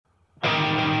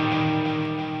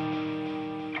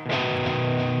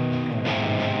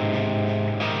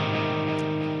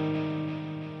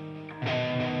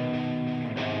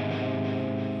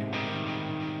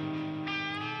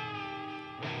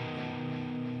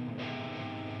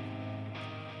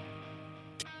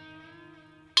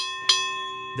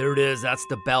There it is. That's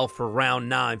the bell for round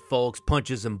 9, folks.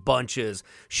 Punches and bunches,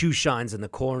 shoe shines in the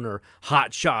corner,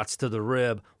 hot shots to the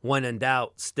rib. When in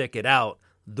doubt, stick it out.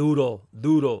 Duro,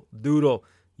 duro, duro.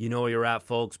 You know where you're at,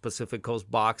 folks. Pacific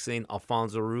Coast Boxing,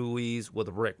 Alfonso Ruiz with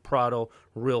Rick Prado.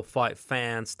 Real fight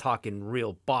fans talking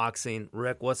real boxing.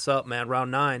 Rick, what's up, man?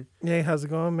 Round 9. Hey, how's it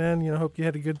going, man? Hope you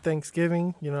had a good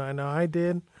Thanksgiving. I know I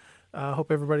did.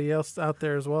 Hope everybody else out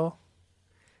there as well.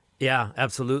 Yeah,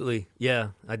 absolutely. Yeah,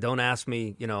 don't ask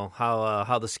me,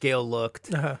 how the scale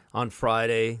looked on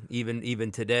Friday,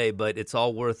 even today, but it's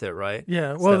all worth it, right?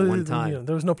 Yeah, it's well, that one time.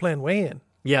 There was no planned weigh-in.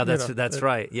 Yeah, that's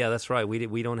right. Yeah, that's right.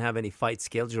 We don't have any fight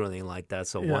scheduled or anything like that,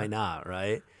 so why not,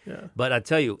 right? Yeah. But I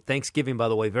tell you, Thanksgiving, by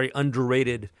the way, very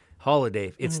underrated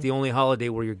holiday. It's the only holiday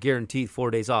where you're guaranteed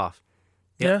 4 days off.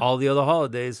 Yeah. All the other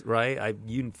holidays, right?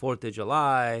 4th of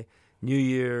July, New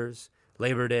Year's,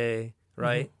 Labor Day,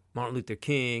 right? Martin Luther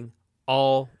King,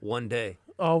 all one day.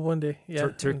 All one day, yeah.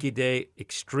 Turkey Day,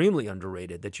 extremely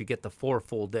underrated that you get the 4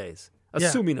 full days.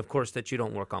 Assuming, of course, that you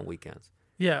don't work on weekends.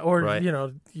 Yeah, or, right?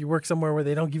 You work somewhere where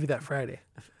they don't give you that Friday.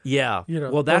 Yeah.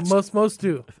 Well, that's most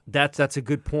do. That's a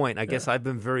good point. I guess I've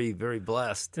been very, very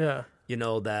blessed. Yeah.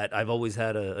 That I've always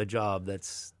had a job that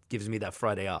gives me that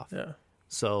Friday off. Yeah.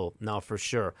 So now for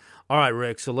sure. All right,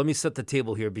 Rick. So let me set the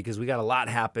table here because we got a lot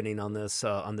happening on this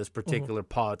particular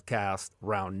podcast,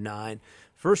 round 9.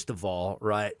 First of all,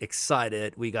 right,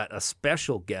 excited. We got a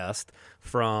special guest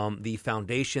from the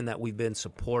foundation that we've been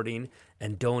supporting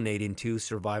and donating to,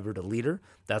 Survivor to Leader.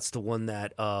 That's the one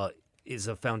that is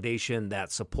a foundation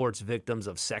that supports victims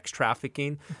of sex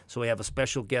trafficking. So we have a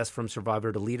special guest from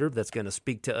Survivor to Leader that's going to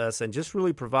speak to us and just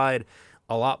really provide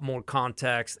a lot more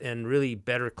context and really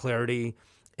better clarity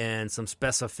and some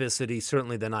specificity,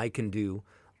 certainly than I can do.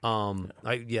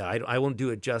 I won't do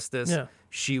it justice. Yeah.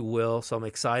 She will. So I'm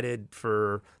excited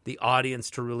for the audience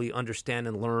to really understand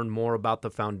and learn more about the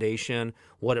foundation,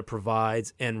 what it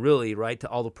provides, and really, right, to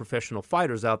all the professional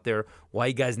fighters out there, why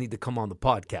you guys need to come on the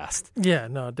podcast. Yeah,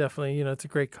 no, definitely. It's a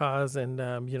great cause and,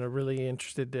 really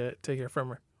interested to hear from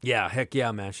her. Yeah, heck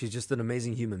yeah, man. She's just an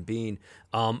amazing human being.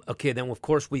 Okay, then, of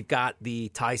course, we've got the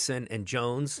Tyson and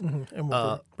Jones. And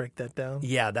we'll break that down.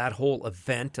 Yeah, that whole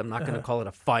event. I'm not going to call it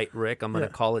a fight, Rick. I'm going to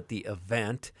call it the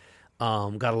event.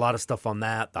 Got a lot of stuff on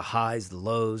that, the highs, the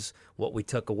lows, what we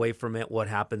took away from it, what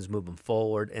happens moving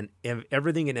forward, and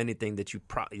everything and anything that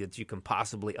you can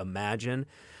possibly imagine.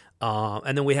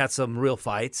 And then we had some real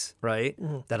fights, right,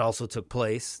 that also took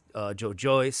place. Joe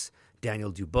Joyce, Daniel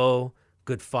Dubois.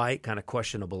 Good fight, kind of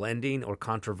questionable ending or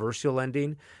controversial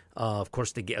ending. Of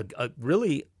course,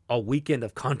 really a weekend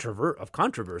of controversy.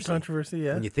 Controversy,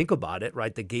 yeah. When you think about it,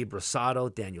 right? The Gabe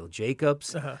Rosado, Daniel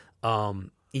Jacobs,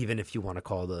 even if you want to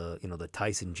call the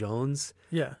Tyson Jones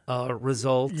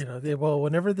result.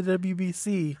 Whenever the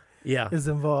WBC is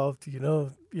involved,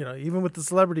 even with the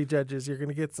celebrity judges, you're going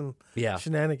to get some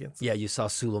shenanigans. Yeah, you saw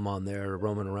Suleiman there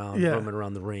roaming around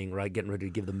the ring, right, getting ready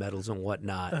to give the medals and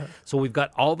whatnot. So we've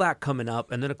got all that coming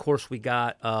up, and then of course we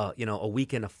got a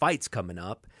weekend of fights coming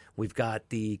up. We've got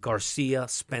the Garcia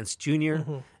Spence Jr.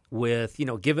 With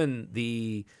given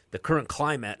the current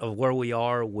climate of where we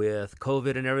are with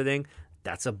COVID and everything,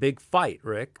 that's a big fight,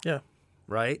 Rick. Yeah,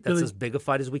 right. That's really as big a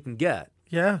fight as we can get.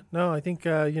 Yeah, no, I think,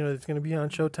 it's going to be on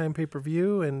Showtime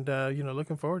pay-per-view and,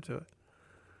 looking forward to it.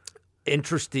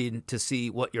 Interesting to see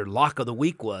what your lock of the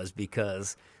week was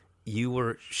because you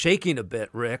were shaking a bit,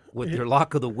 Rick, with your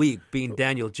lock of the week being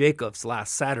Daniel Jacobs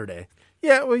last Saturday.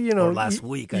 Yeah, well, or last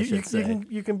week, I should say.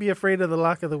 You can be afraid of the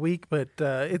lock of the week, but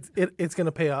it's going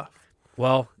to pay off.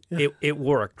 Well, it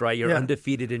worked, right? You're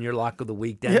undefeated in your lock of the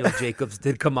week. Daniel Jacobs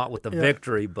did come out with the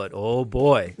victory, but oh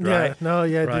boy, right?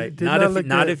 Right.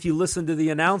 Not if you listen to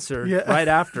the announcer right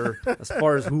after, as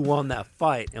far as who won that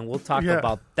fight, and we'll talk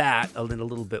about that in a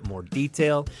little bit more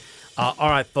detail. All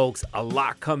right, folks, a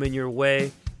lot coming your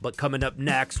way. But coming up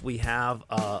next, we have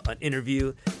an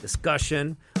interview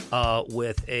discussion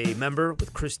with a member,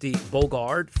 with Christy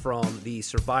Bogard from the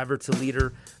Survivor to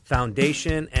Leader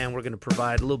Foundation, and we're going to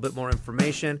provide a little bit more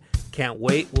information. Can't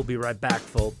wait. We'll be right back,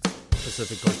 folks.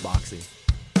 Pacific Coast Boxing.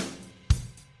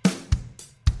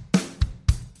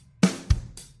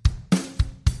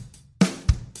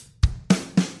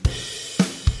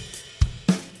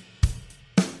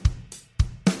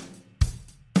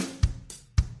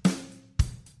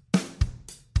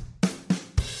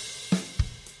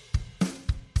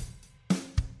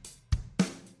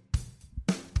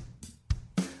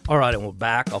 All right, and we're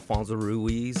back. Alfonso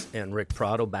Ruiz and Rick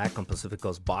Prado back on Pacific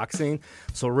Coast Boxing.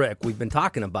 So, Rick, we've been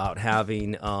talking about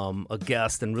having a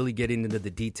guest and really getting into the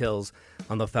details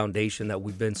on the foundation that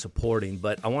we've been supporting.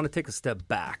 But I want to take a step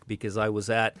back because I was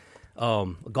at a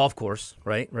golf course,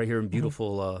 right here in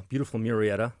beautiful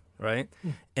Murrieta, right?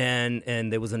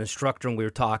 And there was an instructor, and we were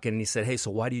talking, and he said, "Hey,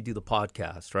 so why do you do the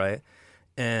podcast, right?"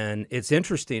 And it's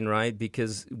interesting, right?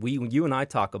 Because you and I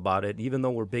talk about it, even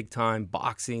though we're big time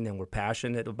boxing and we're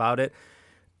passionate about it.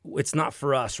 It's not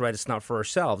for us, right? It's not for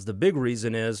ourselves. The big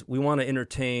reason is we want to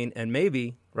entertain and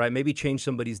maybe change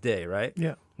somebody's day, right?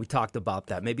 Yeah. We talked about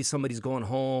that. Maybe somebody's going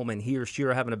home and he or she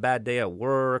are having a bad day at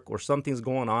work or something's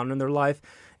going on in their life.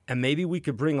 And maybe we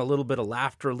could bring a little bit of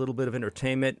laughter, a little bit of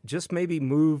entertainment, just maybe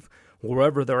move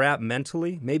wherever they're at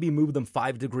mentally, maybe move them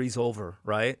 5 degrees over,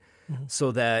 right?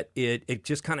 So that it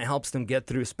just kind of helps them get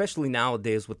through, especially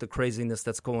nowadays with the craziness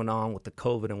that's going on with the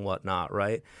COVID and whatnot,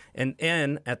 right?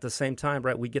 And at the same time,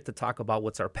 right, we get to talk about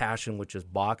what's our passion, which is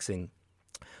boxing.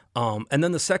 And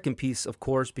then the second piece, of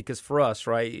course, because for us,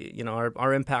 right, you know,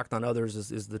 our impact on others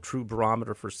is the true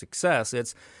barometer for success.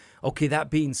 It's, okay, that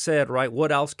being said, right,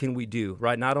 what else can we do,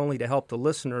 right? Not only to help the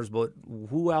listeners, but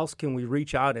who else can we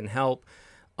reach out and help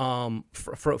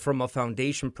from a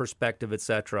foundation perspective, et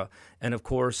cetera. And of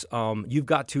course, you've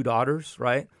got 2 daughters,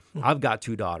 right? I've got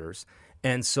 2 daughters.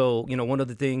 And so, you know, one of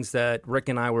the things that Rick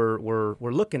and I were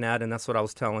looking at, and that's what I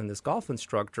was telling this golf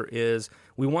instructor, is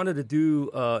we wanted to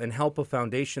do and help a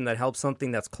foundation that helps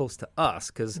something that's close to us.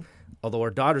 Because although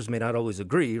our daughters may not always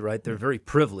agree, right, they're very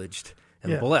privileged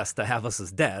and blessed to have us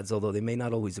as dads, although they may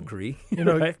not always agree. You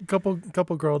know, right? couple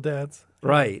girl dads.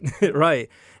 Right, right.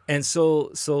 And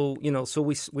so you know, so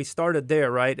we started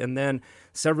there, right? And then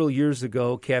several years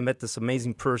ago, okay, I met this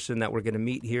amazing person that we're going to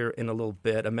meet here in a little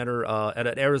bit. I met her at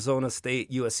an Arizona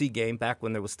State USC game back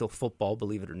when there was still football,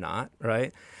 believe it or not,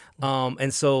 right?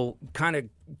 And so kind of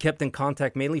kept in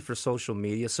contact mainly for social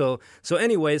media. So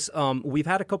anyways, we've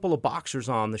had a couple of boxers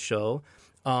on the show.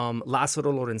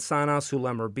 Lázaro Lorenzana,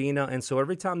 Sulam Urbina. And so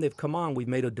every time they've come on, we've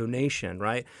made a donation,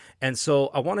 right? And so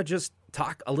I want to just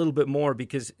talk a little bit more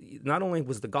because not only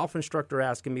was the golf instructor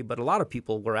asking me, but a lot of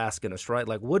people were asking us, right?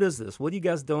 Like, what is this? What are you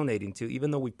guys donating to?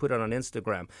 Even though we put it on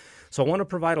Instagram. So I want to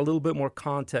provide a little bit more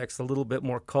context, a little bit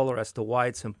more color as to why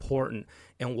it's important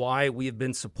and why we have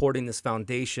been supporting this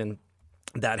foundation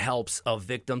that helps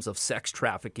victims of sex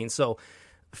trafficking. So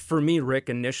for me, Rick,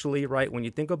 initially, right, when you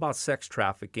think about sex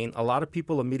trafficking, a lot of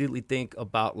people immediately think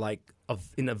about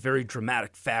in a very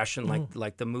dramatic fashion,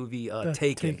 like the movie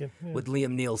Taken with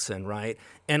Liam Neeson, right?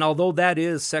 And although that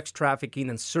is sex trafficking,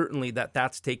 and certainly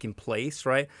that's taking place,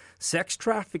 right? Sex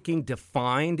trafficking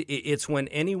defined, it's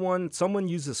when someone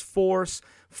uses force,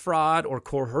 fraud, or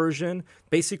coercion,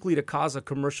 basically to cause a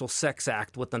commercial sex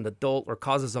act with an adult or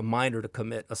causes a minor to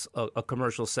commit a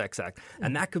commercial sex act.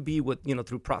 And that could be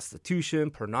through prostitution,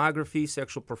 pornography,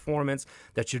 sexual performance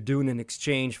that you're doing in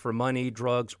exchange for money,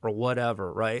 drugs, or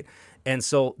whatever, right? And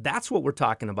so that's what we're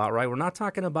talking about, right? We're not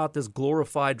talking about this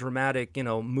glorified, dramatic,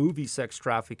 movie sex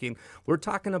trafficking. We're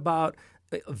talking about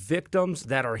victims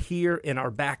that are here in our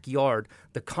backyard.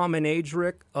 The common age,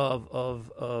 Rick,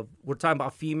 of we're talking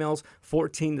about females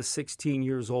 14 to 16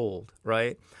 years old,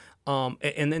 right?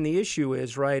 And then the issue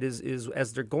is, right, is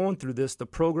as they're going through this, the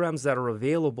programs that are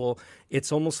available,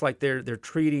 it's almost like they're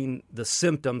treating the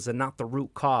symptoms and not the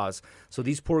root cause. So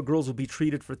these poor girls will be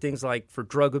treated for things like for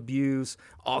drug abuse,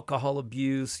 alcohol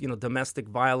abuse, domestic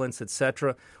violence,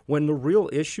 etc. When the real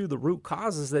issue, the root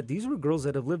cause is that these were girls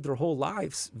that have lived their whole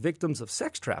lives victims of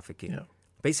sex trafficking,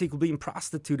 basically being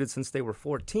prostituted since they were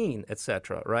 14,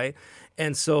 etc. Right?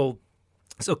 And so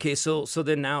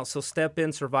step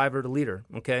in survivor to leader,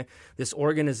 okay? This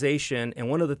organization, and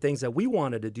one of the things that we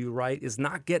wanted to do, right, is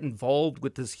not get involved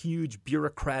with this huge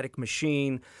bureaucratic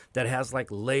machine that has like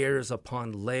layers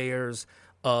upon layers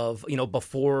of,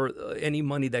 before any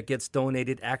money that gets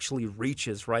donated actually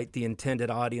reaches, right, the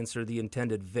intended audience or the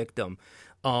intended victim.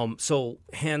 So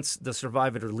hence the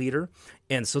survivor to leader.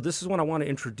 And so this is what I want to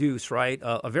introduce, right?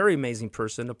 A very amazing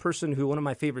person, a person who, one of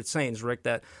my favorite sayings, Rick,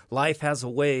 that life has a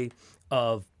way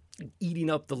of eating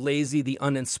up the lazy, the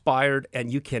uninspired,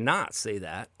 and you cannot say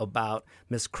that about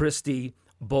Miss Christy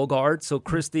Bogard. So,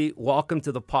 Christy, welcome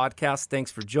to the podcast.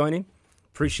 Thanks for joining.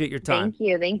 Appreciate your time.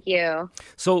 Thank you.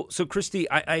 So Christy,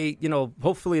 I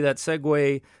hopefully that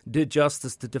segue did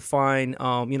justice to define,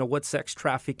 what sex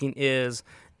trafficking is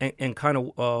and kind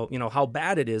of, how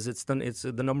bad it is. It's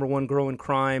the number one growing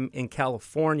crime in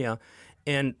California,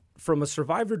 and from a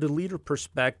survivor to leader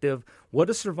perspective, what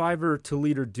does survivor to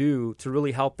leader do to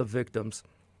really help the victims?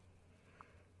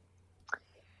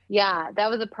 Yeah, that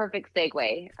was a perfect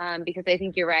segue because I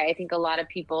think you're right. I think a lot of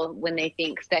people, when they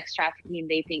think sex trafficking,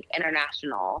 they think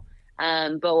international.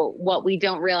 But what we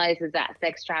don't realize is that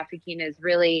sex trafficking is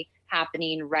really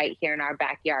happening right here in our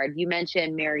backyard. You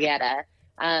mentioned Murrieta,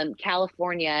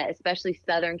 California, especially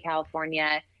Southern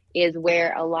California, is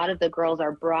where a lot of the girls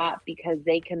are brought because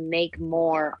they can make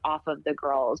more off of the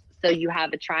girls. So you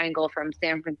have a triangle from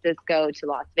San Francisco to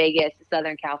Las Vegas to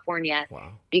Southern California.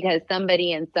 Wow. Because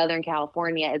somebody in Southern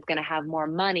California is going to have more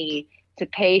money to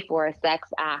pay for a sex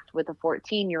act with a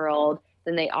 14-year-old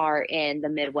than they are in the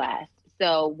Midwest.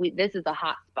 So this is a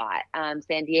hot spot,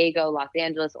 San Diego, Los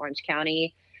Angeles, Orange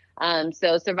County.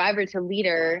 So Survivor to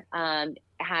Leader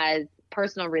has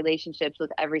personal relationships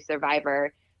with every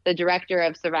survivor. The director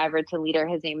of Survivor to Leader,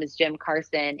 his name is Jim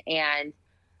Carson, and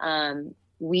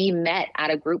we met at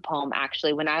a group home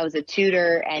actually when I was a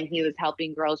tutor, and he was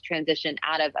helping girls transition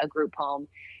out of a group home.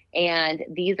 And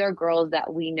these are girls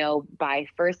that we know by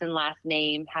first and last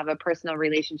name, have a personal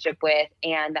relationship with,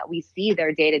 and that we see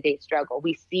their day-to-day struggle.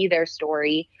 We see their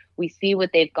story. We see what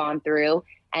they've gone through.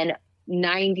 And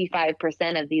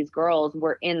 95% of these girls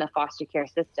were in the foster care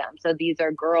system. So these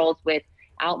are girls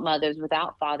without mothers,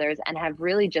 without fathers, and have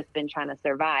really just been trying to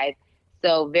survive.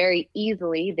 So very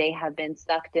easily they have been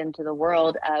sucked into the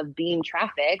world of being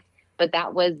trafficked, but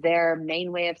that was their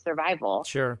main way of survival.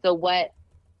 Sure. So what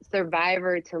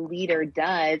Survivor to Leader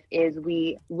does is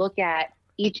we look at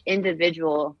each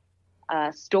individual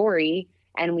story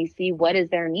and we see what is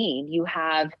their need. You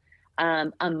have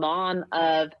a mom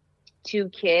of 2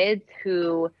 kids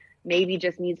who maybe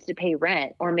just needs to pay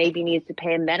rent, or maybe needs to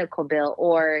pay a medical bill,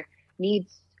 or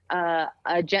needs a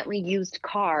gently used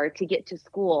car to get to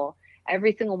school.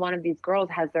 Every single one of these girls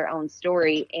has their own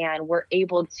story, and we're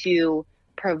able to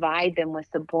provide them with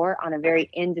support on a very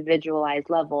individualized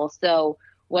level. So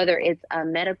whether it's a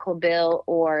medical bill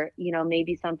or,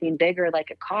 maybe something bigger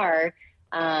like a car,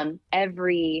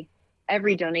 every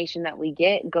donation that we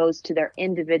get goes to their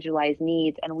individualized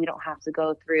needs, and we don't have to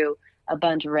go through a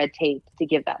bunch of red tape to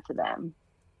give that to them.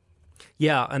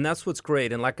 Yeah, and that's what's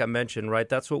great. And like I mentioned, right,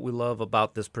 that's what we love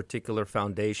about this particular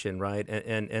foundation, right?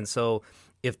 And so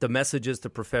if the message is to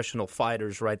professional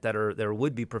fighters, right, there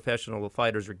would be professional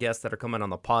fighters or guests that are coming on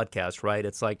the podcast, right?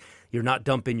 It's like you're not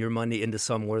dumping your money into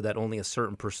somewhere that only a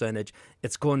certain percentage.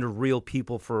 It's going to real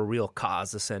people for a real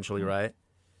cause, essentially, right?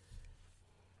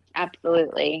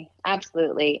 Absolutely.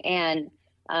 Absolutely. And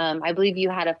I believe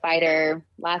you had a fighter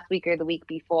last week or the week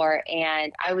before,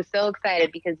 and I was so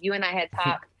excited because you and I had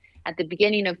talked at the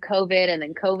beginning of COVID, and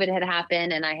then COVID had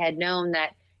happened, and I had known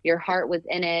that your heart was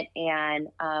in it. And,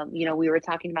 we were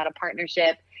talking about a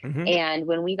partnership. Mm-hmm. And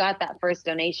when we got that first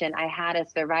donation, I had a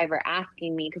survivor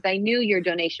asking me, because I knew your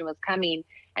donation was coming.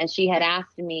 And she had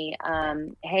asked me,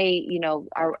 hey,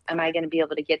 am I going to be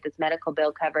able to get this medical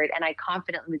bill covered? And I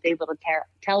confidently was able to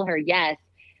tell her yes.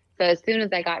 So as soon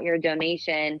as I got your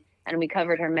donation and we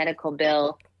covered her medical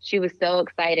bill, she was so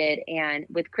excited. And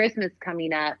with Christmas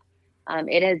coming up,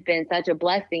 it has been such a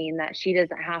blessing that she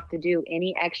doesn't have to do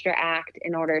any extra act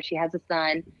she has a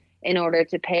son, in order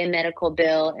to pay a medical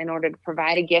bill, in order to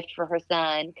provide a gift for her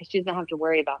son, because she doesn't have to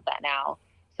worry about that now.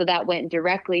 So that went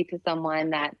directly to someone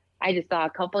that I just saw a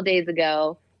couple days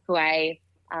ago who I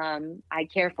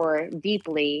care for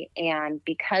deeply. And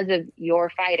because of your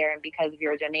fighter and because of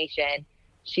your donation,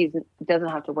 she doesn't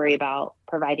have to worry about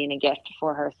providing a gift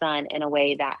for her son in a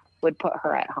way that would put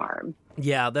her at harm.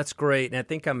 Yeah, that's great. And I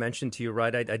think I mentioned to you,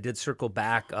 right, I did circle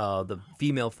back. The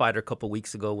female fighter a couple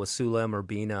weeks ago was Sulem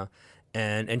Urbina,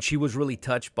 and she was really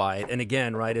touched by it. And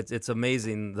again, right, it's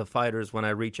amazing, the fighters, when I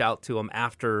reach out to them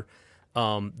after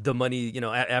the money,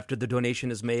 after the donation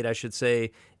is made, I should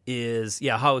say, is,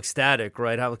 how ecstatic,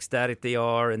 right? How ecstatic they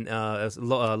are. And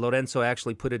Lorenzo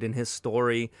actually put it in his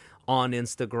story on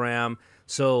Instagram.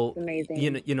 So,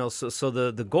 so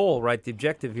the goal, right, the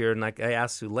objective here, and like I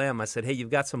asked Sulem, I said, hey, you've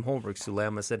got some homework,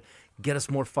 Sulem. I said, get us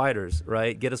more fighters,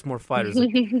 right? Get us more fighters.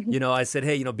 I said,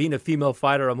 hey, being a female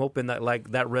fighter, I'm hoping that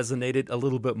that resonated a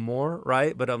little bit more,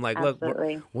 right? But I'm like,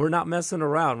 Absolutely. Look, we're not messing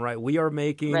around, right? We are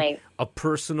making a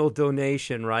personal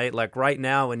donation, right? Like right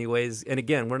now, anyways. And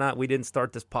again, we didn't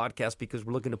start this podcast because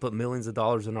we're looking to put millions of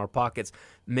dollars in our pockets.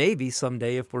 Maybe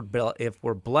someday if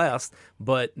we're blessed,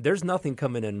 but there's nothing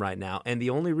coming in right now. And the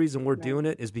only reason we're doing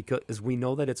it is because we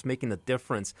know that it's making a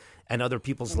difference in other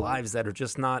people's lives that are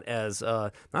just not as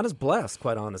blessed,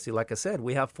 quite honestly. Like I said,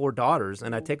 we have 4 daughters,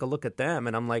 and I take a look at them,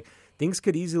 and I'm like, things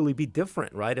could easily be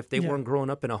different, right? If they weren't growing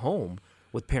up in a home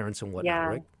with parents and whatnot,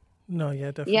 right? No,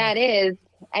 definitely. Yeah, it is.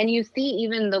 And you see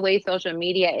even the way social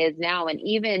media is now, and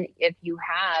even if you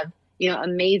have,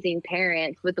 amazing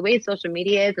parents, with the way social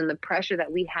media is and the pressure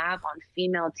that we have on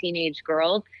female teenage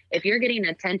girls, if you're getting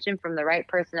attention from the right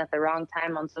person at the wrong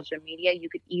time on social media, you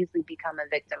could easily become a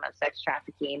victim of sex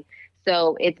trafficking.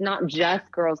 So it's not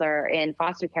just girls that are in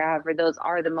foster care, however, those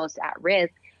are the most at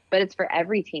risk, but it's for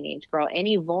every teenage girl.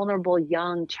 Any vulnerable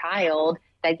young child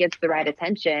that gets the right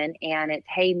attention, and it's,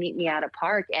 hey, meet me at a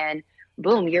park, and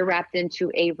boom, you're wrapped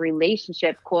into a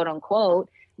relationship, quote unquote,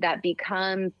 that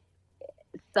becomes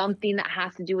something that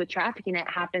has to do with trafficking. It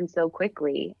happens so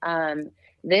quickly.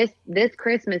 This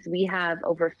Christmas, we have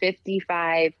over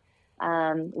 55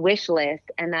 wish list,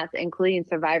 and that's including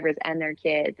survivors and their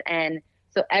kids. And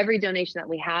so every donation that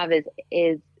we have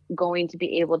is going to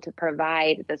be able to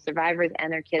provide the survivors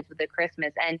and their kids with a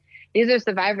Christmas. And these are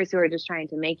survivors who are just trying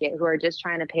to make it, who are just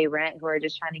trying to pay rent, who are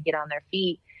just trying to get on their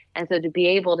feet. And so to be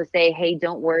able to say, hey,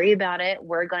 don't worry about it,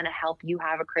 we're going to help you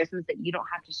have a Christmas that you don't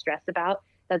have to stress about.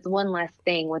 That's one less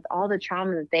thing. With all the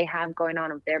trauma that they have going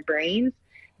on with their brains,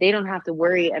 they don't have to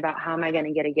worry about how am I going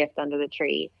to get a gift under the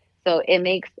tree. So it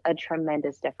makes a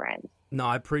tremendous difference. No,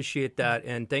 I appreciate that.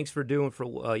 And thanks for doing for,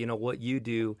 what you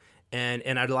do.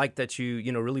 And I'd like that you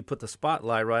really put the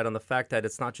spotlight right on the fact that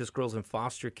it's not just girls in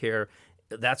foster care.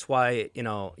 That's why,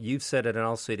 you've said it and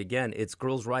I'll say it again. It's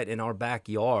girls right in our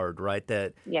backyard, right?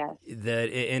 Yes.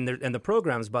 And the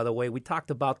programs, by the way, we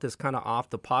talked about this kind of off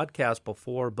the podcast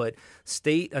before, but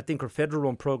state, I think, or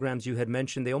federal programs you had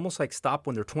mentioned, they almost like stop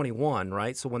when they're 21,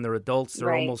 right? So when they're adults,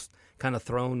 they're almost kind of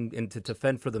thrown into to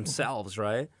fend for themselves,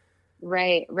 right?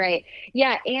 Right.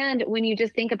 Yeah. And when you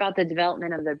just think about the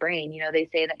development of the brain, they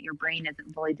say that your brain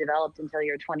isn't fully developed until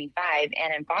you're 25.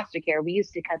 And in foster care, we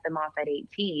used to cut them off at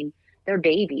 18. They're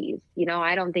babies.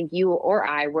 I don't think you or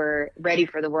I were ready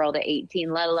for the world at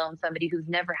 18, let alone somebody who's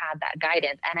never had that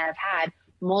guidance and have had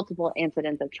multiple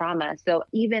incidents of trauma. So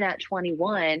even at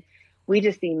 21, we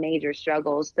just see major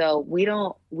struggles. So we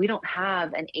don't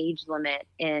have an age limit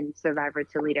in Survivor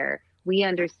to Leader. We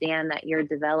understand that your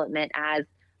development as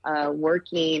a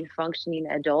working, functioning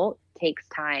adult takes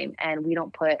time, and we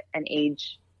don't put an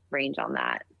age range on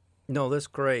that. No, that's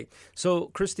great. So,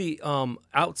 Christy,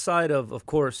 outside of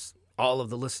course, all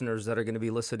of the listeners that are going to be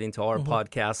listening to our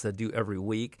podcast that do every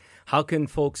week, how can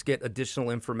folks get additional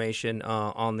information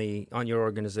on your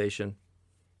organization?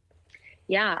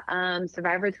 Yeah,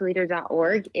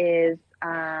 survivortoleader.org is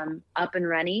up and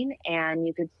running, and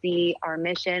you could see our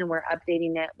mission. We're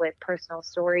updating it with personal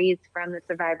stories from the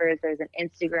survivors. There's an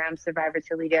Instagram, Survivor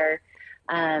to Leader,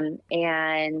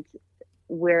 and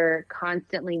we're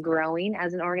constantly growing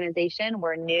as an organization.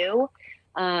 We're new,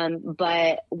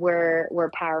 but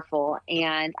we're powerful,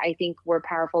 and I think we're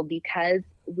powerful because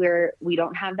we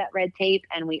don't have that red tape,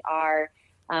 and we are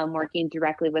working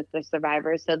directly with the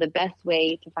survivors. So the best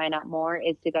way to find out more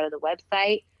is to go to the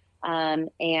website.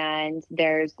 And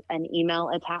there's an email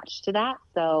attached to that.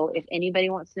 So if anybody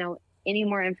wants to know any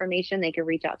more information, they can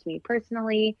reach out to me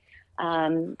personally.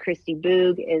 Christy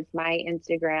Boog is my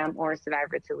Instagram, or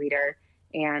Survivor to Leader.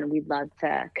 And we'd love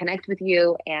to connect with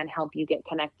you and help you get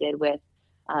connected with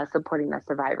supporting the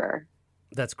survivor.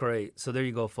 That's great. So there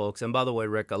you go, folks. And by the way,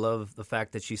 Rick, I love the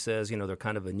fact that she says, they're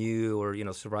kind of a new or,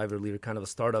 Survivor Leader, kind of a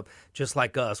startup, just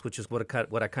like us, which is what I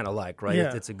kind of like, right?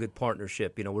 Yeah. It's a good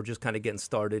partnership. We're just kind of getting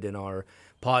started in our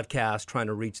podcast, trying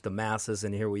to reach the masses.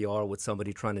 And here we are with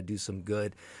somebody trying to do some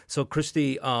good. So,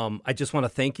 Christy, I just want to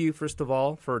thank you, first of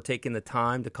all, for taking the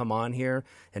time to come on here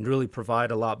and really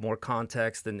provide a lot more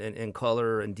context and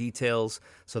color and details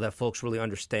so that folks really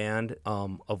understand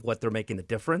of what they're making a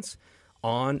difference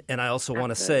on. And I also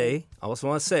want to say,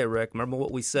 Rick, remember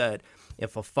what we said.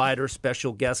 If a fighter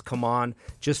special guest come on,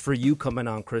 just for you coming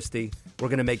on, Christy, we're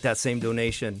going to make that same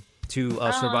donation to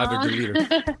Survivor to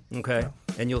Leader. Okay.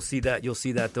 And you'll see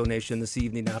that donation this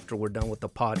evening after we're done with the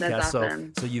podcast. That's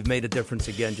awesome. So you've made a difference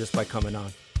again just by coming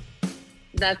on.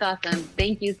 That's awesome.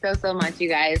 Thank you so much, you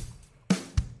guys.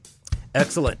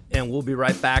 Excellent. And we'll be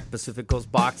right back. Pacific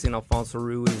Coast Boxing, Alfonso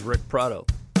Ruiz, Rick Prado.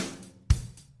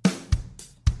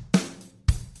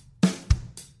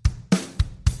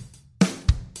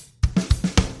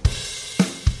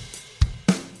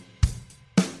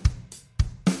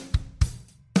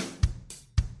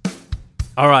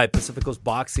 All right, Pacific Coast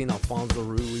Boxing, Alfonso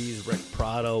Ruiz, Rick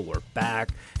Prado, we're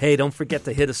back. Hey, don't forget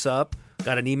to hit us up.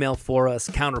 Got an email for us,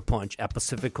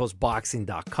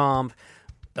 counterpunch@pacificcoastboxing.com,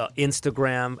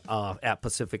 Instagram at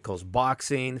Pacific Coast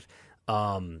Boxing.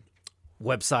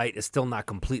 Website is still not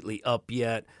completely up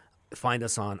yet. Find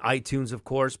us on iTunes, of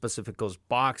course, Pacific Coast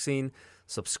Boxing.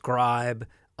 Subscribe.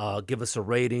 Give us a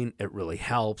rating. It really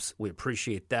helps. We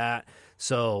appreciate that.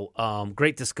 So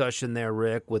great discussion there,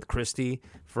 Rick, with Christy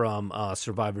from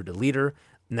Survivor to Leader.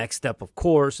 Next step, of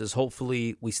course, is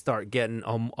hopefully we start getting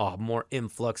a more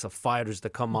influx of fighters to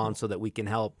come on so that we can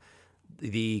help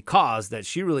the cause that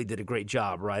she really did a great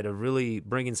job, right, of really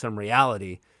bringing some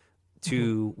reality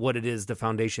to what it is the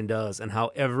foundation does and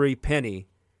how every penny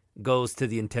goes to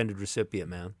the intended recipient,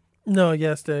 man. No,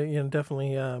 yes,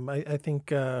 definitely. I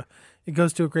think it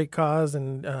goes to a great cause,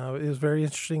 and it was very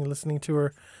interesting listening to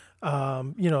her. A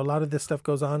lot of this stuff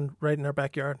goes on right in our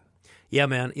backyard. Yeah,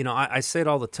 man. I say it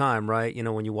all the time, right?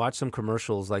 When you watch some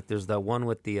commercials, like there's that one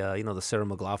with the, the Sarah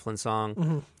McLachlan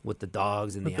song with the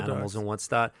dogs and the animals and what's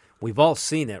that. We've all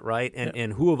seen it, right?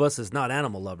 And who of us is not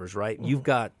animal lovers, right? You've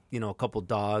got, a couple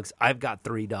dogs. I've got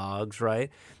 3 dogs, right?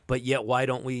 But yet, why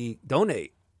don't we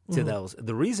donate to those?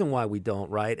 The reason why we don't,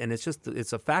 right? And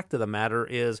it's a fact of the matter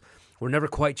is we're never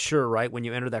quite sure, right? When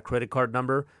you enter that credit card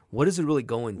number, what is it really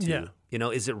going to? Yeah.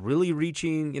 Is it really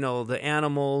reaching, the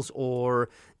animals, or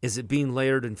is it being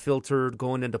layered and filtered,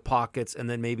 going into pockets, and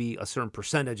then maybe a certain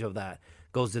percentage of that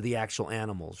goes to the actual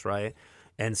animals, right?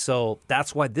 And so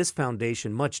that's why this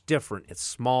foundation, much different. It's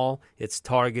small, it's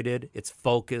targeted, it's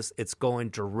focused, it's going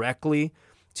directly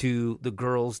to the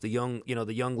girls, the young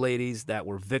ladies that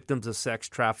were victims of sex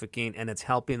trafficking, and it's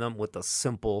helping them with the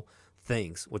simple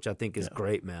things, which I think is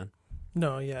great, man.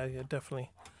 No, yeah,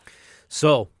 definitely.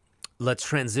 So let's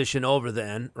transition over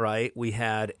then, right? We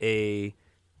had an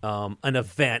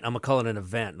event. I'm going to call it an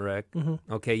event, Rick.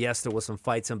 Mm-hmm. Okay, yes, there was some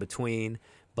fights in between,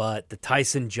 but the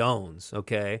Tyson Jones,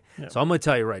 okay? Yeah. So I'm going to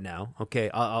tell you right now, okay?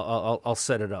 I'll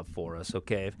set it up for us,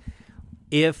 okay?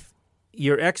 If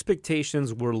your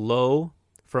expectations were low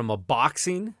from a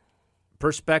boxing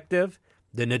perspective,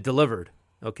 then it delivered,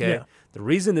 okay? Yeah. The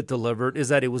reason it delivered is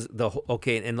that it was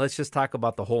and let's just talk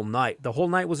about the whole night. The whole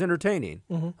night was entertaining,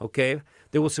 okay?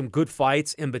 There was some good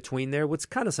fights in between there with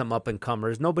kind of some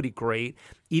up-and-comers, nobody great.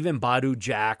 Even Badu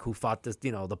Jack, who fought this,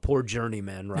 the poor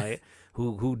journeyman, right?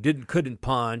 who couldn't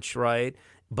punch, right?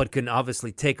 But can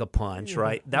obviously take a punch,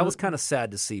 right? That was kind of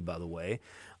sad to see, by the way.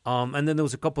 And then there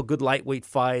was a couple good lightweight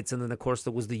fights, and then, of course,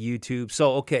 there was the YouTube.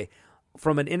 So, okay,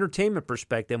 from an entertainment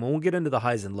perspective, and we'll get into the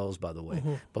highs and lows, by the way,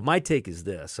 but my take is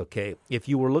this, okay? If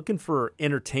you were looking for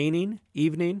entertaining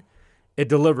evening, it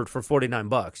delivered for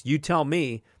 $49. You tell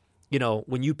me,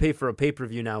 when you pay for a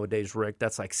pay-per-view nowadays, Rick,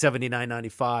 that's like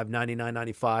 $79.95,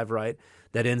 $99.95, right?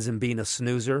 That ends in being a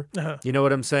snoozer. You know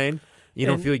what I'm saying? You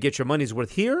don't feel you get your money's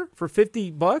worth. Here, for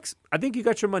 $50, I think you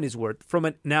got your money's worth from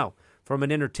an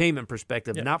entertainment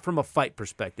perspective, not from a fight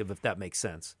perspective, if that makes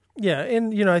sense. Yeah,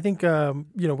 and I think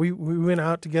we went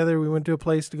out together. We went to a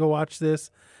place to go watch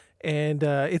this, and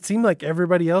it seemed like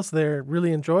everybody else there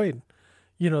really enjoyed,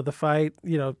 the fight.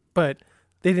 But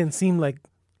they didn't seem like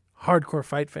hardcore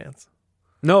fight fans.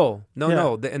 No,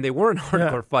 and they weren't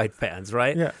hardcore fight fans,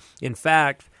 right? Yeah. In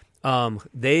fact, some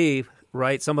of the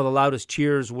loudest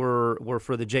cheers were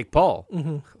for the Jake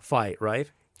Paul fight,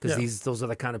 right? Because those are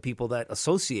the kind of people that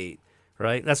associate,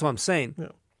 right? That's what I'm saying. Yeah.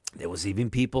 There was even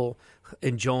people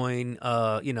enjoying,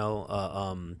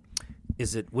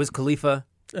 is it Wiz Khalifa?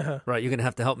 Right, you're going to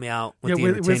have to help me out with the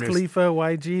entertainers. Wiz Khalifa,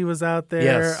 YG was out there.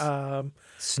 Yes.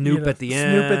 Snoop at the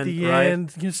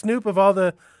end. Snoop of all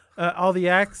the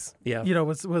acts,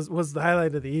 was the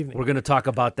highlight of the evening. We're going to talk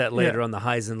about that later on the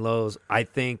highs and lows. I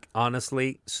think,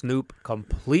 honestly, Snoop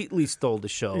completely stole the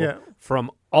show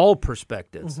from all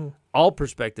perspectives. All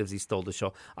perspectives, he stole the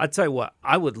show. I tell you what,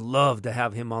 I would love to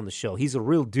have him on the show. He's a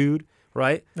real dude,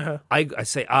 right? I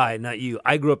say I, not you.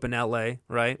 I grew up in L.A.,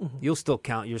 right? You'll still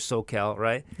count. You're SoCal,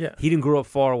 right? Yeah. He didn't grow up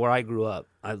far where I grew up.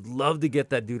 I'd love to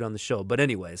get that dude on the show. But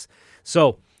anyways,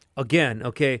 so again,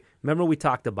 okay, remember we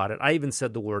talked about it. I even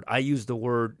said the word. I used the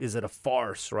word, is it a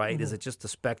farce, right? Is it just a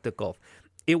spectacle?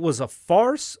 It was a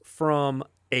farce from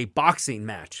a boxing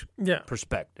match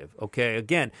perspective, okay?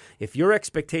 Again, if your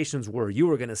expectations were you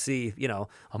were going to see,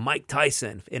 a Mike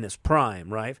Tyson in his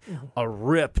prime, right? A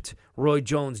ripped Roy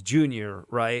Jones Jr.,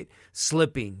 right?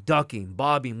 Slipping, ducking,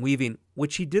 bobbing, weaving,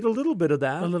 which he did a little bit of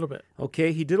that. A little bit.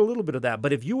 Okay, he did a little bit of that.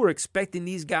 But if you were expecting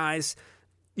these guys,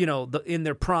 in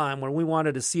their prime, when we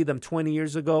wanted to see them 20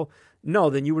 years ago, no,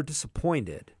 then you were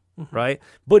disappointed, right?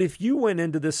 But if you went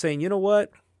into this saying, you know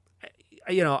what?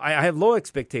 I have low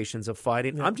expectations of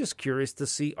fighting. I'm just curious to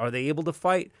see, are they able to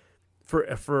fight for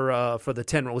the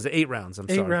 10 rounds? Was it 8 rounds? I'm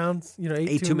sorry. 8 rounds,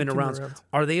 8 2-minute rounds.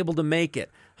 Are they able to make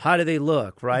it? How do they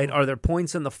look, right? Are there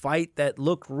points in the fight that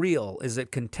look real? Is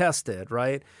it contested,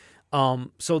 right?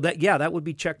 So that would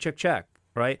be check,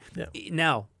 right? Yeah.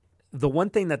 Now, the one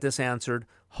thing that this answered,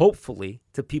 hopefully,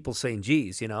 to people saying,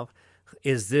 geez,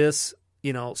 is this,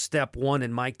 step one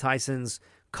in Mike Tyson's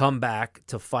comeback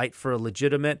to fight for a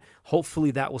legitimate?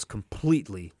 Hopefully that was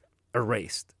completely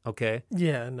erased, okay?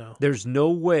 Yeah, no. There's no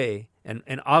way, and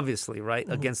obviously, right,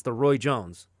 against the Roy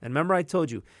Jones. And remember I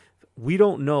told you, we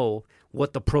don't know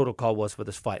what the protocol was for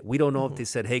this fight. We don't know if they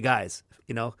said, hey, guys,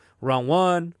 round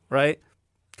 1, right,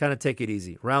 kind of take it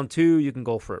easy. Round 2, you can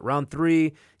go for it. Round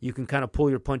 3, you can kind of pull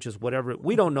your punches, whatever.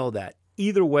 We don't know that.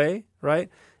 Either way, right,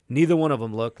 neither one of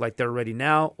them look like they're ready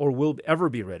now or will ever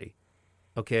be ready,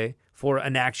 okay, for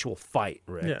an actual fight,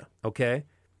 Rick. Yeah. Okay?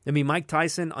 I mean, Mike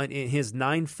Tyson, in his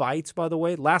 9 fights, by the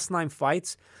way, last 9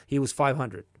 fights, he was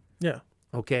 500. Yeah.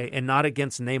 Okay? And not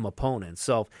against name opponents.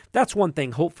 So that's one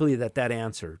thing, hopefully, that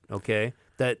answered, okay?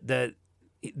 That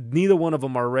neither one of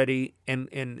them are ready, and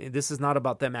this is not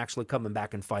about them actually coming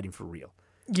back and fighting for real.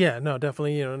 Yeah, no,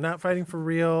 definitely, not fighting for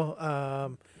real.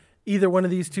 Either one of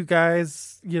these two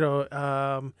guys, it's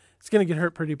going to get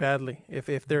hurt pretty badly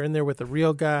if they're in there with a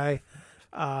real guy.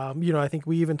 I think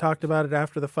we even talked about it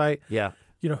after the fight. Yeah.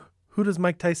 Who does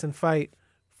Mike Tyson fight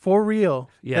for real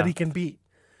Yeah. that he can beat?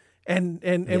 And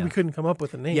we couldn't come up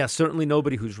with a name. Yeah, certainly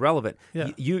nobody who's relevant.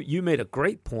 Yeah. You made a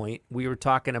great point. We were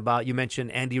talking about, you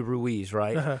mentioned Andy Ruiz,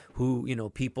 right? Uh-huh. Who,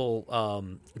 people,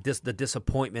 the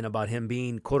disappointment about him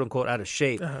being, quote unquote, out of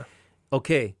shape. Uh-huh.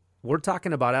 Okay, we're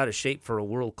talking about out of shape for a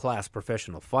world-class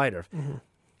professional fighter. Mm-hmm.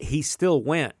 He still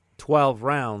went 12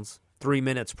 rounds, 3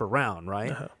 minutes per round,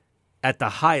 right? Uh-huh. At the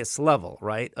highest level,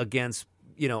 right? Against,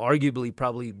 arguably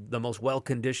probably the most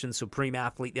well-conditioned supreme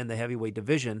athlete in the heavyweight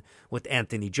division with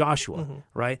Anthony Joshua,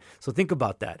 right? So think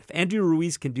about that. If Andy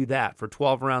Ruiz can do that for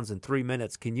 12 rounds in 3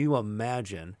 minutes, can you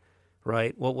imagine,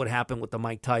 right, what would happen with the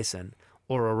Mike Tyson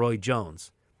or a Roy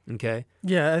Jones, okay?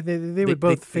 Yeah, they would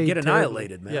both fade get terribly.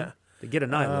 annihilated, man. Yeah. They get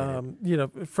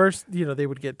annihilated. First, they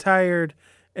would get tired,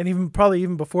 and probably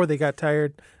even before they got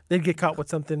tired, they'd get caught with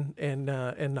something and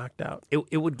knocked out.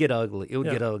 It would get ugly. It would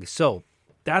get ugly. So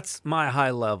that's my high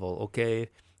level, okay?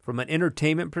 From an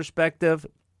entertainment perspective,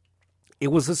 it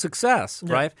was a success,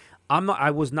 right? I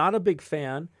was not a big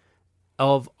fan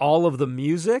of all of the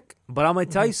music, but I'm going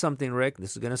to tell you something, Rick.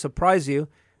 This is going to surprise you.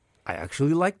 I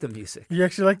actually like the music. You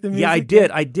actually like the music? Yeah, I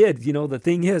did. The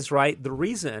thing is, right, the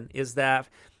reason is that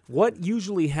what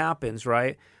usually happens,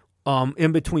 right,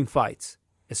 in between fights,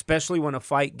 especially when a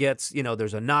fight gets,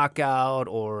 there's a knockout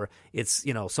or it's,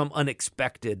 some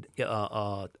unexpected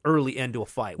early end to a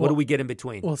fight. What do we get in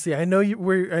between? Well, see, I know you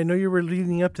were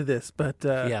leading up to this, but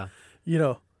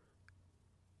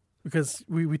because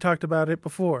we talked about it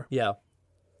before. Yeah.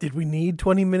 Did we need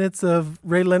 20 minutes of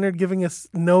Ray Leonard giving us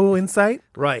no insight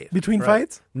between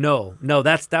fights? No,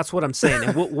 that's what I'm saying,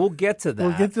 and we'll get to that.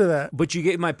 We'll get to that. But you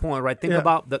get my point, right? Think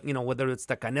about the, whether it's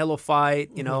the Canelo fight,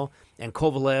 and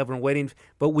Kovalev and waiting,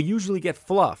 but we usually get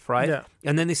fluff, right? Yeah.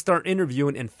 And then they start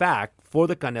interviewing. In fact, for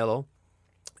the Canelo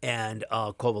and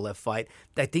Kovalev fight,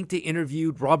 I think they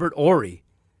interviewed Robert Ory.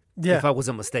 Yeah. If I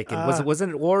wasn't mistaken,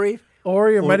 wasn't it Ory? Or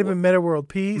it might have been Meta World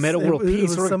Peace. It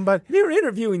was somebody. They were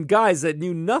interviewing guys that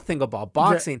knew nothing about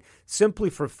boxing simply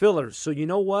for fillers. So you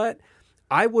know what?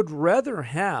 I would rather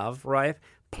have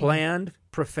planned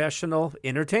professional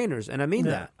entertainers, and I mean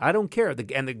that. I don't care.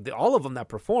 All of them that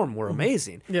performed were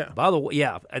amazing. Yeah. By the way,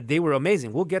 they were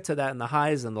amazing. We'll get to that in the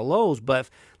highs and the lows, but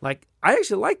I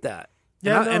actually like that.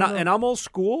 Yeah, and I'm old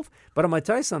school, but I'm gonna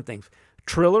tell you something.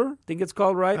 Triller, I think it's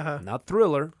called, right? Uh-huh. Not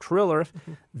Thriller, Triller.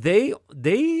 They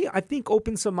I think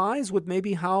opened some eyes with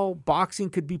maybe how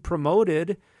boxing could be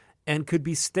promoted and could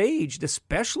be staged,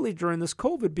 especially during this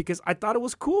COVID, because I thought it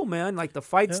was cool, man. Like the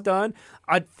fight's done.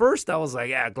 At first I was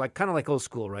like, kind of like old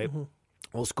school, right?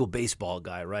 Old school baseball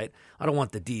guy, right? I don't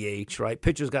want the DH, right?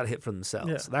 Pitchers got to hit for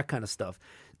themselves, that kind of stuff.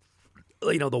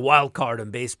 The wild card in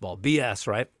baseball, BS,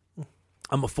 right?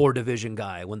 I'm a 4-division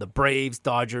guy. When the Braves,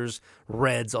 Dodgers,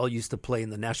 Reds all used to play in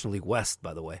the National League West,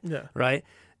 by the way. Yeah. Right?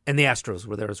 And the Astros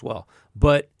were there as well.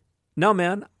 But no,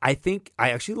 man, I think I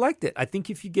actually liked it. I think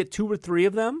if you get 2 or 3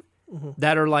 of them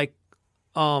that are like,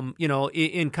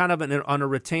 in kind of on a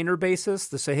retainer basis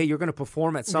to say, hey, you're going to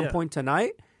perform at some point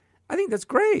tonight, I think that's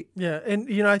great. Yeah. And,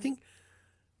 I think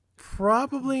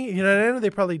probably, I know they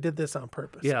probably did this on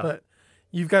purpose. Yeah. But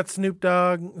you've got Snoop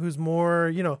Dogg, who's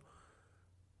more,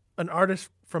 an artist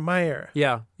from my era.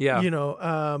 Yeah.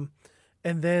 And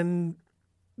then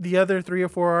the other 3 or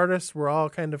 4 artists were all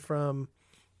kind of from,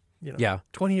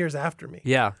 20 years after me.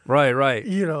 Yeah, right.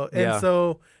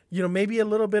 So, maybe a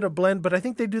little bit of blend, but I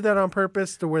think they do that on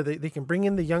purpose to where they can bring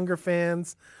in the younger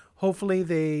fans. Hopefully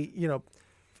they,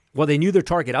 Well, they knew their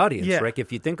target audience, Yeah. Rick.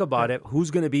 If you think about it,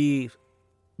 who's going to be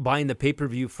buying the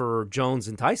pay-per-view for Jones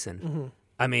and Tyson?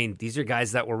 I mean, these are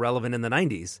guys that were relevant in the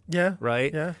 90s. Yeah.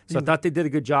 Right? Yeah. So I thought they did a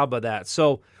good job of that.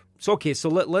 So okay, so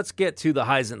let's get to the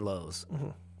highs and lows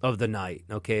of the night,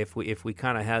 okay? If we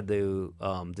kind of had to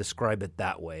describe it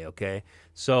that way, okay?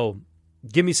 So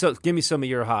give me some of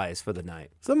your highs for the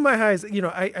night. Some of my highs,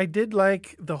 I did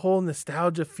like the whole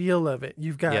nostalgia feel of it.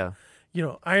 You've got,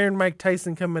 Iron Mike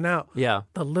Tyson coming out. Yeah.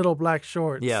 The little black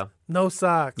shorts. Yeah. No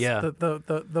socks. Yeah.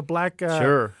 The black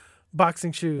Sure.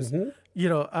 boxing shoes. And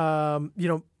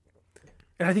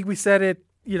I think we said it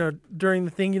during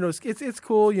the thing, it's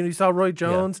cool. You saw Roy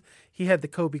Jones. He had the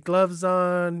Kobe gloves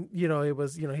on. It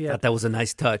was, he had. Thought that was a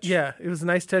nice touch. Yeah, it was a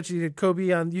nice touch. He had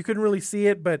Kobe on. You couldn't really see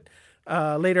it, but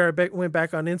later I went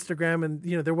back on Instagram, and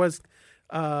there was,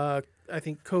 I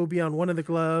think, Kobe on one of the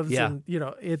gloves. Yeah. And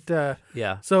it.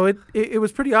 Yeah. So it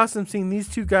was pretty awesome seeing these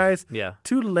two guys. Yeah.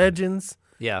 Two legends.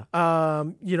 Yeah.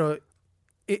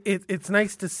 It's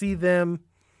nice to see them.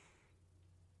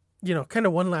 Kind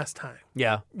of one last time.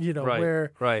 Yeah. Right.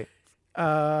 Where. Right.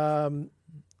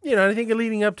 I think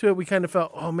leading up to it, we kind of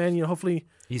felt, oh man, hopefully.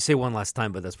 You say one last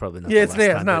time, but that's probably not. Yeah, the last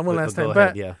time, it's not one last time, go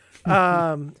but ahead,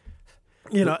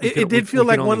 yeah. It did feel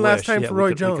like one last time for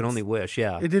Roy Jones. We can only wish,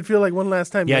 yeah. It did feel like one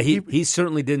last time. Yeah, he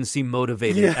certainly didn't seem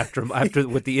motivated after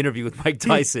with the interview with Mike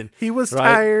Tyson. He was right?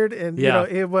 tired, and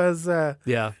it was.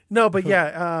 No, but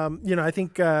I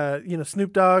think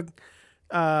Snoop Dogg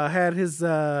had his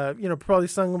probably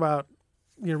sung about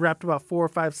rapped about 4 or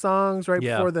 5 songs right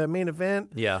before the main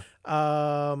event. Yeah.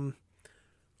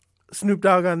 Snoop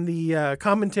Dogg on the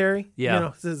commentary.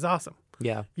 Yeah. This is awesome.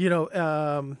 Yeah.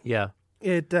 Yeah.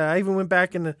 I even went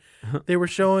back and they were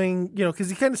showing, because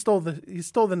he kind of stole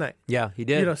the night. Yeah, he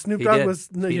did. Snoop Dogg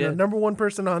was number one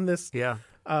person on this. Yeah.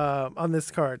 On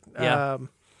this card. Yeah.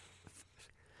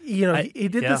 He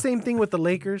did the same thing with the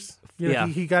Lakers.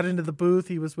 He got into the booth.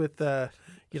 He was with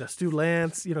Stu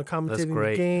Lance,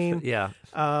 commentating the game. Yeah.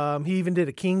 He even did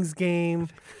a Kings game.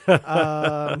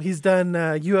 He's done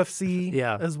UFC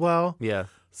as well. Yeah.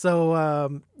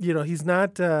 So he's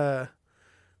not.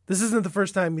 This isn't the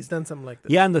first time he's done something like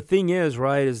this. Yeah, and the thing is,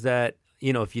 right, is that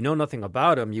if you know nothing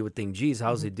about him, you would think, geez,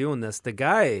 how's he doing this? The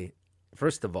guy,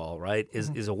 first of all, right,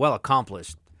 is a well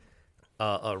accomplished,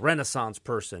 a Renaissance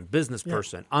person, business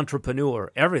person,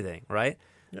 entrepreneur, everything, right?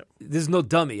 Yep. There's no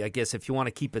dummy, I guess, if you want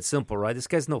to keep it simple, right? This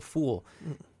guy's no fool.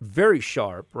 Very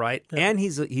sharp, right? Yep. And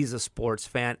he's a sports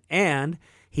fan, and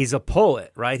he's a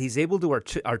poet, right? He's able to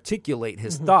articulate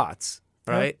his thoughts,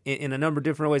 right, in a number of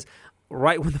different ways.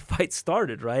 Right when the fight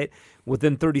started, right?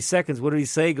 Within 30 seconds, what did he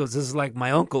say? He goes, "This is like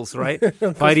my uncle's, right?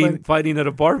 fighting at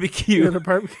a barbecue."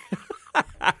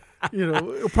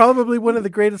 Probably one of the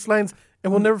greatest lines,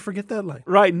 and we'll never forget that line.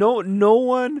 Right. No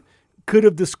one could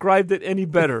have described it any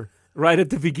better. Right at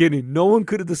the beginning, no one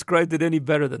could have described it any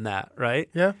better than that. Right.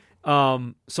 Yeah.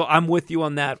 So I'm with you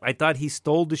on that. I thought he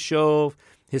stole the show.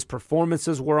 His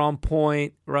performances were on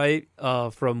point, right?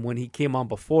 From when he came on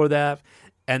before that.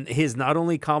 And his not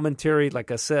only commentary,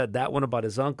 like I said, that one about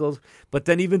his uncles, but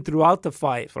then even throughout the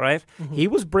fight, right? He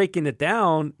was breaking it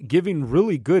down, giving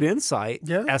really good insight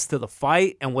as to the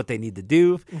fight and what they need to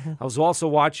do. I was also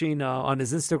watching on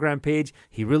his Instagram page,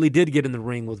 he really did get in the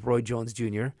ring with Roy Jones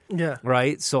Jr. Yeah.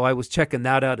 Right? So I was checking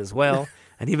that out as well.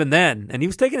 And even then, and he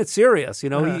was taking it serious,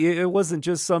 it wasn't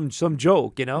just some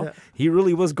joke, He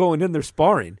really was going in there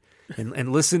sparring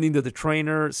and listening to the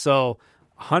trainer. So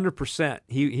 100%.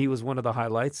 He was one of the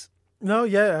highlights. No,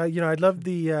 yeah, I loved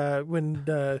the when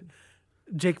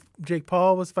Jake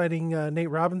Paul was fighting Nate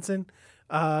Robinson.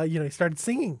 He started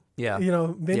singing. Yeah.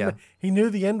 He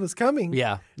knew the end was coming.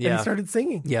 Yeah. And he started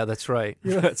singing. Yeah, that's right.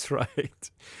 That's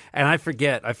right. And I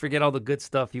forget all the good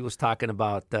stuff he was talking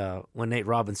about when Nate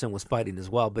Robinson was fighting as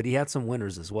well. But he had some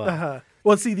winners as well.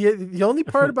 Well, see, the only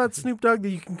part about Snoop Dogg that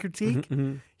you can critique,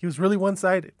 he was really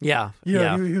one-sided. Yeah. He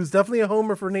was definitely a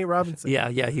homer for Nate Robinson. Yeah,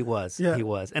 he was. Yeah. He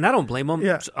was. And I don't blame him.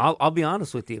 Yeah. I'll be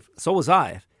honest with you. So was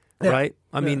I. Yeah. Right?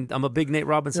 I mean, I'm a big Nate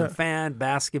Robinson fan,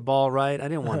 basketball, right? I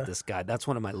didn't want this guy. That's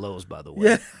one of my lows, by the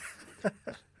way. Yeah.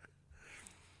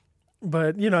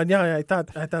 But, I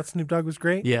thought Snoop Dogg was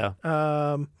great. Yeah.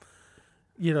 I'm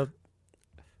trying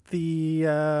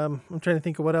to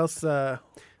think of what else, some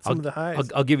of the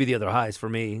highs. I'll give you the other highs for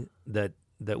me that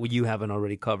you haven't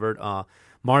already covered.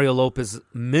 Mario Lopez,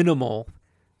 minimal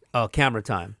camera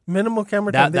time. Minimal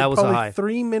camera time. That was a high.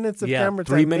 3 minutes of camera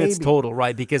time. 3 minutes maybe. total,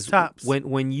 right? Because Tops.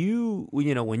 when you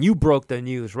broke the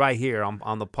news right here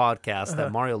on the podcast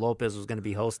that Mario Lopez was going to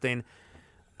be hosting,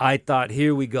 I thought,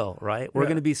 here we go, right? We're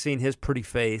going to be seeing his pretty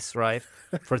face, right,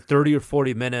 for 30 or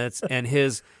 40 minutes, and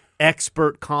his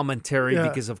expert commentary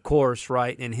because, of course,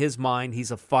 right, in his mind, he's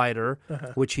a fighter,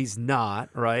 which he's not,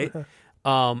 right?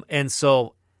 And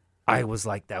so I was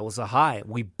like, that was a high.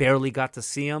 We barely got to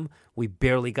see him. We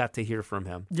barely got to hear from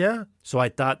him. Yeah. So I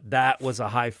thought that was a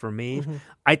high for me.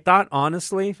 I thought,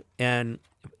 honestly, and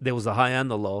there was a high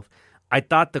and the low, I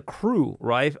thought the crew,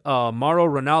 right, Mauro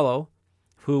Ranallo,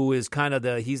 who is kind of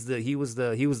he was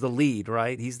the lead,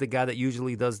 right? He's the guy that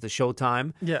usually does the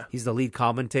Showtime. Yeah. He's the lead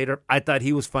commentator. I thought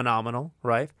he was phenomenal,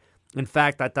 right? In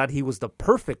fact, I thought he was the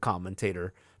perfect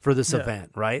commentator for this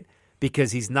event, right?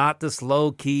 because he's not this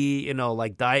low key,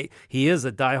 he is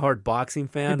a diehard boxing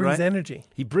fan, He brings right? energy.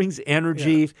 He brings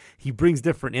energy. Yeah. He brings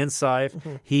different insight.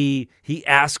 He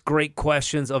asks great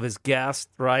questions of his guest,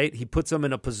 right? He puts them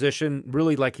in a position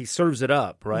really like he serves it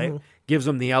up, right? Gives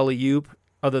them the alley-oop,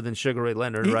 other than Sugar Ray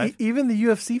Leonard, right? Even the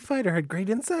UFC fighter had great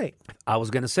insight. I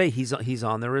was going to say he's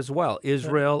on there as well.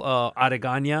 Israel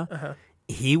Adesanya,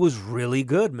 he was really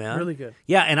good, man. Really good.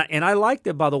 Yeah, and I liked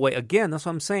it, by the way. Again, that's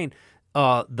what I'm saying.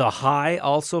 The high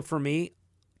also for me,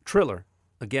 Triller,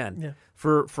 again. Yeah.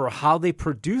 For how they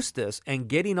produced this and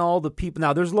getting all the people.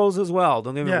 Now, there's lows as well.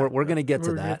 Don't get me. Yeah. We're going to get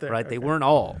to We're that, there. right? They Okay. weren't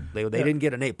all. They didn't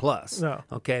get an A+. No.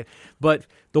 Okay, but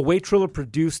the way Triller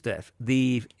produced it,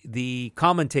 the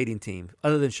commentating team,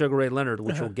 other than Sugar Ray Leonard,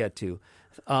 which we'll get to,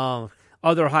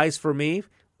 other highs for me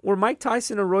were Mike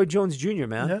Tyson and Roy Jones Jr.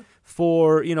 Man, Yeah.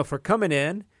 for coming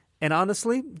in and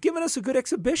honestly giving us a good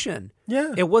exhibition.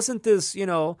 Yeah. It wasn't this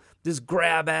this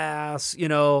grab ass,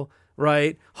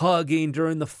 right, hugging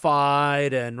during the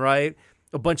fight and right,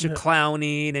 a bunch of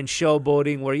clowning and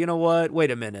showboating where, you know what,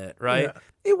 wait a minute, right? Yeah.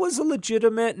 It was a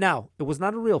legitimate, now, it was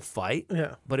not a real fight,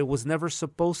 Yeah. but it was never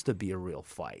supposed to be a real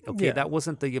fight, okay? Yeah. That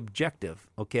wasn't the objective,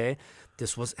 okay?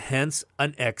 This was hence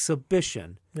an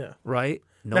exhibition, Yeah. right?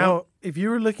 No Now, if you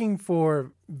were looking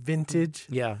for vintage,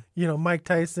 yeah. Mike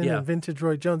Tyson Yeah. and vintage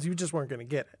Roy Jones, you just weren't going to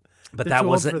get it. But They're that too old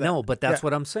wasn't for that. no. But that's Yeah.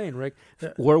 what I'm saying, Rick.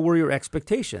 Where were your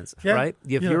expectations? Yeah. Right?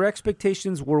 If Yeah. your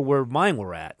expectations were where mine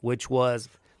were at, which was,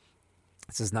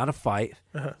 this is not a fight.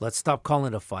 Let's stop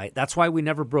calling it a fight. That's why we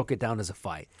never broke it down as a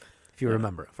fight. If you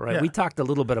remember, right? Yeah. We talked a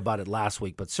little bit about it last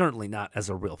week, but certainly not as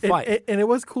a real fight. And it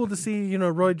was cool to see,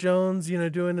 Roy Jones,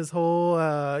 doing his whole,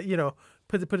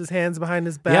 put his hands behind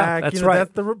his back. that's right.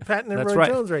 That's the patent of That's Roy right.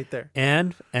 Jones right there.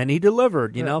 And he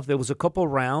delivered. There was a couple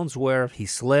rounds where he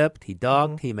slipped, he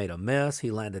ducked, he made a miss, he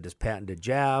landed his patented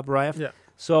jab, right? Yeah.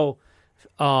 So,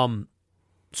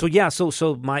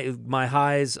 so my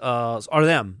highs are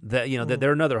them. That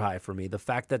they're another high for me. The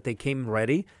fact that they came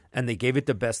ready and they gave it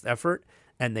the best effort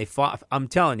and they fought. I'm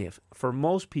telling you, for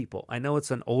most people, I know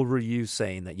it's an overused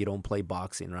saying that you don't play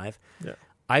boxing, right? Yeah.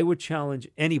 I would challenge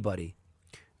anybody.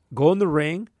 Go in the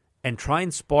ring and try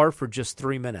and spar for just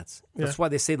 3 minutes. That's why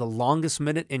they say the longest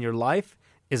minute in your life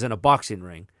is in a boxing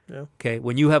ring. Yeah. Okay,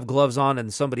 when you have gloves on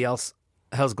and somebody else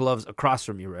has gloves across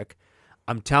from you, Rick,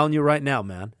 I'm telling you right now,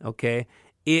 man, okay,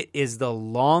 it is the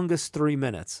longest 3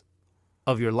 minutes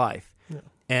of your life. Yeah.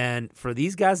 And for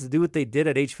these guys to do what they did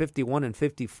at age 51 and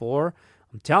 54,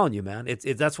 I'm telling you, man, it's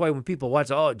that's why when people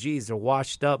watch, oh, geez, they're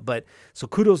washed up. But so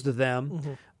kudos to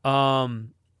them.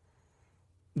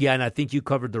 Yeah, and I think you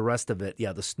covered the rest of it.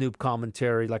 Yeah, the Snoop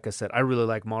commentary. Like I said, I really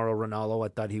like Mauro Ranallo. I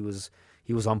thought he was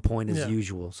on point as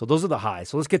usual. So those are the highs.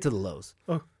 So let's get to the lows.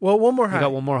 Oh, well, one more high. You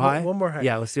got one more high? One more high.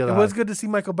 Yeah, let's see the It high. was good to see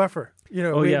Michael Buffer. We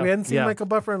hadn't seen Michael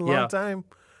Buffer in a long time.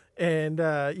 And,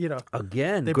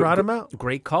 Again. they brought him out.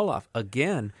 Great call-off.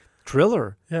 Again,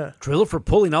 Triller. Yeah. Triller for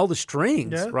pulling all the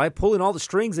strings, Yeah. right? Pulling all the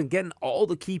strings and getting all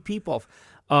the key people.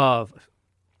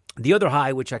 The other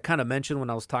high, which I kind of mentioned when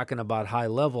I was talking about high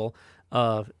level,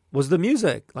 was the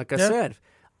music. Like I said,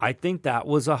 I think that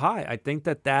was a high. I think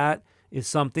that is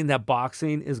something that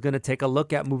boxing is going to take a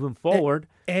look at moving forward.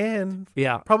 And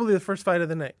Yeah. probably the first fight of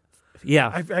the night. Yeah.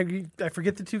 I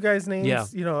forget the two guys' names.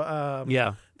 Yeah.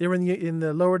 Yeah. They were in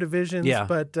the lower divisions. Yeah.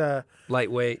 But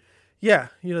Lightweight. yeah,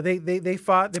 they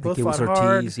fought. They both it was fought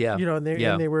Ortiz, hard. yeah. And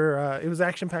they were. It was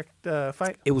action packed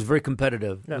fight. It was very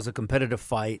competitive. Yeah. It was a competitive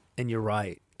fight, and you're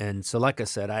right. And so, like I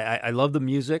said, I love the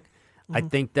music. I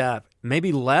think that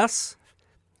maybe less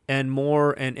and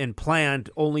more and planned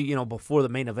only, before the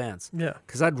main events. Yeah.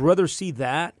 Because I'd rather see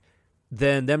that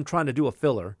than them trying to do a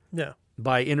filler Yeah.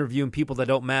 by interviewing people that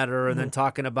don't matter and then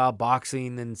talking about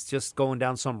boxing and just going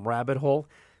down some rabbit hole.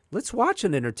 Let's watch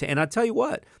and entertain. And I tell you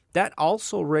what, that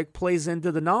also, Rick, plays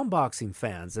into the non-boxing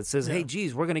fans that says, hey,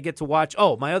 geez, we're going to get to watch.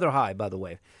 Oh, my other high, by the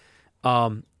way.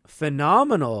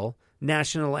 Phenomenal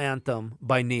national anthem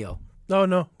by Neo. Oh,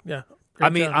 no. Yeah. Great I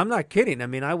mean, job. I'm not kidding. I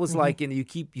mean, I was like, you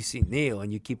see Neo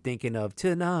and you keep thinking of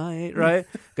tonight, right?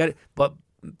 Got it. But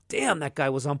damn, that guy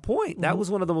was on point. That was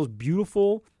one of the most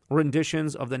beautiful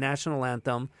renditions of the national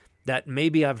anthem that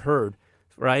maybe I've heard,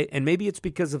 right? And maybe it's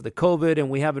because of the COVID and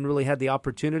we haven't really had the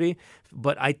opportunity.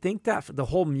 But I think that the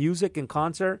whole music and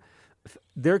concert,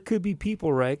 there could be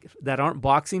people, right, that aren't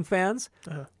boxing fans,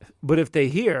 but if they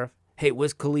hear, hey,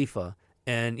 Wiz Khalifa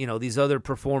and, these other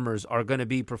performers are going to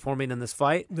be performing in this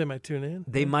fight, They might tune in.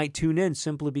 they might tune in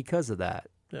simply because of that.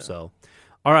 Yeah. So,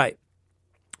 all right,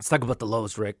 let's talk about the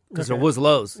lows, Rick, because there Okay. was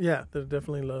lows. Yeah, they're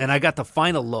definitely low. And I got the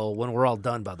final low when we're all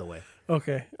done, by the way.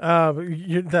 Okay.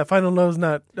 That final no is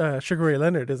not Sugar Ray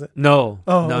Leonard, is it? No.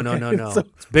 Oh, no, okay. no, no, no.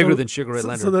 It's bigger than Sugar Ray so,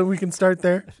 Leonard. So then we can start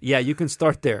there. Yeah, you can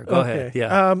start there. Go ahead.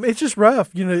 Yeah. It's just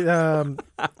rough.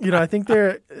 I think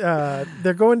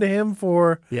they're going to him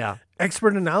for Yeah.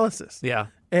 expert analysis. Yeah.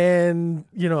 And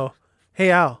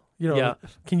hey Al, Yeah.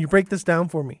 can you break this down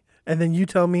for me? And then you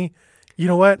tell me, you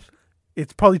know what?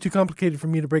 It's probably too complicated for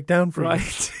me to break down for you.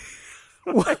 Right.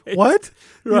 What?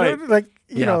 Right.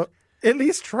 You at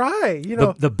least try.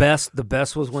 The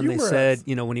best was when Humor they said, us.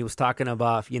 when he was talking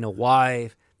about, why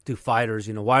do fighters,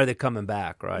 why are they coming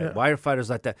back, right? Yeah. Why are fighters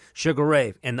like that? Sugar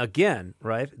Ray, and again,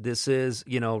 right? This is,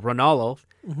 Ronaldo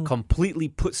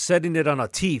completely setting it on a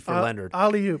tee for Leonard.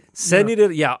 Alley-oop. Setting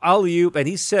it, alley-oop, and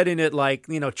he's setting it like,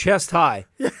 chest high,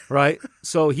 right?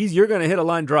 So you're going to hit a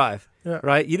line drive,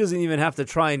 right? He doesn't even have to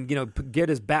try and, get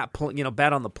his bat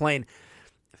on the plane.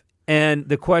 And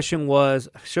the question was,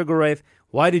 Sugar Ray,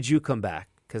 why did you come back?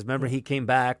 Because remember, he came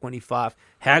back when he fought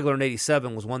Hagler in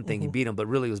 87 was one thing. He beat him, but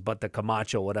really it was but the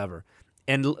Camacho, whatever.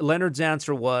 And Leonard's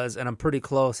answer was, and I'm pretty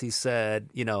close, he said,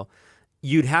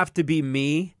 you'd have to be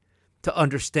me to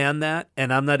understand that,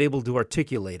 and I'm not able to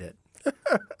articulate it.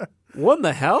 What in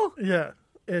the hell? Yeah.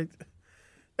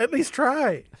 At least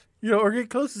try. Or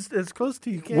get as close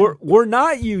to you can. We're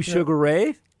not you, Sugar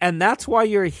Ray. And that's why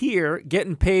you're here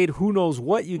getting paid who knows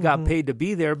what you got paid to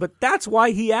be there. But that's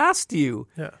why he asked you.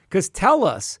 Because tell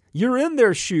us, you're in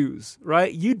their shoes,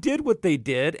 right? You did what they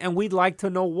did, and we'd like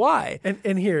to know why.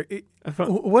 And here,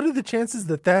 what are the chances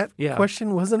that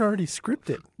question wasn't already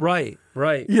scripted? Right.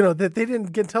 That they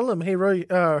didn't tell him, hey, Roy,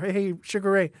 hey, Sugar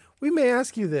Ray, we may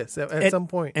ask you this at some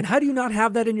point. And how do you not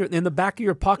have that in the back of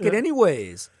your pocket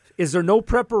anyways? Is there no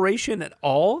preparation at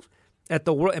all? At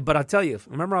the world, but I'll tell you,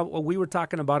 remember we were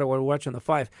talking about it when we were watching the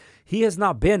Five. He has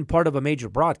not been part of a major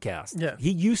broadcast. Yeah.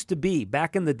 He used to be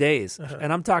back in the days,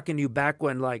 and I'm talking to you back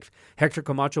when like Hector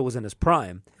Camacho was in his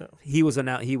prime. Yeah. He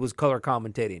was color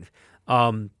commentating.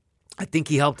 I think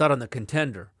he helped out on The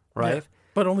Contender, right? Yeah.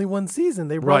 But only one season.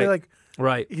 They really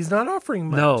right. He's not offering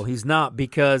much. No, he's not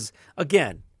because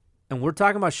again. And we're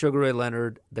talking about Sugar Ray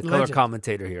Leonard, the color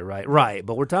commentator here, right? Right,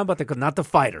 but we're talking about not the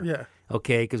fighter. Yeah.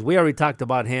 Okay, because we already talked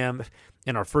about him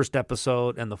in our first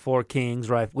episode and the Four Kings,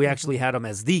 right? We actually had him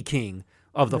as the king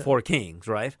of the Four Kings,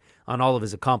 right? On all of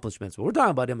his accomplishments. But we're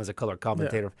talking about him as a color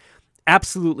commentator. Yeah.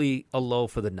 Absolutely a low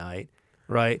for the night,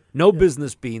 right? No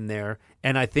business being there.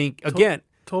 And I think, again...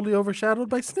 Totally overshadowed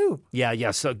by Snoop.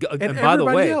 Yeah. So, and by the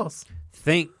way... else.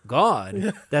 Thank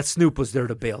God that Snoop was there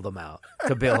to bail them out,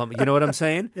 to bail him. You know what I'm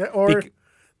saying? Yeah, or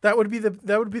that would be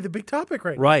the big topic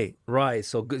right now. Right.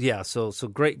 So yeah, so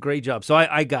great job. So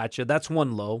I got you. That's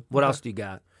one low. What else do you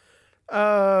got?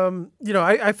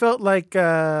 I felt like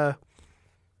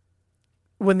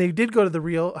when they did go to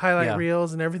the highlight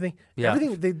reels and everything,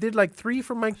 they did like 3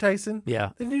 for Mike Tyson.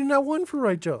 Yeah, they did not 1 for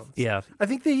Roy Jones. Yeah, I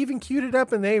think they even queued it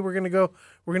up and we're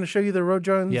gonna show you the Roy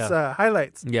Jones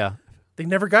highlights. Yeah. They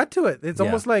never got to it. It's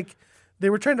almost like they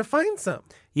were trying to find some.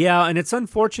 Yeah, and it's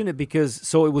unfortunate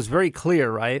because it was very clear,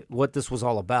 right, what this was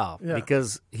all about. Yeah.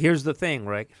 Because here's the thing,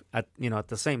 right? At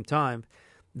the same time,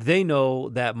 they know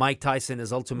that Mike Tyson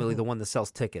is ultimately the one that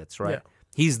sells tickets, right? Yeah.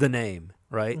 He's the name,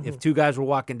 right? If two guys were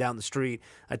walking down the street,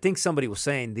 I think somebody was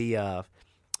saying the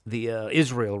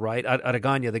Israel, right?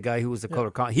 Adesanya, the guy who was the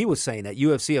color, he was saying at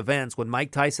UFC events when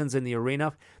Mike Tyson's in the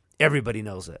arena, everybody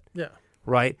knows it. Yeah.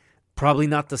 Right? Probably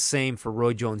not the same for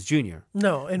Roy Jones Jr.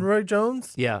 No, and Roy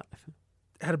Jones had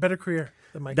a better career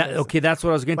than Mike Tyson. Okay, that's what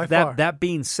I was going to... That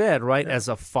being said, right, Yeah. as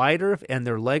a fighter and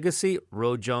their legacy,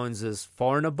 Roy Jones is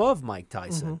far and above Mike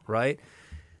Tyson, right?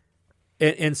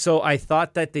 And so I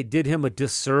thought that they did him a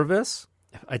disservice.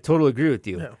 I totally agree with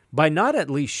you. Yeah. By not at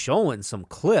least showing some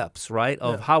clips, right,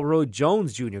 of how Roy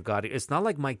Jones Jr. got it. It's not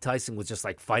like Mike Tyson was just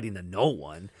like fighting to no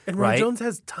one, And Roy right? Jones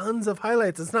has tons of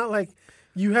highlights. It's not like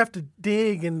you have to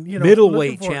dig and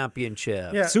middleweight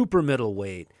championship, Yeah. super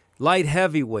middleweight, light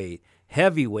heavyweight,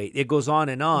 heavyweight. It goes on,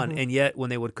 and yet when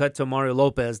they would cut to Mario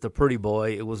Lopez, the pretty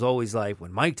boy, it was always like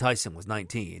when Mike Tyson was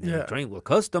 19 and he trained with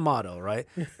Cus D'Amato, right?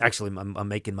 Actually, I'm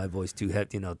making my voice too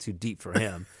deep for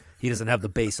him. He doesn't have the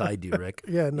bass I do, Rick.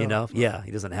 Yeah,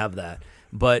 he doesn't have that.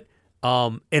 But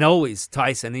and always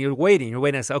Tyson, and you're waiting.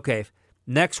 I say, okay,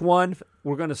 next one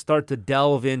we're going to start to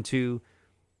delve into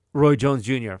Roy Jones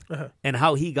Jr. And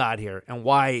how he got here and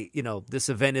why, this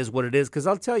event is what it is. Because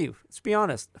I'll tell you, let's be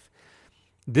honest,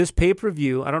 this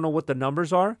pay-per-view, I don't know what the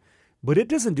numbers are, but it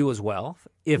doesn't do as well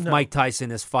if Mike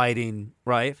Tyson is fighting,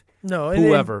 right? No,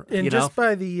 whoever. And just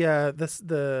by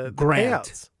the grant.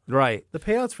 payouts. Right. The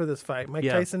payouts for this fight. Mike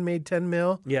Tyson made $10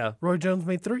 million. Yeah. Roy Jones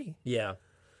made $3 million. Yeah.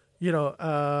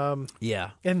 Yeah.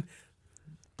 And,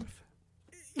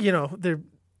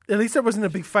 At least there wasn't a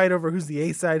big fight over who's the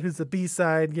A side, who's the B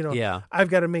side. You know, Yeah. I've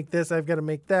got to make this, I've got to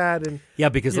make that, and Yeah,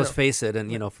 because you let's know. face it,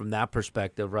 and from that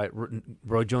perspective, right?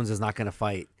 Roy Jones is not going to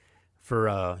fight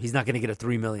for. He's not going to get a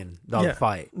 $3 million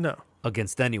fight No,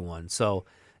 against anyone. So,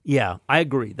 yeah, I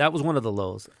agree. That was one of the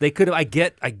lows. They could. I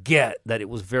get that it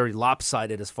was very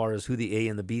lopsided as far as who the A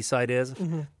and the B side is,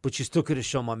 but you still could have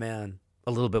shown my man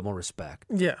a little bit more respect.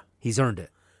 yeah, He's earned it.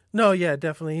 no, yeah,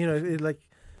 definitely. You know,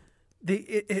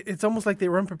 it's almost like they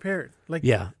were unprepared. Like,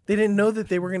 Yeah. they didn't know that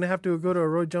they were going to have to go to a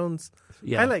Roy Jones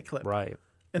Yeah, highlight clip, right?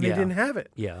 and Yeah. they didn't have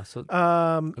it. Yeah. So You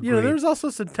know, Agreed. there was also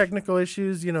some technical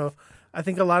issues. You know, I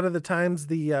think a lot of the times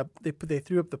they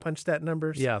threw up the punch stat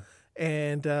numbers. yeah,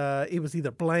 And it was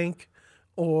either blank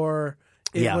or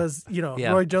it Yeah. was,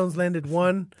 Yeah. Roy Jones landed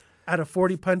 1 out of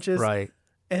 40 punches. right.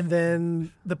 And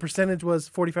then the percentage was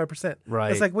 45%.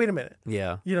 Right. It's like, wait a minute.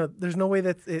 Yeah. There's no way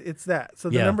that it's that. So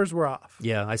the Yeah. numbers were off.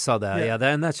 Yeah, I saw that. Yeah. Yeah,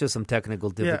 and that's just some technical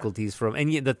difficulties from. And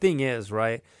the thing is,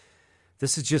 right?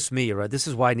 This is just me, right? This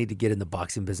is why I need to get in the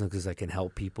boxing business because I can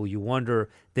help people. You wonder,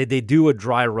 did they do a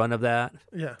dry run of that?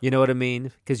 Yeah. You know what I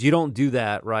mean? Because you don't do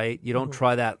that, right? You don't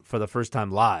try that for the first time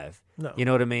live. No. You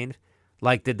know what I mean?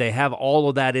 Like, did they have all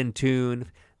of that in tune?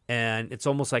 And it's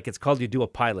almost like it's called you do a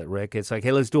pilot, Rick. It's like,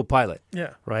 hey, let's do a pilot.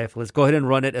 Yeah. Right? Let's go ahead and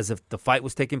run it as if the fight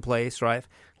was taking place, right?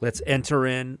 Let's enter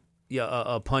in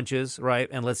punches, right?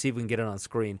 And let's see if we can get it on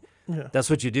screen. Yeah. That's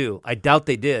what you do. I doubt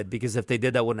they did, because if they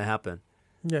did, that wouldn't have happened.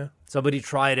 Yeah. Somebody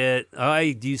tried it.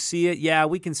 Hey, do you see it? Yeah,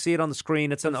 we can see it on the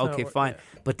screen. It's on. That's not Okay, what- fine.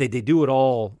 yeah. But they do it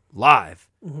all live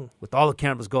with all the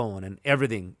cameras going and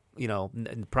everything.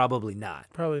 Probably not.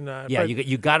 Probably not. Yeah, But,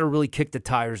 you got to really kick the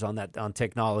tires on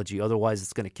technology. Otherwise,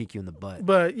 it's going to kick you in the butt.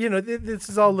 but this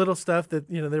is all little stuff that,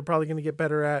 they're probably going to get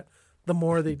better at the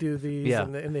more they do these Yeah.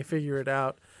 and they figure it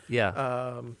out.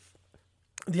 Yeah.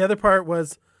 The other part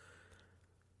was,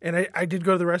 and I did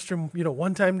go to the restroom,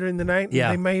 one time during the night.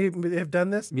 Yeah. They might have done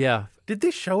this. Yeah. Did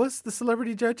they show us the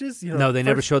celebrity judges? No, they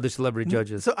never first- showed the celebrity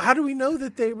judges. So how do we know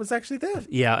that they was actually them?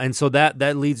 Yeah, and so that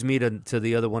leads me to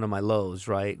the other one of my lows,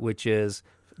 right? Which is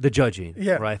the judging.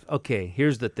 Yeah. Right. Okay.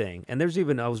 Here's the thing, and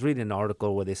I was reading an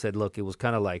article where they said, look, it was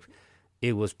kind of like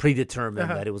it was predetermined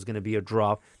that it was going to be a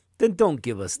draw. Then don't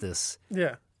give us this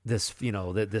Yeah. this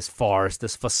farce,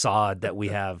 this facade that we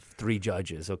have 3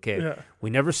 judges. Okay. Yeah.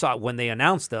 We never saw it when they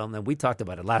announced them, and we talked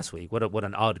about it last week. What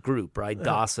an odd group, right?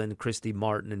 Dawson, Christy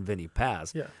Martin, and Vinny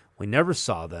Paz. Yeah. We never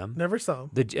saw them. Never saw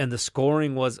them. And the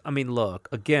scoring was, I mean, look,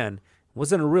 again, it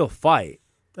wasn't a real fight.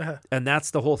 Uh-huh. And that's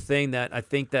the whole thing that I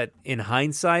think that in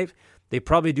hindsight, they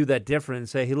probably do that different and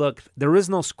say, hey, look, there is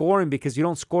no scoring because you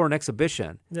don't score an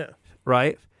exhibition, Yeah.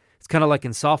 right? It's kind of like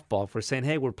in softball for saying,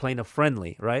 hey, we're playing a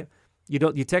friendly, right?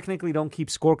 You technically don't keep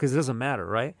score because it doesn't matter,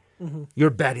 right? Mm-hmm. You're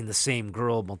batting the same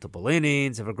girl multiple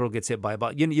innings. If a girl gets hit by a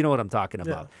ball, you know what I'm talking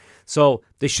about. Yeah. So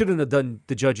they shouldn't have done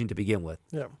the judging to begin with.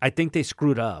 Yeah. I think they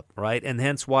screwed up, right? And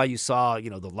hence why you saw,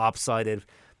 the lopsided,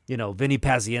 Vinny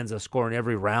Pazienza scoring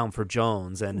every round for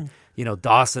Jones and,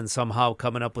 Dawson somehow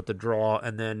coming up with the draw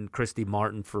and then Christy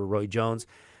Martin for Roy Jones.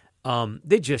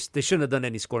 They shouldn't have done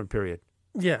any scoring period.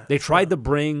 Yeah. They tried to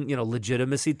bring,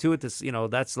 legitimacy to it. This,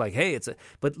 that's like, hey,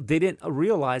 but they didn't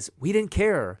realize we didn't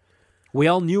care. We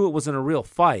all knew it wasn't a real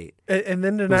fight. And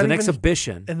then they're It was not an even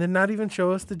exhibition. and then not even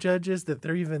show us the judges that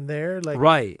they're even there. Like,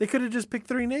 Right. They could have just picked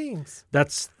 3 names.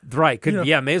 That's right. You know-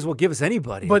 Yeah, may as well give us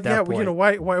anybody. But at that yeah, point.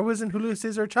 why wasn't Julio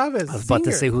Cesar Chavez? I was about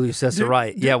to say Julio Cesar,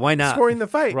 right? Yeah, why not? Scoring the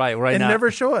fight, Right, and not. never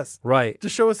show us. Right.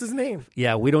 Just show us his name.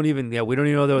 Yeah, we don't even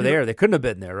know they were there. They couldn't have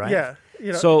been there, right?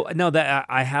 Yeah, So no, that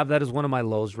I have that as one of my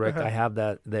lows, Rick. Uh-huh. I have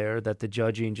that there. That the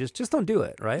judging just don't do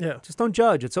it, right? Yeah. Just don't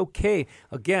judge. It's okay.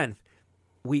 Again,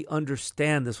 we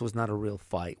understand this was not a real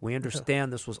fight. We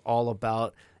understand this was all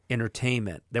about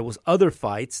entertainment. There was other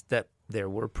fights that there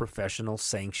were professional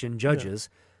sanctioned judges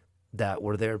that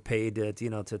were there paid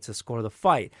to score the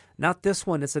fight. Not this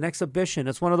one. It's an exhibition.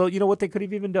 It's one of those. You know what they could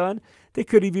have even done? They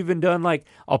could have even done like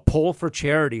a poll for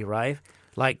charity, right?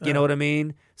 Like, you know what I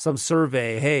mean? Some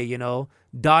survey. Hey,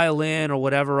 dial in or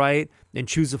whatever, right? And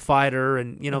choose a fighter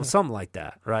and something like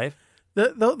that, right?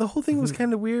 The whole thing was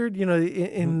kind of weird.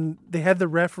 In they had the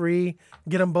referee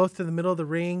get them both to the middle of the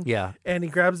ring. Yeah. And he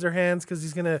grabs their hands because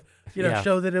he's gonna Yeah.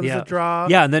 show that it was Yeah. a draw.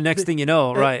 Yeah, and the next thing you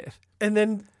know, right? And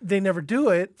then they never do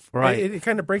it. Right. It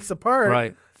kind of breaks apart.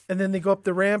 Right. And then they go up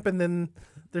the ramp and then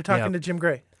they're talking Yeah. to Jim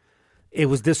Gray. It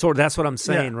was disorder. That's what I'm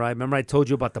saying, Yeah. right? Remember I told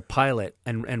you about the pilot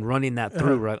and running that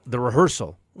through, right? The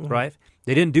rehearsal, right?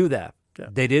 They didn't do that. Yeah.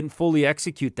 They didn't fully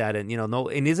execute that. And,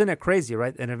 and isn't it crazy,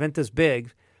 right? An event this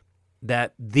big,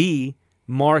 that the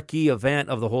marquee event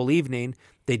of the whole evening,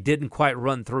 they didn't quite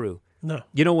run through. No.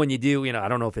 When you do, I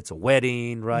don't know if it's a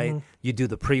wedding, right? You do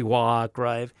the pre-walk,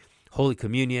 right? Holy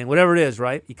Communion, whatever it is,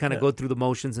 right? You kind of Yeah. go through the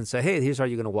motions and say, hey, here's how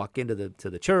you're going to walk into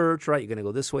the church, right? You're going to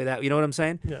go this way, that. You know what I'm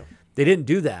saying? Yeah. They didn't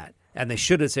do that. And they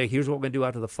should have said, here's what we're going to do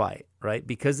after the fight, right?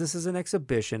 Because this is an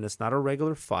exhibition. It's not a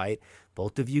regular fight.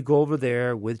 Both of you go over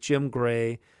there with Jim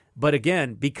Gray. But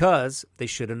again, because they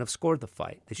shouldn't have scored the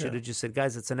fight. They should have just said,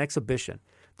 guys, it's an exhibition.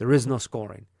 There is no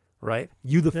scoring, right?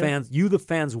 You the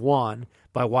fans won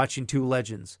by watching two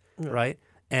legends, right?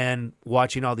 And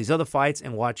watching all these other fights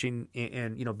and watching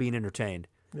and being entertained.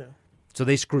 Yeah. So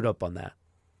they screwed up on that.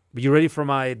 But you ready for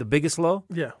the biggest low?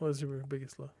 Yeah. What was your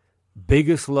biggest low?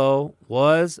 Biggest low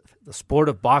was the sport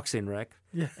of boxing, Rick.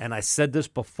 Yeah. And I said this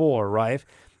before, right?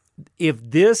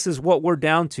 If this is what we're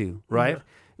down to, right?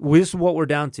 This is what we're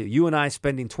down to. You and I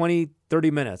spending 20,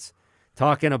 30 minutes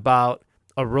talking about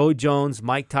a Roy Jones,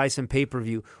 Mike Tyson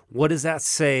pay-per-view. What does that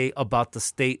say about the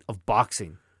state of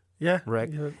boxing, Yeah. Rick?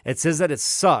 Yeah. It says that it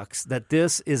sucks that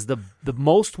this is the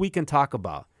most we can talk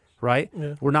about, right?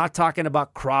 Yeah. We're not talking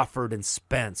about Crawford and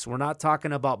Spence. We're not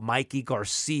talking about Mikey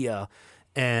Garcia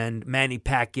and Manny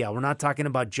Pacquiao. We're not talking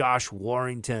about Josh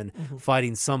Warrington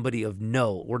fighting somebody of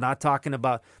note. We're not talking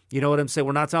about, you know what I'm saying?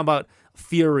 We're not talking about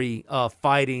Fury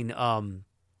fighting a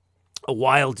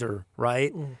Wilder,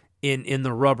 right? In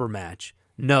the rubber match.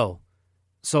 No.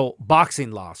 So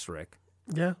boxing loss, Rick.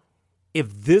 Yeah. If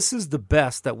this is the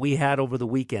best that we had over the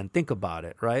weekend, think about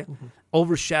it, right?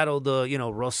 Overshadow the,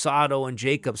 Rosado and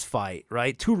Jacobs fight,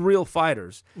 right? Two real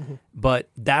fighters. But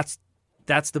that's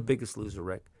the biggest loser,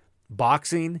 Rick.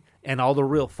 Boxing and all the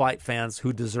real fight fans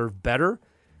who deserve better,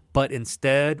 but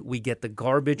instead we get the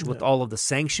garbage with all of the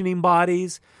sanctioning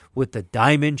bodies, with the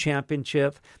Diamond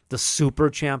Championship, the Super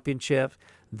Championship,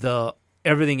 the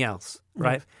everything else,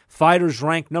 right? Fighters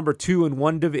ranked number 2 in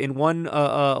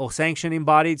one sanctioning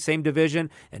body, same division,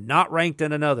 and not ranked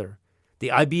in another. The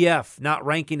IBF not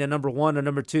ranking a number 1 or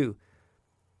number 2.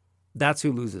 That's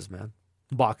who loses, man.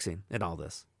 Boxing and all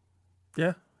this.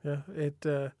 Yeah. Yeah. It.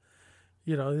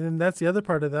 And that's the other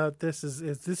part of that. This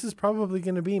is probably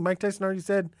going to be. Mike Tyson already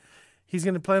said he's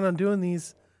going to plan on doing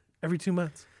these every 2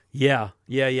 months. Yeah.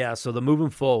 So the moving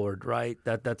forward, right?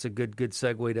 That's a good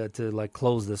segue to like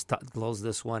close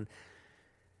this one,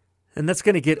 and that's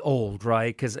going to get old,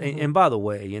 right? Because and by the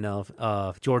way,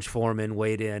 George Foreman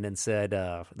weighed in and said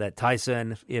that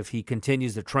Tyson, if he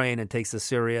continues to train and takes this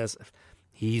serious,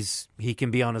 he can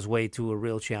be on his way to a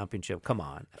real championship. Come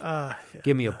on,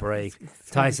 give me a break.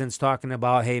 Tyson's talking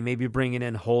about, hey, maybe bringing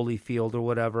in Holyfield or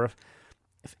whatever.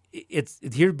 It's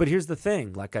here, but here's the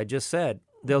thing. Like I just said,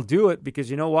 they'll do it because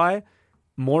you know why?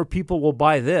 More people will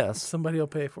buy this. Somebody will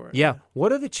pay for it. Yeah.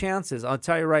 What are the chances? I'll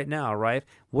tell you right now, right?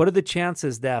 What are the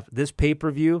chances that this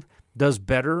pay-per-view does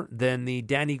better than the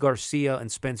Danny Garcia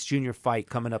and Spence Jr. fight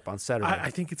coming up on Saturday?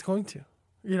 I think it's going to.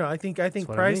 I think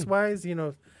what price I mean.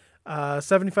 wise,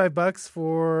 $75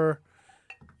 for,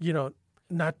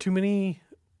 not too many,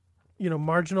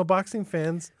 marginal boxing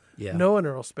fans know an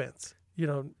Earl Spence.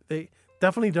 They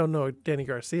definitely don't know Danny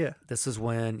Garcia. This is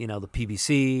when, the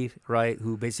PBC, right,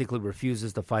 who basically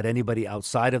refuses to fight anybody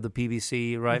outside of the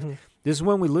PBC, right? This is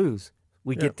when we lose.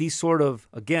 We get these sort of,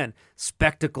 again,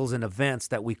 spectacles and events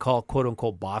that we call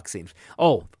quote-unquote boxing.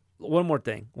 Oh, one more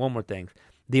thing.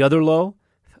 The other low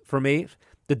for me,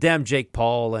 the damn Jake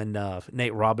Paul and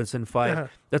Nate Robinson fight.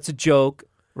 That's a joke,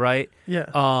 right? Yeah.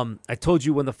 I told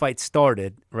you when the fight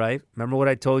started, right? Remember what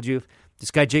I told you?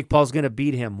 This guy Jake Paul's going to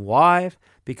beat him. Why?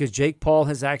 Because Jake Paul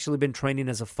has actually been training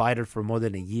as a fighter for more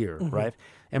than a year, right?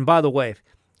 And by the way,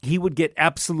 he would get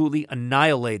absolutely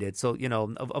annihilated. So,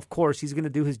 of course, he's going to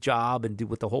do his job and do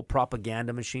with the whole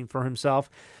propaganda machine for himself.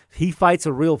 He fights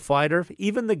a real fighter.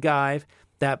 Even the guy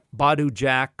that Badu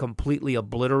Jack completely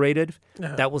obliterated,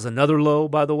 that was another low,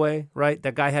 by the way, right?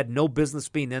 That guy had no business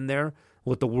being in there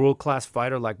with a world-class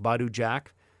fighter like Badu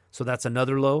Jack. So that's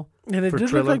another low. And it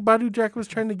did look like Badu Jack was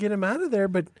trying to get him out of there,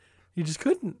 but he just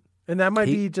couldn't. And that might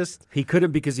be just... He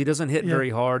couldn't because he doesn't hit very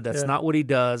hard. That's not what he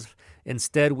does.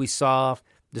 Instead, we saw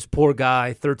this poor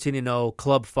guy, 13-0,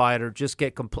 club fighter, just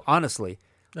get... Honestly,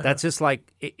 that's just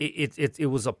like... It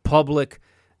was a public,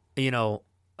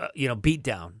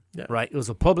 beatdown, right? It was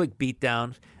a public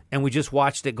beatdown, and we just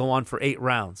watched it go on for 8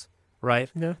 rounds, right?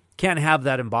 Yeah. Can't have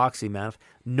that in boxing, man.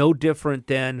 No different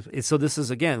than... So this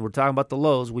is, again, we're talking about the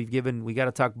lows. We got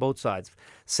to talk both sides.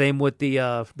 Same with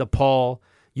the Paul...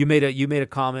 You made a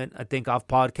comment, I think, off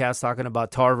podcast talking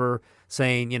about Tarver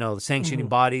saying, the sanctioning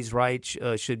bodies, right,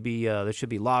 should be there should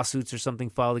be lawsuits or something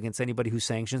filed against anybody who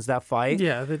sanctions that fight.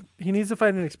 Yeah, he needs to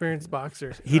fight an experienced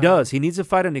boxer. He does. He needs to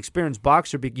fight an experienced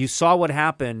boxer. You saw what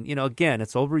happened. Again,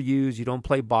 it's overused. You don't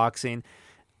play boxing.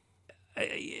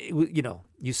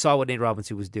 You saw what Nate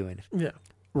Robinson was doing. Yeah.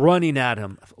 Running at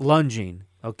him, lunging,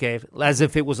 okay, as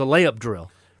if it was a layup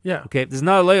drill. Yeah. Okay, this is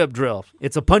not a layup drill.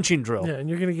 It's a punching drill. Yeah, and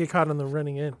you're going to get caught on the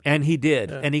running in. And he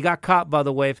did. Yeah. And he got caught by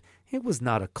the wave. It was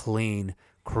not a clean,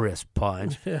 crisp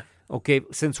punch. Yeah. Okay,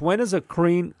 since when is a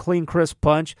clean, crisp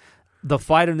punch? The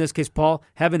fighter, in this case, Paul,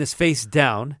 having his face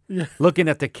down, Yeah. looking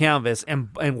at the canvas, and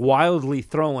wildly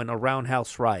throwing a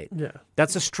roundhouse right. Yeah.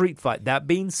 That's a street fight. That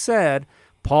being said,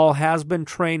 Paul has been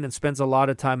trained and spends a lot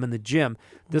of time in the gym.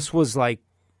 This was like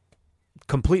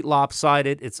complete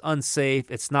lopsided. It's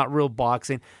unsafe. It's not real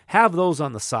boxing. Have those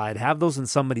on the side. Have those in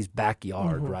somebody's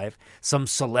backyard, right? Some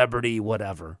celebrity,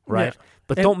 whatever, right? Yeah.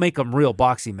 But And- don't make them real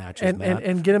boxing matches, man.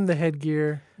 And get him the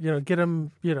headgear. Get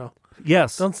him.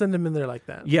 Yes. Don't send him in there like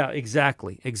that. Yeah,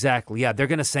 exactly. Yeah, they're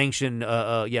going to sanction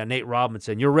Nate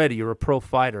Robinson. You're ready. You're a pro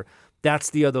fighter. That's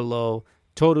the other low.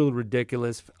 Totally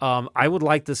ridiculous. I would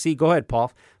like to see, go ahead,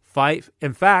 Paul, fight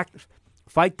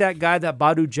that guy that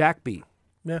Badu Jack beat.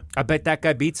 Yeah. I bet that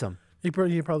guy beats him. He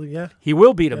probably yeah. He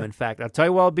will beat him, in fact. I'll tell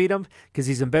you why I'll beat him, because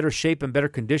he's in better shape and better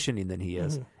conditioning than he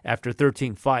is after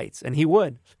 13 fights, and he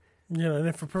would. And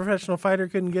if a professional fighter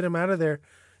couldn't get him out of there,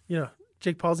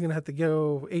 Jake Paul's going to have to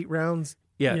go 8 rounds.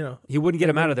 Yeah, he wouldn't get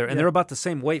him out of there. And yeah. they're about the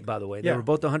same weight, by the way. They Yeah. were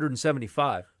both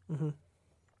 175.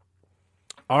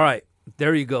 All right,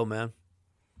 there you go, man.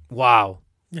 Wow.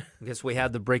 Yeah. I guess we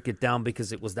had to break it down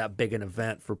because it was that big an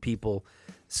event for people.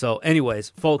 So anyways,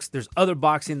 folks, there's other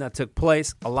boxing that took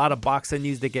place, a lot of boxing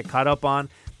news to get caught up on.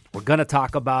 We're going to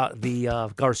talk about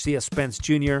the Garcia Spence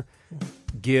Jr.,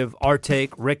 give our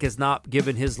take. Rick has not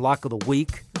given his lock of the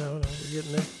week, No, we're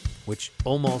getting there. which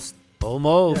almost,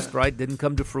 Yeah. right, didn't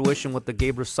come to fruition with the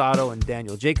Gabe Rosado and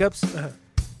Daniel Jacobs.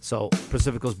 So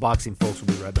Pacifico's Boxing, folks, will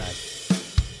be right back.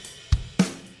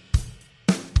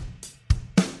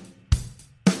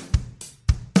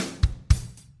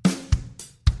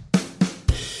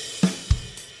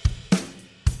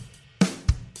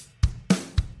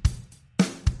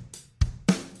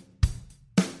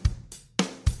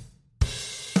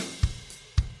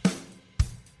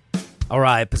 All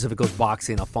right, Pacifico's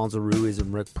Boxing, Alfonso Ruiz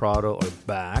and Rick Prado are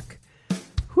back.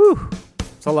 Whew.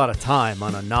 It's a lot of time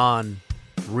on a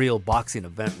non-real boxing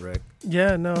event, Rick.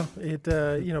 Yeah, no, it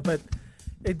but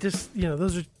it just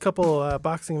those are a couple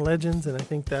boxing legends, and I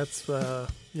think that's the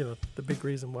big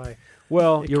reason why.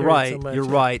 Well, It you're carried right. so much, You're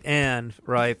yeah. right. And,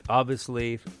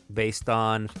 obviously based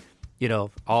on,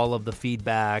 all of the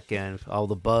feedback and all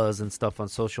the buzz and stuff on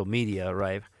social media,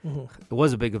 right? It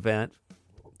was a big event,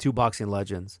 2 boxing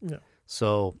legends. Yeah.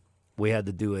 So we had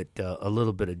to do it a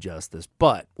little bit of justice.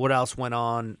 But what else went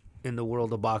on in the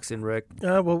world of boxing, Rick?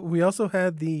 Well, we also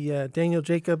had the Daniel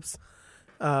Jacobs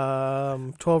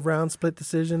 12-round split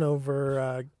decision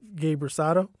over Gabe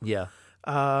Rosado. Yeah.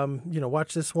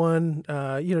 Watch this one.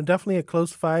 Definitely a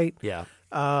close fight. Yeah.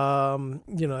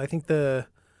 I think the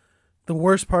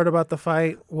worst part about the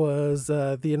fight was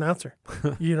the announcer.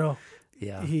 Yeah.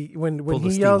 He when Pulled a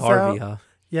he Steve yells Harvey, out. huh?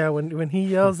 Yeah, when he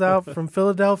yells out from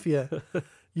Philadelphia,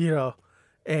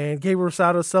 and Gabe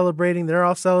Rosado's celebrating, they're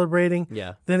all celebrating.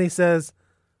 Yeah. Then he says,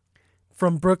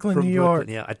 from Brooklyn, From New York.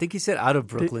 Brooklyn, yeah. I think he said out of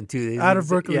Brooklyn, too. Out of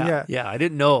Brooklyn, yeah. Yeah, I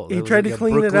didn't know. He It was tried to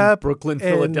clean it Brooklyn, up, Brooklyn, and-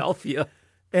 Philadelphia.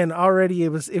 And already it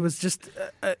was just,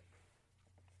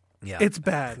 Yeah. it's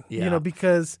bad, Yeah.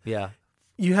 because Yeah.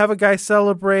 you have a guy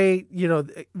celebrate,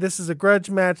 this is a grudge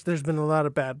match. There's been a lot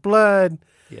of bad blood.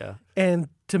 Yeah. And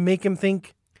to make him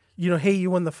think, hey, you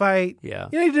won the fight. Yeah.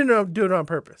 He didn't do it on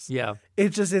purpose. Yeah.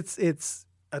 It's just, it's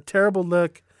a terrible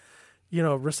look.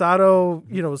 Rosado,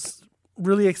 was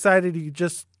really excited. He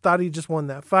just thought he just won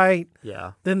that fight.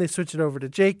 Yeah. Then they switch it over to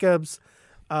Jacobs.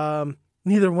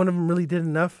 Neither one of them really did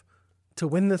enough to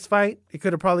win this fight. It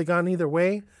could have probably gone either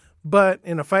way. But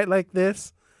in a fight like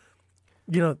this,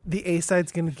 the A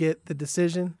side's going to get the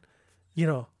decision,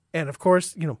 and of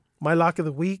course, my lock of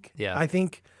the week, Yeah. I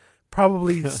think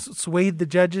probably swayed the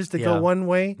judges to Yeah. go one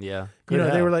way. Yeah.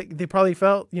 They were like, they probably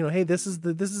felt, hey, this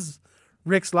is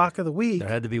Rick's lock of the week. There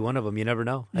had to be one of them. You never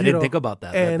know. I You didn't know, think about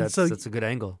that. and That's so- a good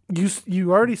angle.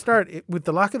 You already start with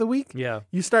the lock of the week. Yeah.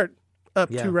 You start up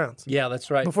Yeah. 2 rounds Yeah, that's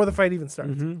right. before the fight even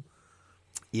starts.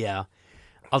 Yeah.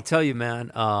 I'll tell you,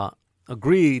 man,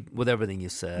 agreed with everything you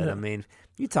said. Yeah. I mean,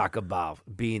 you talk about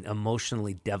being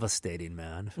emotionally devastating,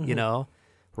 man,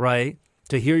 Mm-hmm. right?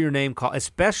 To hear your name called,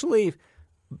 especially,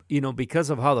 because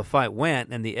of how the fight went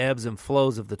and the ebbs and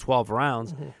flows of the 12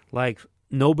 rounds, Mm-hmm. like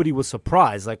nobody was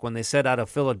surprised. Like when they said out of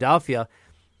Philadelphia,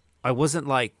 I wasn't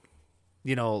like,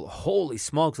 holy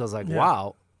smokes. I was like, Yeah.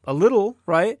 wow, a little,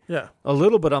 right? Yeah. A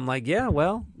little, but I'm like, yeah,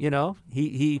 well,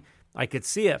 I could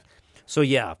see it. So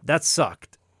yeah, that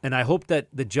sucked. And I hope that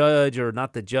the judge, or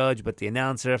not the judge, but the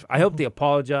announcer, I hope they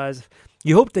apologize.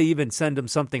 You hope they even send him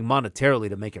something monetarily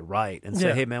to make it right and say,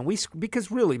 Yeah. hey, man, because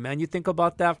really, man, you think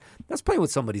about that, that's playing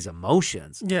with somebody's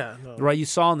emotions. Yeah. No. Right? You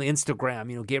saw on the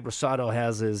Instagram, Gabe Rosado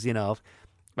has his,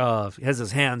 has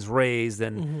his hands raised.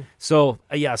 And so,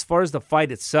 as far as the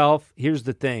fight itself, here's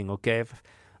the thing, okay?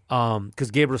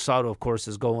 Because Gabe Rosado, of course,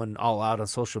 is going all out on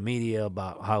social media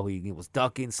about how he was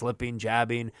ducking, slipping,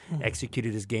 jabbing,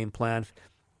 executed his game plan,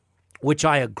 which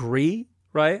I agree,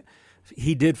 right?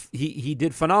 He did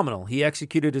phenomenal. He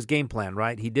executed his game plan,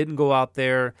 right? He didn't go out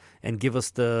there and give us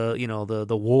the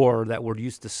war that we're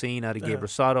used to seeing out of Gabe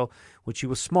Rosado, which he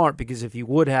was smart, because if he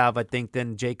would have, I think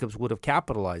then Jacobs would have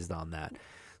capitalized on that.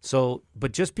 So,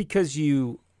 but just because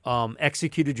you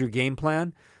executed your game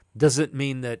plan doesn't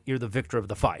mean that you're the victor of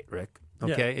the fight, Rick.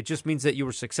 Okay? Yeah. It just means that you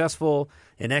were successful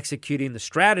in executing the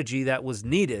strategy that was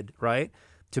needed, right,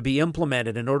 to be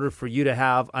implemented in order for you to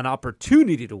have an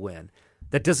opportunity to win.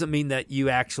 That doesn't mean that you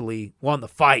actually won the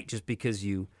fight just because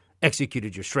you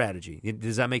executed your strategy.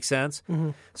 Does that make sense? Mm-hmm.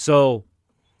 So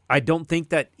I don't think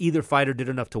that either fighter did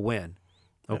enough to win.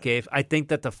 Okay? I think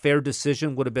that the fair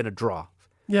decision would have been a draw.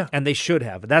 Yeah. And they should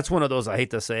have. That's one of those, I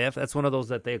hate to say it, that's one of those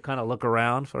that they kind of look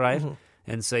around, right?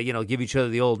 And say, give each other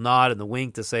the old nod and the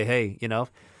wink to say, hey,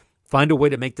 find a way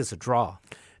to make this a draw.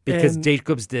 Because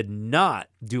Jacobs did not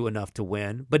do enough to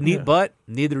win, but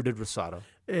neither did Rosado.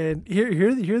 And here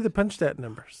are the punch stat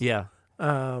numbers. Yeah.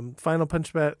 Final punch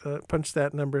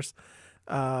stat numbers.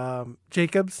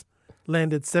 Jacobs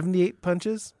landed 78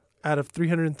 punches out of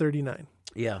 339.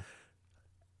 Yeah.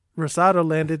 Rosado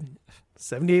landed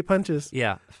 78 punches,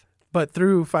 Yeah. but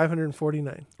threw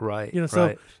 549. Right. So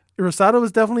right. Rosado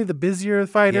was definitely the busier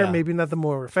fighter, Yeah. maybe not the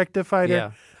more effective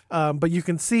fighter. Yeah. But you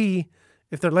can see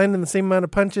if they're landing the same amount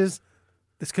of punches,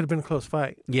 this could have been a close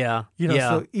fight. Yeah.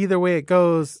 So either way it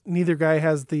goes, neither guy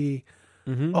has the,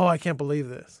 I can't believe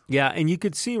this. Yeah, and you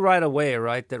could see right away,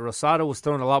 right, that Rosado was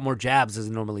throwing a lot more jabs as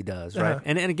he normally does, right?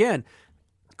 And again,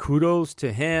 kudos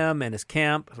to him and his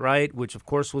camp, right, which of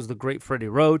course was the great Freddie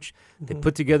Roach. They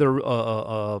put together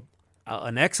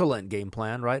an excellent game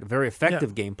plan, right, a very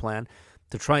effective game plan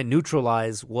to try and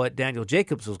neutralize what Daniel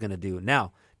Jacobs was going to do.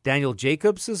 Now, Daniel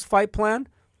Jacobs' fight plan,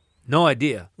 no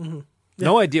idea.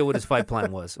 No idea what his fight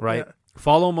plan was, right? Yeah.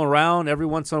 Follow him around every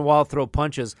once in a while, throw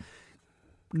punches.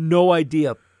 No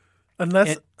idea.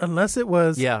 Unless it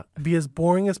was be as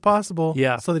boring as possible,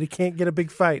 so that he can't get a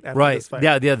big fight after this fight.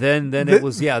 Yeah. Then it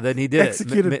was. Then he did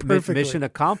executed it. perfectly. Mission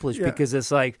accomplished. Because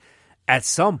it's like, at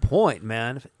some point,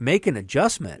 man, make an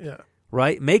adjustment. Yeah.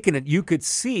 Right, making it. You could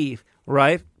see,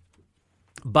 right,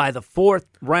 by the fifth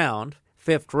round,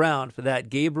 that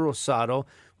Gabe Rosado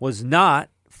was not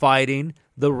fighting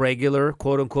the regular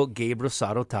quote unquote Gabe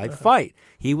Rosado type fight.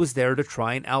 He was there to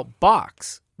try and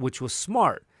outbox, which was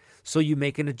smart. So you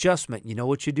make an adjustment. You know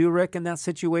what you do, Rick, in that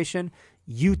situation?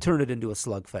 You turn it into a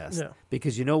slugfest. Yeah.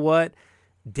 Because you know what?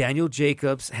 Daniel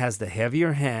Jacobs has the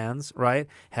heavier hands, right?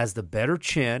 Has the better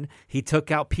chin. He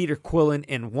took out Peter Quillin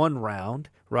in one round,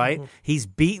 right? He's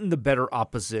beaten the better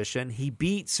opposition. He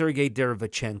beat Sergey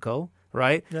Derevchenko,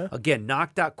 right? Yeah. Again,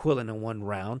 knocked out Quillin in one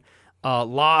round.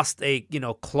 Lost a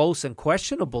close and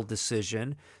questionable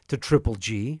decision to Triple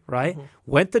G, right?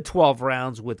 Went to 12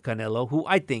 rounds with Canelo, who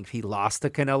I think he lost to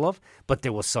Canelo, but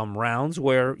there was some rounds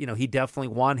where he definitely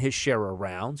won his share of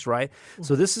rounds, right?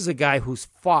 So this is a guy who's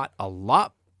fought a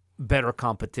lot better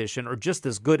competition, or just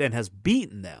as good, and has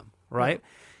beaten them, right?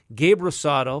 Gabe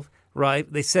Rosado,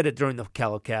 right? They said it during the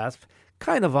Calocast,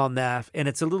 kind of on that, and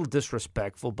it's a little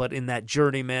disrespectful, but in that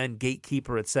journeyman,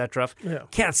 gatekeeper, etc.,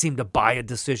 can't seem to buy a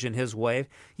decision his way.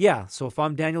 Yeah, so if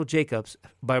I'm Daniel Jacobs,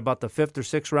 by about the 5th or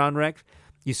 6th round, Rick,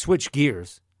 you switch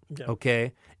gears,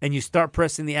 okay, and you start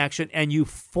pressing the action, and you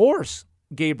force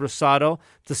Gabe Rosado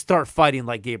to start fighting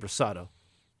like Gabe Rosado.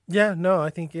 Yeah, no, I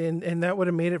think, and that would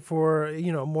have made it for,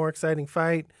 a more exciting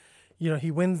fight. He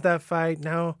wins that fight.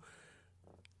 Now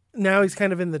he's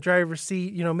kind of in the driver's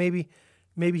seat.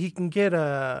 Maybe he can get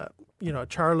a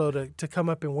Charlo to come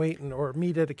up and wait, or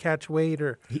meet at a catch weight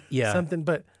or something.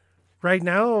 But right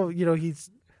now,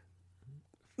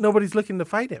 nobody's looking to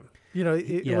fight him.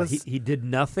 He did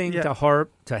nothing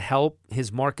to help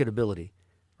his marketability,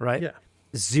 right? Yeah.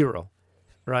 Zero,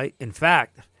 right? In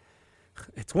fact,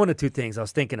 it's one of two things. I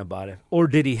was thinking about it. Or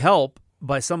did he help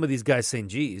by some of these guys saying,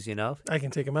 geez, I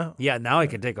can take him out. Yeah, now I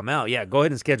can take him out. Yeah, go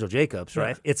ahead and schedule Jacobs,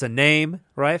 right? It's a name,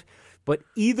 right? But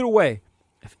either way,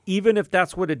 even if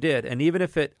that's what it did, and even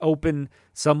if it opened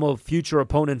some of future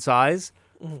opponents' eyes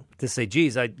to say,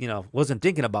 geez, I wasn't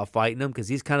thinking about fighting him because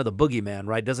he's kind of the boogeyman,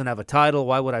 right? Doesn't have a title.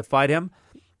 Why would I fight him?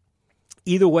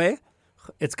 Either way,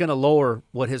 it's going to lower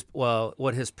what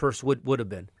his purse would have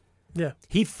been. Yeah.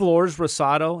 He floors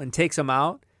Rosado and takes him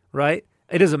out, right?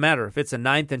 It doesn't matter if it's a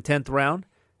 9th and 10th round,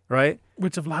 right?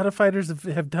 Which a lot of fighters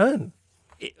have done.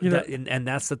 And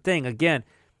that's the thing. Again,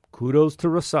 kudos to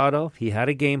Rosado. He had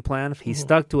a game plan. He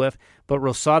stuck to it. But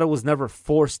Rosado was never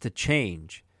forced to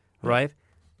change, right?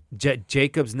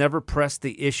 Jacobs never pressed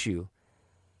the issue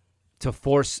to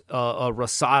force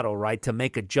Rosado, right, to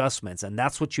make adjustments. And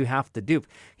that's what you have to do.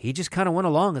 He just kind of went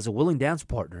along as a willing dance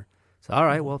partner. So, all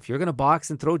right, well, if you're going to box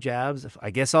and throw jabs,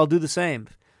 I guess I'll do the same.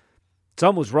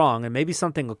 Some was wrong, and maybe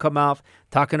something will come out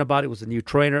talking about it was a new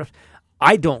trainer.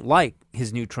 I don't like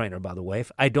his new trainer, by the way.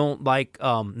 I don't like,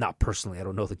 not personally, I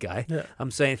don't know the guy. Yeah.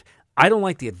 I'm saying I don't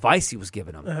like the advice he was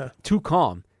giving him. Too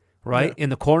calm, right? Yeah. In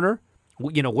the corner,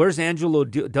 where's Angelo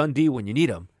Dundee when you need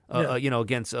him?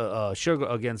 Against Sugar,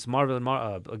 against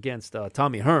against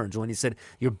Tommy Hearns, when he said,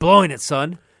 "You're blowing it,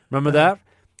 son." Remember that?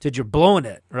 Said you're blowing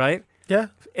it, right? Yeah.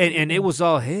 And it was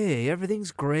all, hey,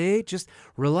 everything's great. Just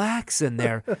relax in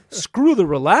there. Screw the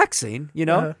relaxing, You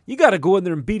got to go in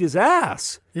there and beat his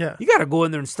ass. Yeah. You got to go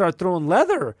in there and start throwing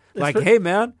leather. Hey,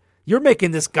 man, you're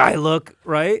making this guy look,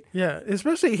 right? Yeah.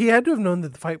 Especially, he had to have known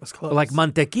that the fight was close. Like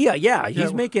Mantequilla, yeah.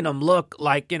 He's making him look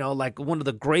like, like one of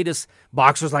the greatest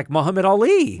boxers like Muhammad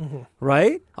Ali,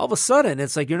 right? All of a sudden,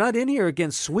 it's like you're not in here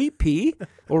against Sweet Pea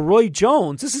or Roy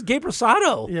Jones. This is Gabe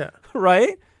Rosado,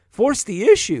 right? Force the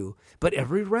issue. But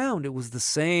every round, it was the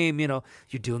same, you're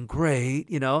doing great,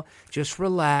 just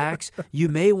relax. You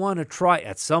may want to try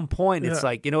at some point. It's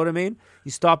like, you know what I mean?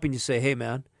 You stop and you say, hey,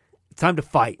 man, it's time to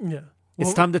fight. Yeah.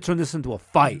 It's time to turn this into a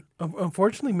fight.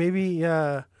 Unfortunately, maybe,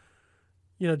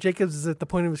 Jacobs is at the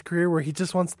point of his career where he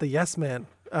just wants the yes man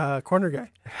corner guy.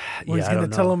 Where he's going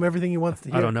to tell him everything he wants to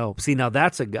hear. I don't know. See, now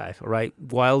that's a guy, right?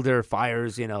 Wilder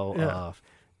fires,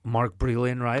 Mark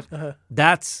Breland, right?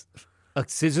 This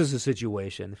is a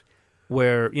situation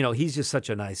where, he's just such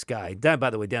a nice guy.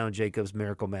 By the way, Daniel Jacobs,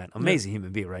 miracle man. Amazing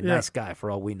human being, right? Nice guy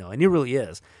for all we know. And he really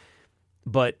is.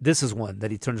 But this is one that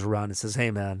he turns around and says,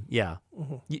 hey, man,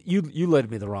 you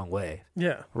led me the wrong way.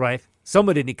 Yeah. Right?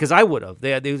 Somebody, because I would have.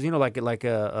 There was, like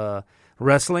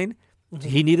wrestling.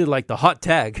 He needed like the hot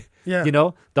tag. Yeah.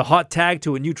 The hot tag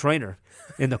to a new trainer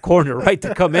in the corner, right,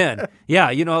 to come in.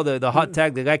 Yeah, the hot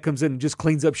tag, the guy comes in and just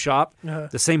cleans up shop.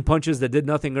 The same punches that did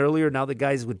nothing earlier, now the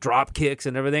guys with drop kicks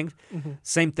and everything.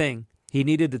 Same thing. He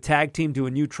needed the tag team to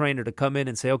a new trainer to come in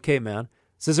and say, okay, man,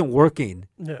 this isn't working.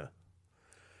 Yeah.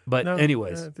 But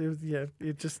anyways.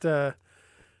 It just,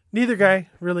 neither guy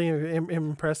really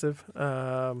impressive.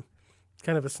 Kind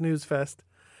of a snooze fest.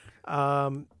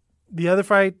 The other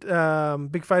fight,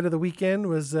 big fight of the weekend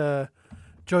was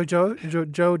Joe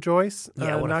Joyce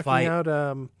knocking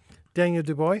out Daniel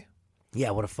Dubois. Yeah,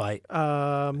 what a fight.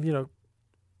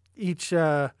 Each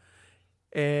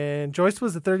and Joyce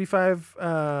was a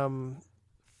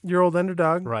 35-year-old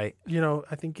underdog. Right.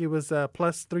 I think it was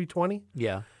plus 320.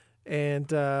 Yeah. And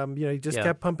he just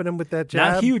kept pumping him with that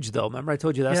jab. Not huge though. Remember I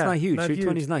told you that's not huge.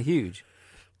 320 is not huge.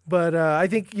 But I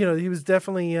think he was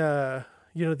definitely the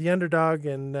underdog,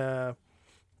 and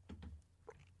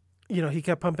he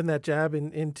kept pumping that jab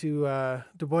into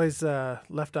Dubois'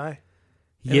 left eye.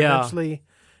 And eventually,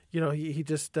 he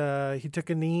just he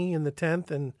took a knee in the 10th,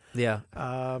 and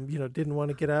didn't want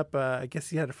to get up. I guess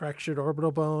he had a fractured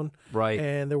orbital bone, right?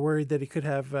 And they're worried that he could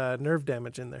have nerve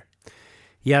damage in there.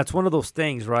 Yeah, it's one of those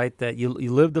things, right, that you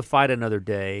live to fight another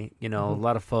day. A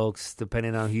lot of folks,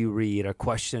 depending on who you read, are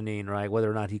questioning, right, whether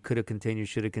or not he could have continued,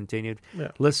 should have continued. Yeah.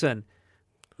 Listen,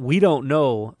 we don't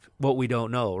know what we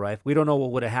don't know, right? We don't know what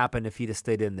would have happened if he'd have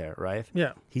stayed in there, right?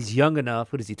 Yeah. He's young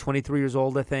enough. What is he, 23 years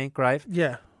old, I think, right?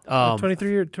 Yeah.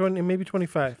 23 or 20, maybe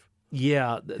 25.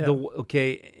 Yeah.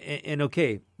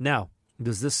 Okay. Now,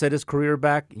 does this set his career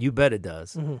back? You bet it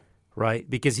does, right?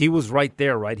 Because he was right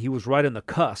there, right? He was right on the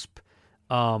cusp.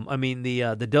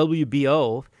 The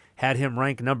WBO had him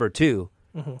ranked number 2.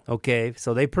 Okay,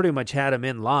 so they pretty much had him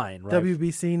in line, right?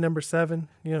 WBC number 7,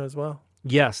 as well.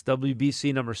 Yes,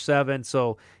 WBC number 7.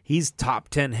 So he's top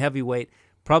 10 heavyweight.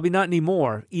 Probably not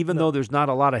anymore, even though there's not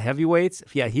a lot of heavyweights.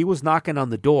 Yeah, he was knocking on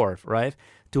the door, right,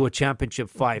 to a championship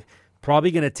fight.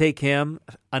 Probably going to take him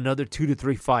another 2 to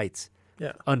 3 fights,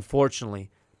 unfortunately,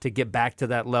 to get back to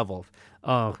that level.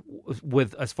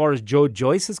 With as far as Joe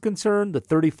Joyce is concerned, the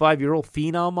 35-year-old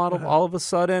phenom model, all of a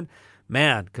sudden,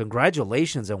 man,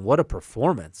 congratulations, and what a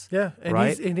performance. Yeah, and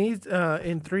right? he's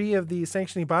in 3 of the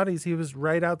sanctioning bodies, he was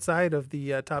right outside of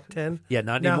the top 10. Yeah,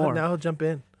 not anymore. Now he'll jump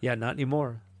in. Yeah, not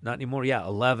anymore. Not anymore. Yeah,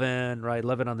 11, right?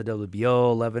 11 on the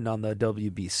WBO, 11 on the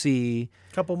WBC.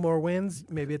 Couple more wins,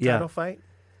 maybe a title fight.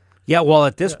 Yeah, well,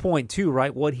 at this point, too,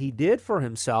 right, what he did for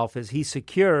himself is he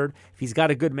secured, if he's got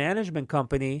a good management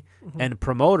company and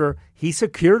promoter, he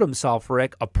secured himself,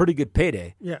 Rick, a pretty good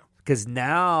payday. Yeah. Because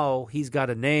now he's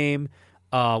got a name.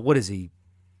 What is he?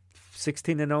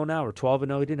 16-0 now or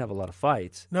 12-0? He didn't have a lot of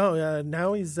fights. No,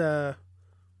 now he's 12-0.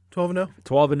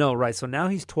 12-0, right? So now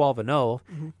he's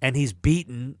 12-0, and he's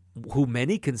beaten who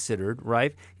many considered,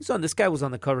 right? This guy was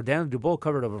on the cover. Daniel Dubois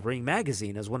covered of a Ring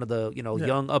magazine as one of the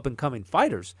young up and coming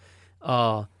fighters.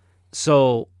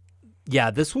 So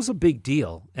yeah, this was a big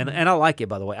deal, and I like it,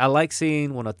 by the way. I like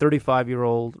seeing when a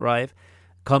 35-year-old right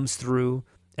comes through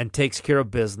and takes care of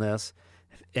business,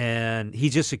 and he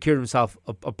just secured himself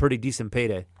a pretty decent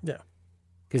payday. Yeah,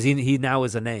 because he now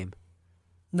is a name.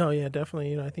 No, yeah,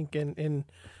 definitely. I think in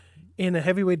a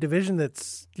heavyweight division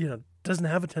that's doesn't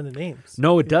have a ton of names.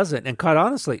 No, it doesn't. And quite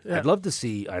honestly, I'd love to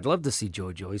see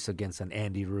Joe Joyce against an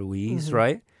Andy Ruiz,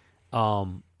 right?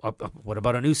 What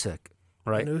about an Usyk,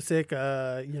 right? An Usyk,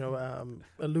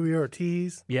 a Louis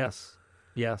Ortiz. Yes,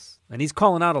 and he's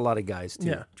calling out a lot of guys too.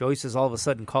 Yeah. Joyce is all of a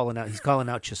sudden calling out. He's calling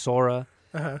out Chisora,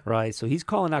 right? So he's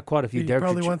calling out quite a few. He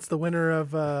probably wants the winner of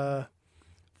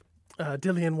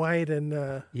Dillian White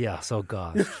and yes, oh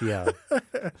gosh, yeah,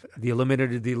 the eliminator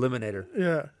to the eliminator.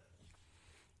 Yeah.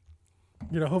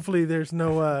 Hopefully there's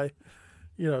no,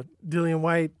 Dillian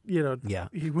White, Yeah.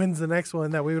 he wins the next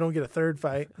one. That way we don't get a third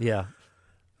fight. Yeah.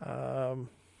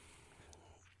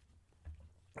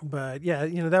 But yeah,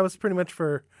 that was pretty much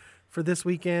for this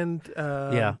weekend.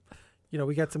 Yeah.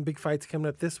 We got some big fights coming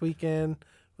up this weekend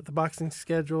with the boxing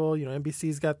schedule.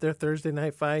 NBC's got their Thursday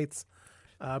night fights.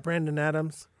 Brandon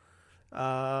Adams,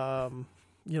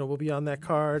 will be on that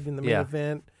card in the main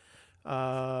event.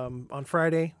 On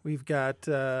Friday, we've got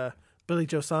Billy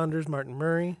Joe Saunders, Martin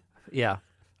Murray. Yeah.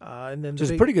 And then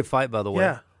just a pretty good fight, by the way.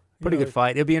 Yeah. Pretty good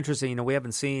fight. It'll be interesting. We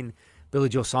haven't seen Billy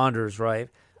Joe Saunders, right?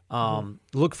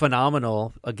 Look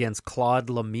phenomenal against Claude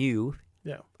Lemieux.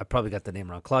 Yeah. I probably got the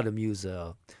name wrong. Claude Lemieux was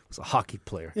a hockey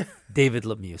player. David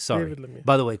Lemieux, sorry. David Lemieux.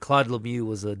 By the way, Claude Lemieux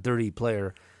was a dirty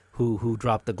player who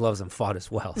dropped the gloves and fought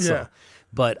as well. So. Yeah.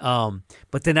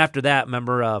 But then after that,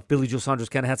 remember, Billy Joe Saunders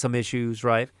kind of had some issues,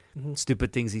 right?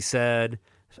 Stupid things he said,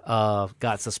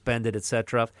 got suspended,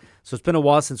 etc. So it's been a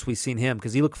while since we've seen him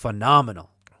because he looked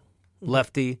phenomenal.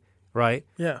 Lefty, right?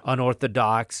 Yeah.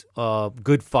 Unorthodox,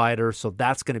 good fighter. So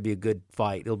that's going to be a good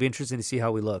fight. It'll be interesting to see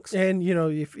how he looks. And,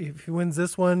 if he wins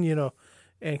this one,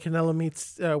 and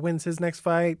Canelo wins his next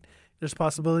fight, there's a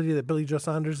possibility that Billy Joe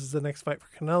Saunders is the next fight for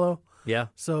Canelo. Yeah.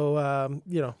 So,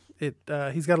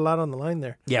 he's got a lot on the line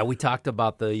there. Yeah, we talked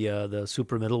about the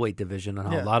super middleweight division and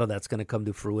how a lot of that's going to come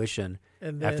to fruition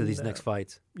after these next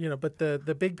fights. But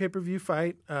the big pay-per-view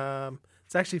fight,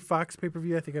 it's actually Fox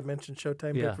pay-per-view. I think I mentioned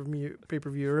Showtime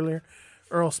pay-per-view earlier.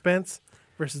 Earl Spence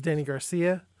versus Danny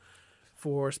Garcia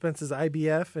for Spence's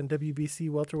IBF and WBC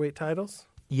welterweight titles.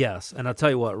 Yes, and I'll tell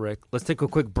you what, Rick. Let's take a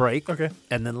quick break. Okay.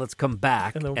 And then let's come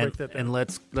back and, then we'll break that down. And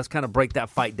let's kind of break that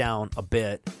fight down a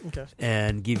bit. Okay.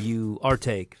 And give you our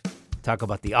take. Talk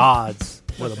about the odds,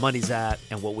 where the money's at,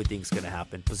 and what we think is going to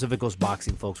happen. Pacific Coast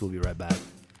Boxing, folks. We'll be right back.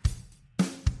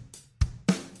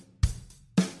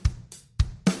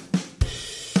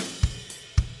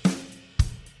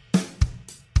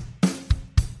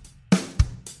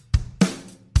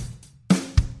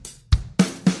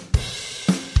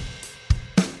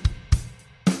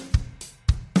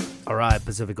 All right,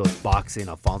 Pacific Coast Boxing,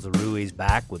 Alfonso Ruiz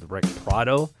back with Rick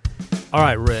Prado. All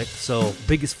right, Rick, so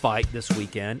biggest fight this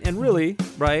weekend. And really,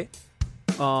 right,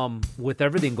 with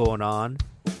everything going on,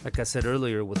 like I said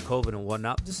earlier, with COVID and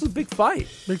whatnot, this is a big fight.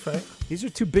 Big fight. These are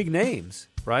two big names,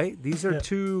 right? These are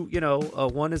two,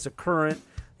 one is a current,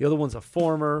 the other one's a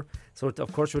former. So,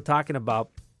 of course, we're talking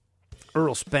about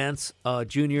Earl Spence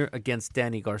Jr. against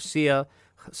Danny Garcia.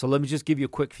 So let me just give you a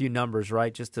quick few numbers,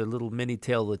 right? Just a little mini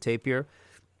tail of the tape here.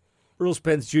 Earl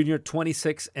Spence Jr.,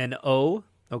 26-0,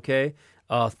 okay?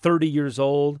 30 years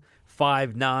old,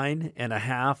 5'9 and a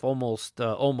half, almost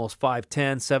 5'10",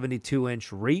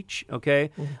 72-inch reach,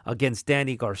 okay? Against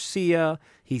Danny Garcia,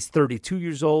 he's 32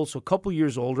 years old, so a couple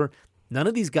years older. None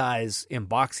of these guys, in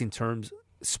boxing terms,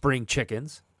 spring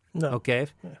chickens, okay?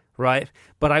 Yeah. Right?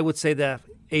 But I would say that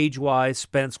age-wise,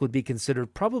 Spence would be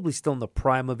considered probably still in the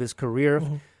prime of his career,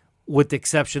 with the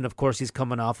exception, of course, he's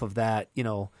coming off of that,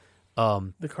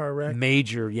 the car wreck.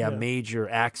 Major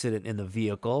accident in the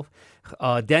vehicle.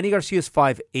 Danny Garcia is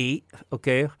 5'8",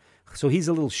 okay? So he's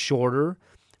a little shorter,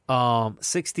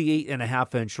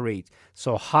 68.5-inch reach.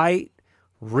 So height,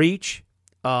 reach,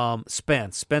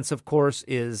 Spence. Spence, of course,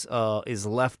 is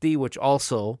lefty, which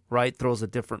also, right, throws a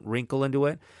different wrinkle into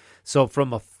it. So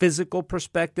from a physical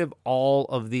perspective, all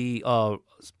of the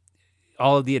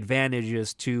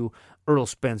advantages to Earl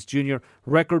Spence Jr.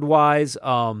 Record-wise,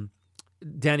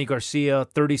 Danny Garcia,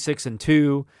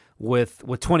 36-2 with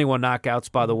 21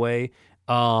 knockouts, by the way.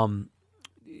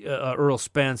 Earl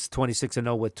Spence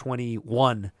 26-0 with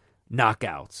 21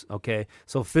 knockouts. Okay,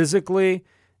 so physically,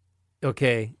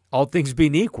 okay, all things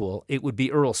being equal, it would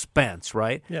be Earl Spence,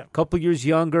 right? Yeah. A couple years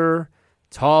younger,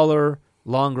 taller,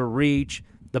 longer reach,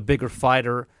 the bigger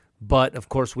fighter. But, of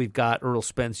course, we've got Earl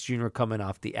Spence Jr. coming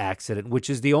off the accident,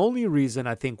 which is the only reason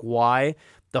I think why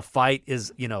the fight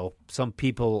is, some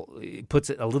people puts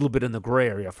it a little bit in the gray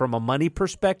area. From a money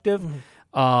perspective,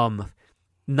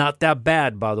 not that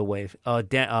bad, by the way.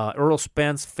 Earl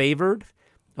Spence favored,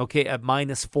 okay, at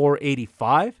minus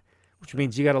 485, which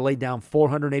means you got to lay down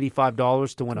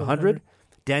 $485 to win 100.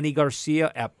 Danny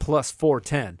Garcia at plus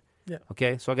 410. Yeah.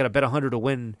 Okay, so I got to bet 100 to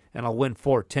win, and I'll win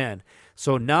 410.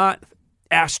 So not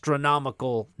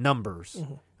astronomical numbers,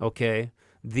 okay?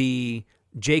 The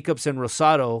Jacobs and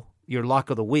Rosado, your lock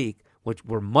of the week, which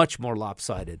were much more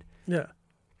lopsided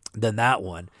than that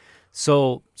one.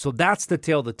 So that's the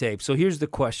tail of the tape. So here's the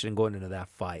question going into that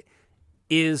fight.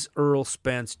 Is Earl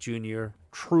Spence Jr.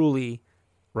 truly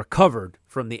recovered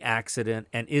from the accident,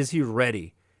 and is he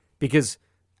ready? Because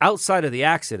outside of the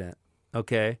accident,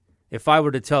 okay, if I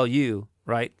were to tell you,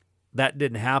 right, that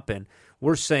didn't happen,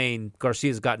 we're saying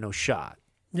Garcia's got no shot.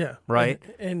 Yeah. Right?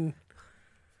 And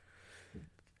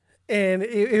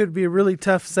it would be a really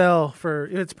tough sell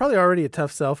it's probably already a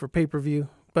tough sell for pay-per-view,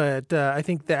 but I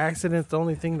think the accident's the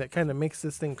only thing that kind of makes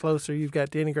this thing closer. You've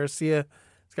got Danny Garcia.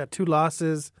 He's got 2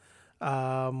 losses,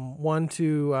 one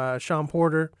to Sean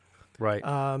Porter. Right.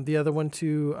 The other one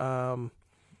to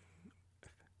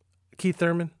Keith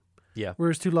Thurman. Yeah. Were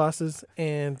his 2 losses.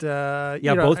 And,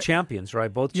 both champions,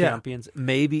 right? Both Yeah. champions.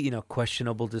 Maybe,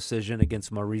 questionable decision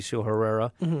against Mauricio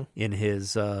Herrera in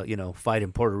his, fight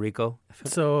in Puerto Rico.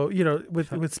 So,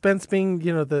 with Spence being,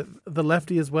 the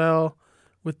lefty as well,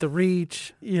 with the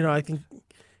reach, I think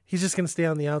he's just going to stay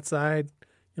on the outside.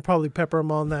 You'll probably pepper him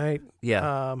all night.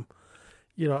 Yeah.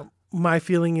 My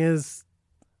feeling is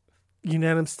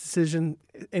unanimous decision,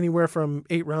 anywhere from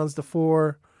 8 rounds to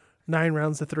 4, 9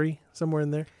 rounds to 3, somewhere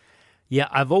in there. Yeah,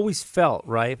 I've always felt,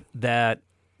 right, that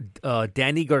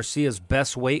Danny Garcia's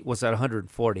best weight was at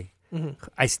 140.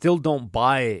 I still don't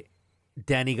buy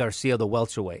Danny Garcia, the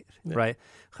welterweight, right?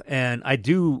 And I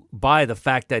do buy the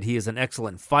fact that he is an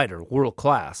excellent fighter, world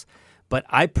class. But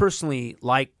I personally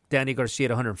like Danny Garcia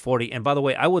at 140. And by the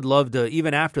way, I would love to,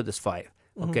 even after this fight,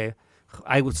 okay,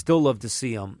 I would still love to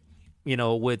see him,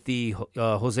 with the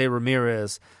Jose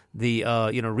Ramirez, the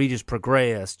Regis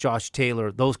Prograis, Josh Taylor,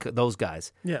 those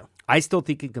guys. Yeah. I still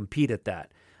think he can compete at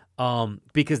that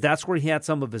because that's where he had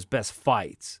some of his best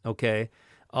fights, okay?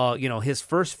 His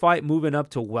first fight moving up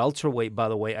to welterweight, by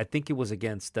the way, I think it was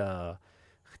against was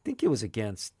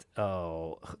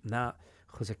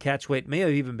a catchweight, may have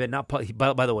even been, not.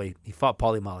 By the way, he fought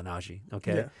Paulie Malignaggi,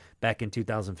 okay, back in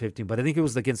 2015. But I think it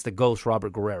was against the Ghost,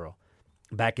 Robert Guerrero,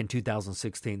 back in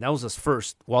 2016. That was his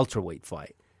first welterweight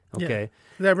fight, okay?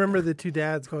 Yeah. I remember the 2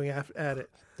 dads going at it.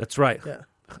 That's right. Yeah.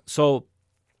 So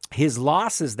his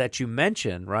losses that you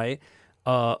mentioned, right,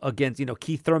 against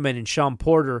Keith Thurman and Sean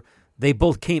Porter, they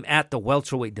both came at the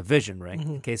welterweight division, right?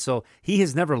 Okay, so he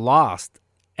has never lost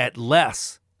at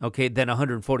less, than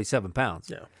 147 pounds.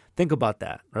 Yeah. Think about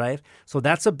that, right? So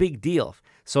that's a big deal.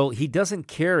 So he doesn't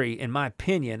carry, in my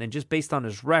opinion, and just based on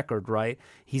his record, right,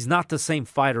 he's not the same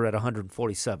fighter at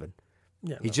 147.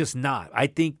 Yeah, He's just not. I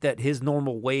think that his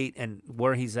normal weight and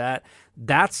where he's at,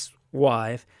 that's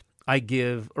why I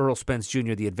give Earl Spence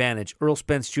Jr. the advantage. Earl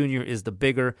Spence Jr. is the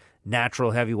bigger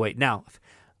natural heavyweight. Now,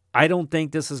 I don't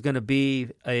think this is going to be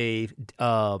a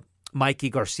Mikey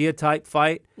Garcia type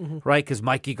fight, right? Because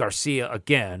Mikey Garcia,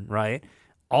 again, right?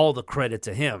 All the credit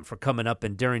to him for coming up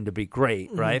and daring to be great,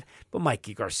 right? But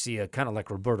Mikey Garcia, kind of like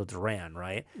Roberto Duran,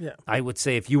 right? Yeah. I would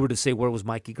say if you were to say where was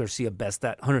Mikey Garcia best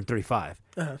at, 135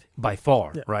 by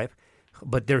far, right?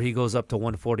 But there he goes up to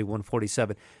 140,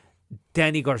 147.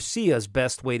 Danny Garcia's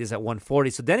best weight is at 140.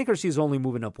 So Danny Garcia is only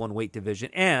moving up one weight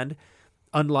division. And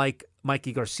unlike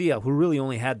Mikey Garcia, who really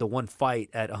only had the one fight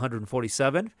at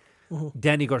 147,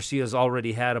 Danny Garcia's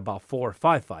already had about 4 or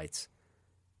 5 fights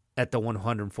at the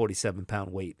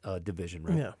 147-pound weight division,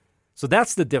 right? Yeah. So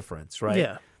that's the difference, right?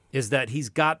 Yeah. Is that he's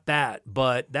got that.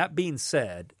 But that being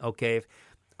said, okay,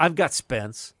 I've got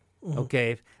Spence,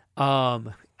 okay.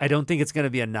 I don't think it's going to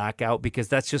be a knockout because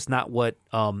that's just not what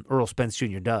Earl Spence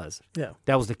Jr. does. Yeah.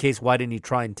 That was the case. Why didn't he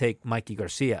try and take Mikey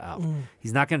Garcia out?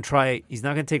 He's not going to try. He's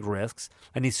not going to take risks,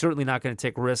 and he's certainly not going to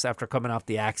take risks after coming off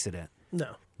the accident.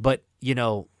 No. But,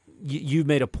 you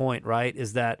made a point, right,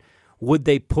 is that would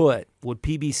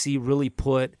PBC really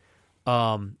put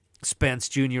Spence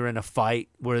Jr. in a fight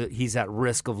where he's at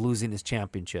risk of losing his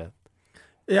championship?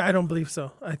 Yeah, I don't believe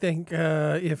so. I think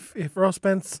if Earl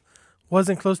Spence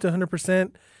wasn't close to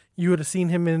 100%, You would have seen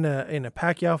him in a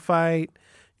Pacquiao fight.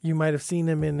 You might have seen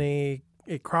him in a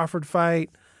Crawford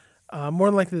fight. More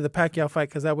than likely the Pacquiao fight,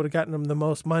 because that would have gotten him the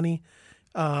most money,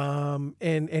 and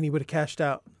he would have cashed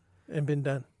out and been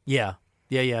done. Yeah.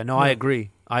 No, I agree.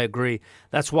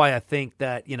 That's why I think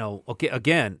that, okay,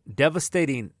 again,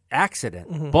 devastating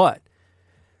accident, but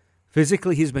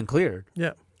physically he's been cleared.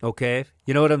 Yeah. Okay.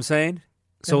 You know what I'm saying?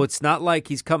 So it's not like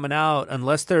he's coming out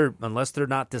unless they're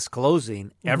not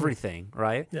disclosing everything,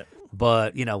 right? Yeah.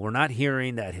 But, we're not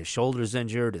hearing that his shoulder's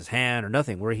injured, his hand, or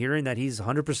nothing. We're hearing that he's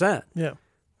 100%. Yeah.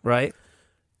 Right?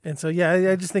 And so,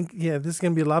 I just think, this is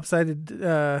going to be a lopsided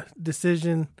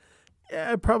decision.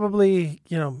 Probably,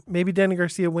 maybe Danny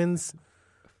Garcia wins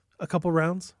a couple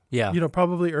rounds. Yeah.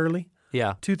 Probably early.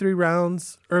 Yeah. 2-3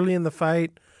 rounds early in the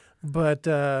fight. But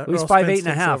well, he's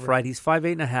 5'8.5", right? He's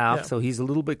 5'8.5", so he's a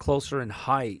little bit closer in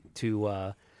height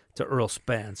to Earl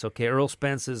Spence. Okay, Earl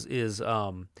Spence is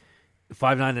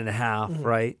 5'9.5",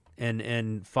 right? And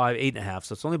 5'8.5",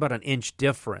 so it's only about an inch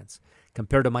difference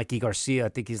compared to Mikey Garcia. I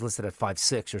think he's listed at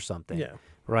 5'6" or something. Yeah.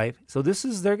 Right. So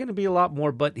they're going to be a lot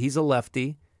more, but he's a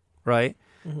lefty, right?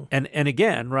 And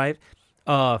again, right?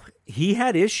 He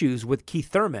had issues with Keith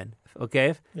Thurman.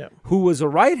 Okay, who was a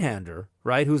right-hander,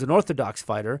 right? Who's an orthodox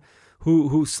fighter,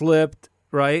 who slipped,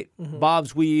 right?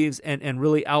 Bob's weaves and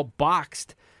really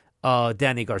outboxed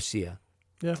Danny Garcia.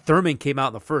 Yeah. Thurman came out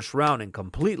in the first round and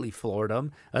completely floored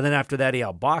him, and then after that he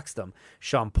outboxed him.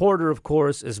 Sean Porter, of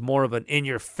course, is more of an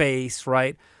in-your-face,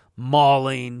 right?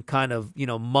 Mauling, kind of,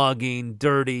 mugging,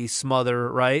 dirty,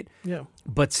 smother, right? Yeah.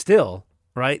 But still,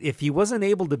 right? If he wasn't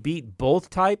able to beat both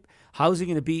type, how is he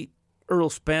going to beat Earl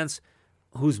Spence,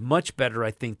 who's much better,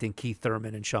 I think, than Keith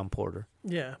Thurman and Sean Porter?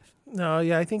 Yeah. No,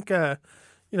 I think,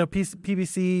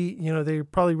 PBC, they're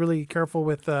probably really careful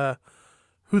with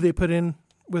who they put in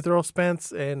with Earl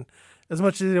Spence. And as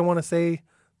much as they don't want to say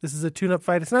this is a tune-up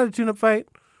fight, it's not a tune-up fight,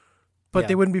 but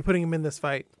they wouldn't be putting him in this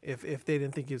fight if they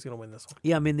didn't think he was going to win this one.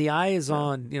 Yeah, I mean, the eye is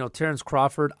on, Terrence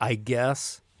Crawford, I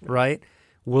guess, right?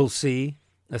 We'll see,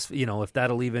 if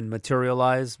that'll even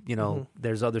materialize.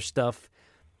 There's other stuff.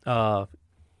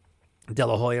 De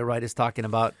La Hoya, right, is talking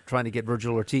about trying to get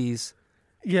Virgil Ortiz.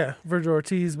 Yeah, Virgil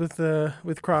Ortiz with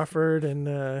Crawford, and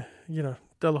De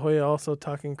La Hoya also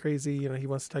talking crazy. He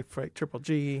wants to fight Triple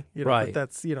G. Right. But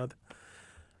that's because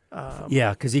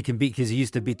he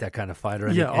used to beat that kind of fighter,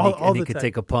 and he could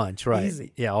take a punch, right?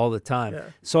 Easy. Yeah, all the time. Yeah.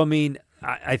 So I mean,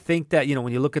 I think that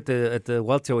when you look at the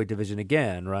welterweight division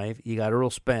again, right? You got Earl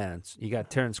Spence, you got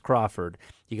Terrence Crawford,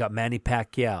 you got Manny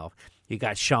Pacquiao. You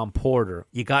got Sean Porter.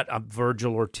 You got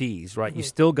Virgil Ortiz, right? You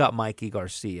still got Mikey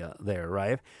Garcia there,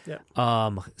 right? Yeah.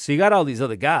 So you got all these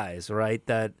other guys, right,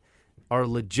 that are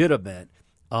legitimate.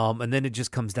 And then it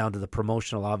just comes down to the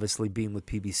promotional. Obviously, being with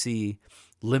PBC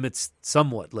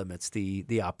somewhat limits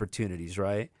the opportunities,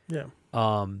 right? Yeah.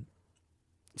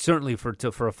 Certainly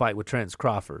for a fight with Terrence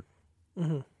Crawford.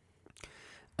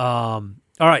 All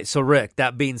right. So Rick,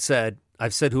 that being said,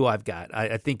 I've said who I've got.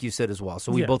 I think you said as well.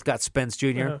 So we both got Spence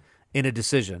Jr. In a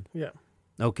decision. Yeah.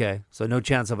 Okay. So no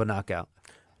chance of a knockout.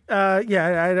 I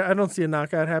don't see a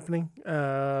knockout happening.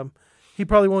 He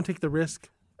probably won't take the risk.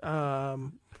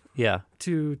 To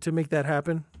make that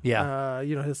happen. Yeah.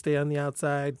 He'll stay on the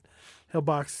outside. He'll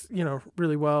box,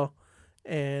 really well,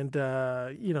 and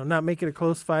not make it a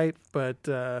close fight, but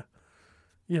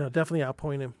definitely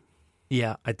outpoint him.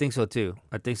 Yeah, I think so too.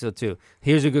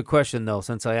 Here's a good question though,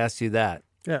 since I asked you that.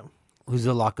 Yeah. Who's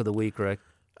the lock of the week, Rick?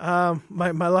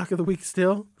 My lock of the week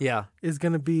still is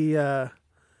going to be, I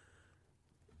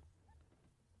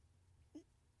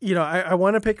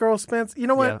want to pick Earl Spence. You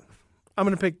know what? Yeah. I'm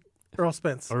going to pick Earl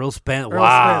Spence. Wow. Spence.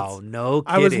 No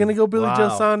kidding. I was going to go Billy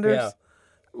Joe Saunders,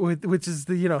 which is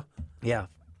the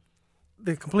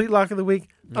complete lock of the week.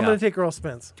 I'm going to take Earl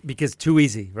Spence. Because too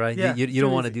easy, right? Yeah, you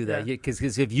don't want to do that.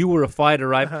 Because if you were a fighter,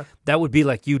 right, that would be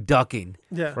like you ducking,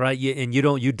 right?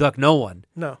 You duck no one.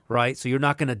 No. Right? So you're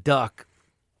not going to duck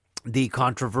the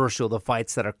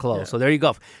fights that are close. Yeah. So there you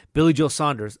go. Billy Joe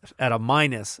Saunders at a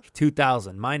minus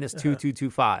 2,000, minus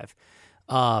 2,225.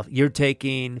 You're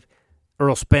taking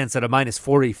Earl Spence at a minus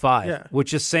 45,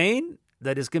 which is saying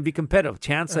that it's going to be competitive.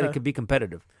 Chance that it could be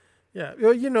competitive. Yeah.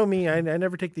 Well, you know me. I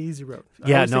never take the easy road.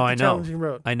 I know. Challenging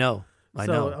road. I know. I'm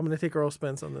going to take Earl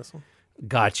Spence on this one.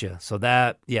 Gotcha. So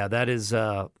that is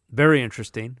very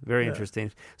interesting. Very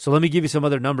interesting. So let me give you some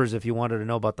other numbers if you wanted to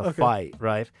know about the fight,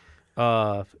 right?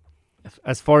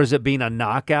 As far as it being a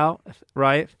knockout,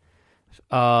 right?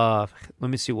 Let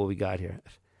me see what we got here.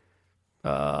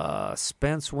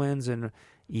 Spence wins, and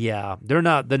they're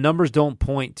not. The numbers don't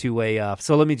point to a.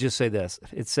 So let me just say this: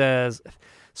 it says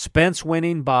Spence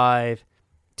winning by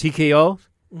TKO,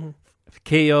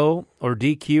 KO or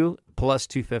DQ plus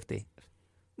 250.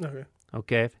 Okay.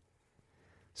 Okay.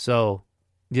 So,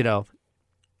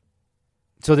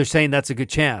 so they're saying that's a good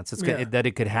chance that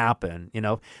it could happen.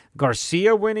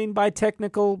 Garcia winning by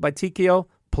TKO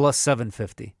plus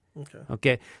 750.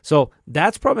 Okay. So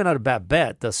that's probably not a bad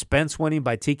bet. The Spence winning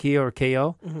by TKO or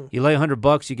KO, you lay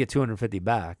 $100, you get 250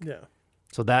 back. Yeah.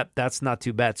 So that's not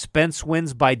too bad. Spence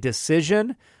wins by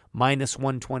decision minus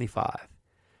 125.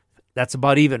 That's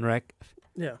about even, Rick.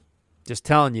 Yeah. Just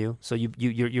telling you. So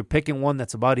you're picking one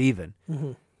that's about even.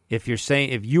 Mm-hmm. If you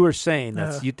are saying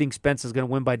that you think Spence is going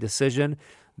to win by decision,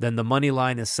 then the money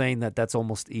line is saying that that's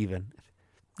almost even.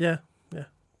 Yeah. Yeah.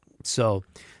 So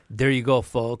there you go,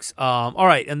 folks. All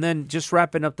right, and then just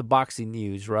wrapping up the boxing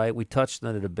news, right? We touched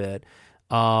on it a bit.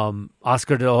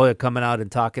 Oscar De La Hoya coming out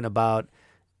and talking about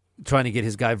trying to get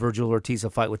his guy Virgil Ortiz a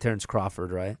fight with Terrence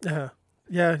Crawford, right?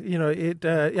 Yeah.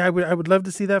 I would love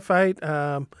to see that fight.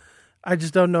 I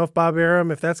just don't know if Bob Arum,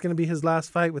 if that's going to be his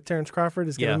last fight with Terrence Crawford,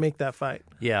 is going to make that fight.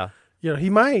 Yeah. He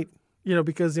might,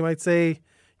 because he might say,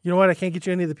 you know what, I can't get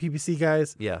you any of the PBC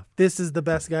guys. Yeah. This is the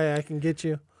best guy I can get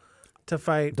you to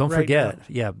fight. Don't right forget,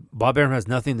 now. Bob Arum has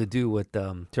nothing to do with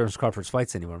Terrence Crawford's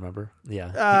fights anymore, remember?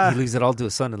 Yeah. He leaves it all to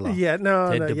his son-in-law. Yeah,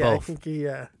 no, to yeah, both. I think he,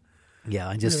 Yeah,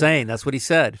 I'm just saying. That's what he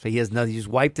said. He has nothing. He just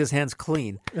wiped his hands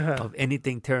clean of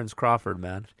anything Terrence Crawford,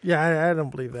 man. Yeah, I don't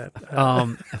believe that.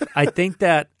 I think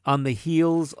that on the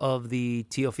heels of the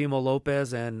Teofimo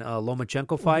Lopez and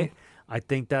Lomachenko fight, I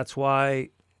think that's why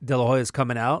De La Hoya is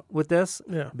coming out with this.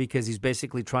 Yeah. Because he's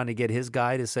basically trying to get his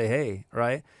guy to say, hey,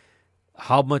 right,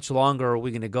 how much longer are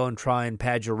we going to go and try and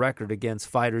pad your record against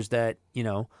fighters that,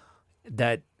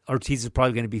 that Ortiz is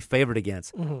probably going to be favored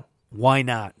against? Why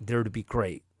not? Dare to be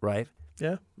great. Right?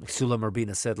 Yeah. Suleiman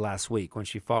Urbina said last week when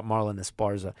she fought Marlon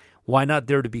Esparza, why not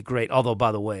dare to be great? Although,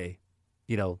 by the way,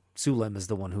 Suleiman is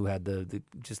the one who had the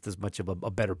just as much of a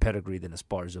better pedigree than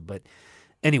Esparza. But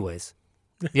anyways,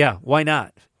 yeah, why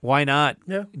not? Why not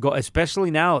go, especially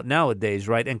nowadays,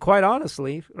 right? And quite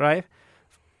honestly, right,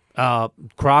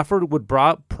 Crawford would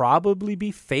probably be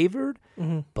favored,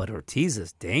 but Ortiz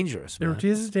is dangerous, man.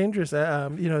 Ortiz is dangerous.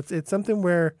 It's something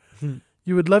where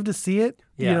you would love to see it,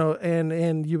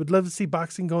 and you would love to see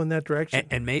boxing go in that direction.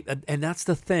 And that's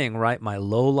the thing, right? My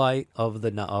low light of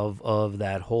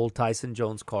that whole Tyson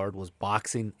Jones card was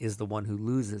boxing is the one who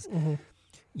loses.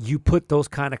 You put those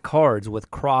kind of cards with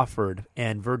Crawford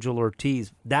and Virgil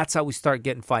Ortiz, that's how we start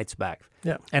getting fights back.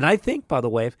 Yeah. And I think, by the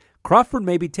way, Crawford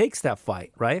maybe takes that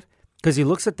fight, right? Because he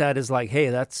looks at that as like, hey,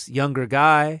 that's younger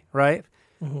guy, right?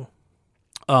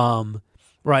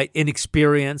 Right,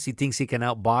 inexperienced. He thinks he can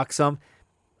outbox him.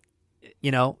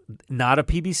 Not a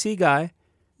PBC guy,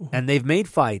 and they've made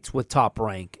fights with Top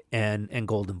Rank and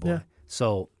Golden Boy. Yeah.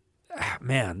 So,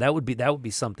 man, that would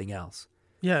be something else.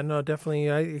 Yeah, no,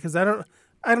 definitely. Because I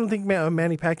don't think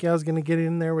Manny Pacquiao is going to get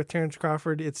in there with Terrence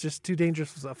Crawford. It's just too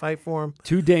dangerous a fight for him.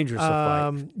 Too dangerous a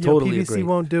fight. Totally PBC agree.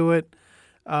 won't do it.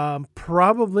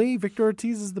 Probably Victor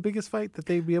Ortiz is the biggest fight that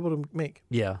they'd be able to make.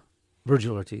 Yeah.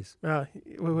 Virgil Ortiz. What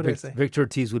would I say? Victor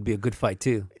Ortiz would be a good fight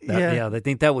too. I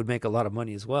think that would make a lot of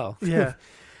money as well. Yeah.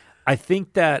 I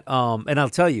think that, and I'll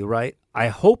tell you, right, I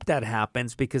hope that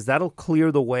happens because that'll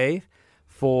clear the way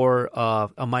for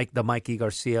the Mikey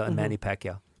Garcia and Manny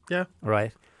Pacquiao. Yeah.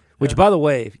 Right? Which, by the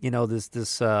way, this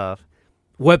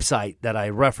website that I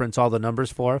reference all the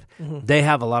numbers for, they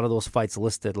have a lot of those fights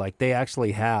listed. Like, they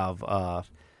actually have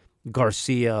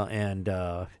Garcia and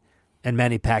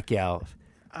Manny Pacquiao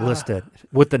listed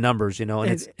with the numbers, and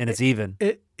it's even.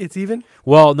 It's even?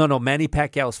 Well, no, Manny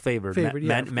Pacquiao's favored.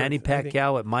 Manny course,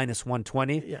 Pacquiao at minus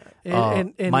 120. Yeah.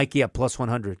 And Mikey at plus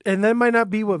 100. And that might not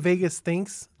be what Vegas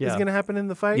thinks is Yeah. going to happen in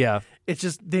the fight. Yeah. It's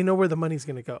just they know where the money's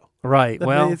going to go. Right.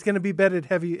 Well, it's going to be betted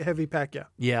heavy Pacquiao.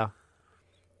 yeah.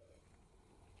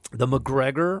 The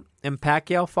McGregor and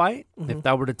Pacquiao fight, if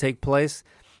that were to take place,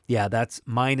 that's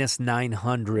minus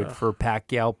 900 for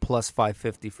Pacquiao, plus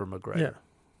 550 for McGregor. Yeah.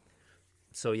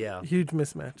 So, yeah. Huge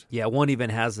mismatch. Yeah, one even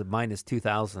has a minus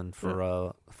 2,000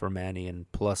 for Manny and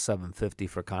plus 750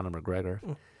 for Conor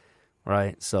McGregor.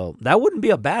 Right? So that wouldn't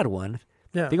be a bad one.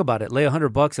 Yeah. Think about it. Lay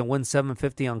 $100 and win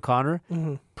 750 on Conor.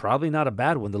 Probably not a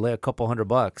bad one to lay a couple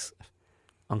 $100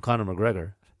 on Conor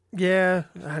McGregor. Yeah.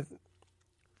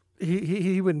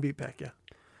 He wouldn't beat Pacquiao.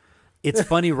 It's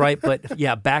funny, right? But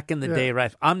yeah, back in the day,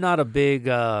 right? I'm not a big.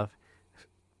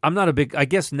 I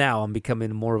guess now I'm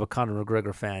becoming more of a Conor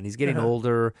McGregor fan. He's getting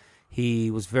older.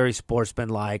 He was very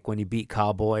sportsmanlike when he beat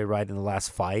Cowboy right in the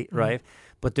last fight, right?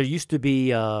 But there used to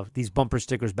be these bumper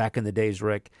stickers back in the days,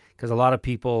 Rick, because a lot of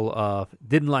people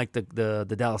didn't like the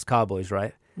Dallas Cowboys,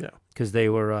 right? Yeah. Because they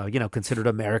were considered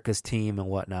America's team and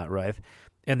whatnot, right?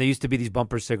 And there used to be these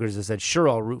bumper stickers that said, "Sure,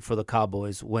 I'll root for the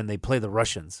Cowboys when they play the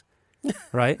Russians."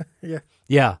 Right? Yeah.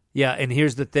 Yeah. And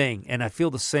here's the thing. And I feel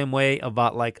the same way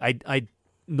about, like, I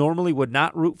normally would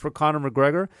not root for Conor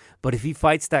McGregor, but if he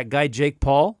fights that guy, Jake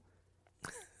Paul,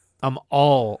 I'm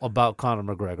all about Conor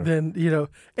McGregor. Then,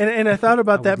 and I thought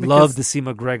about that I would because love to see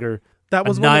McGregor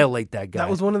annihilate that guy. That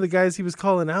was one of the guys he was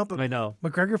calling out, but I know.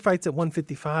 McGregor fights at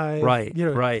 155. Right,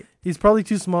 right. He's probably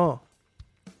too small.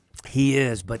 He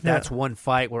is, but that's one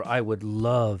fight where I would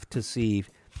love to see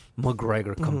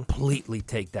McGregor completely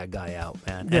take that guy out,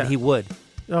 man. Yeah. And he would.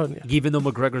 Oh, yeah. Even though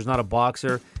McGregor's not a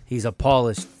boxer, he's a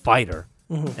polished fighter.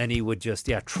 And he would just,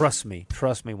 trust me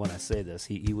when I say this,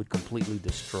 he would completely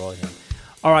destroy him.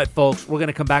 All right, folks, we're going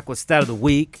to come back with Stat of the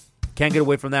Week. Can't get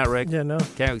away from that, Rick. Yeah, no.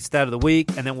 Okay, Stat of the Week,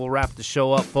 and then we'll wrap the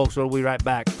show up, folks. We'll be right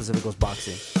back. Pacific Coast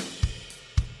Boxing.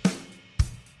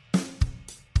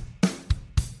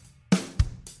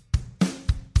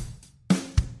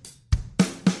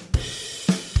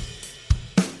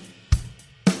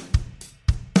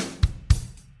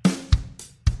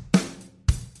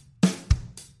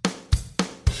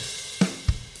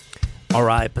 All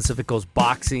right, Pacific Coast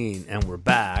Boxing, and we're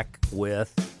back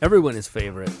with everyone's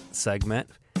favorite segment,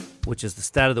 which is the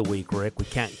Stat of the Week, Rick. We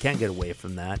can't get away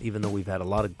from that, even though we've had a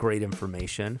lot of great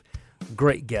information.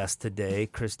 Great guest today,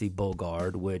 Christy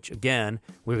Bogard, which, again,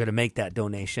 we're going to make that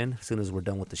donation as soon as we're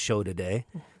done with the show today.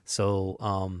 So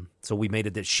we made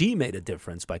it that she made a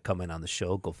difference by coming on the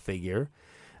show. Go figure.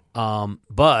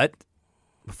 But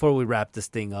before we wrap this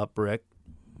thing up, Rick,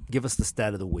 give us the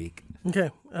Stat of the Week.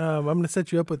 Okay. I'm going to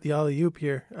set you up with the alley-oop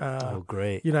here. Oh,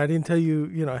 great. I didn't tell you,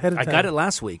 ahead of time. I got it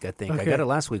last week, I think. Okay. I got it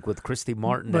last week with Christy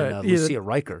Martin But, and Lucia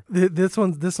Riker. This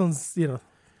one's, the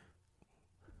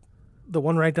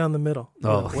one right down the middle.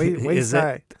 Oh, Waist is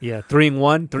high. it? Yeah,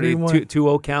 3-1,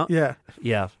 2-0 count? Yeah.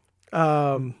 Yeah.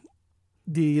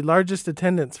 The largest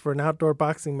attendance for an outdoor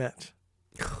boxing match.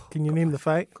 Can you name the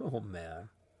fight? Oh, man.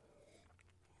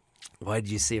 Why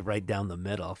did you say right down the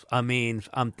middle? I mean,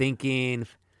 I'm thinking...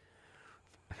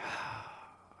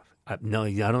 No,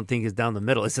 I don't think it's down the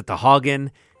middle. Is it the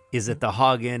Hagen? Is it the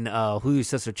Hagen? Julio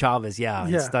Cesar Chavez? Yeah.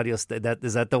 Estadio,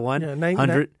 is that the one? Yeah,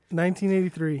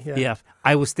 1983. Yeah. Yeah.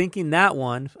 I was thinking that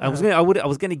one. I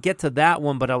was gonna get to that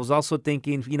one, but I was also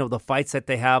thinking, the fights that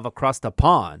they have across the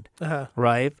pond,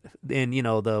 right? In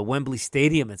the Wembley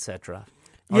Stadium, etc.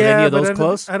 Are any of those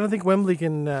close? I don't think Wembley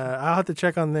can. I'll have to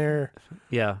check on their.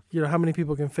 Yeah. How many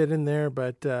people can fit in there?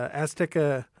 But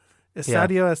Azteca.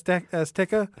 Estadio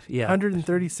Azteca,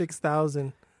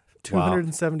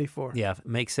 136,274. Wow. Yeah,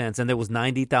 makes sense. And there was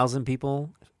 90,000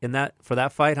 people in that for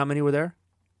that fight. How many were there?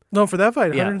 No, for that fight,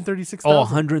 136,000. Oh,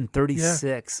 136.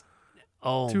 Yeah.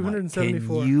 Oh,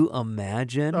 274. Can you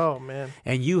imagine? Oh, man.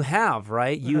 And you have,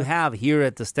 right? You have here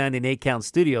at the Standing 8 Count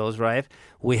Studios, right?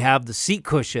 We have the seat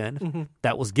cushion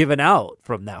that was given out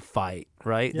from that fight,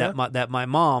 right? Yeah. That my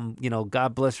mom,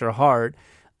 God bless her heart,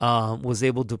 was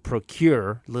able to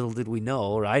procure. Little did we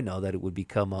know, or I know, that it would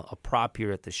become a prop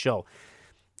here at the show.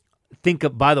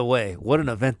 By the way, what an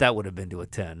event that would have been to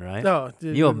attend, right? No,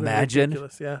 you imagine?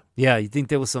 Yeah. Yeah, you think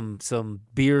there was some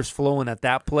beers flowing at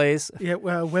that place? Yeah,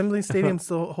 Wembley Stadium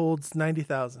still holds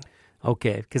 90,000.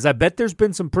 Okay, because I bet there's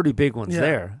been some pretty big ones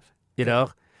there,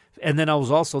 And then I was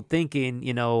also thinking,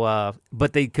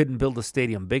 but they couldn't build a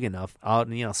stadium big enough out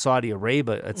in Saudi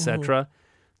Arabia, etc.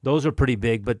 Those are pretty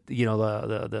big, but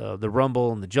the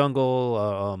Rumble in the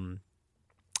Jungle,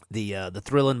 the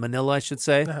Thrill in Manila, I should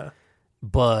say,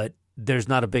 but there's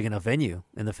not a big enough venue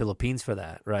in the Philippines for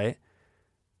that, right?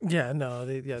 Yeah, no,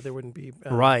 there wouldn't be.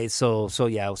 Right, so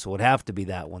it would have to be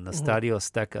that one, the Estadio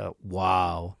Azteca.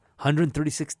 Wow,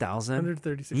 136,000.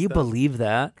 136,000. Can you believe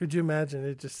that? Could you imagine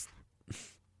it? Just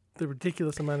the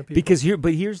ridiculous amount of people. Because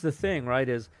here's the thing, right?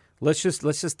 Is let's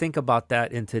just think about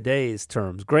that in today's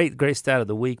terms. Great stat of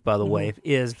the week, by the way,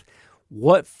 is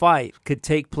what fight could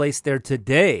take place there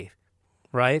today,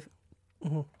 right?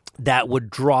 That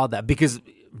would draw that, because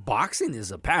boxing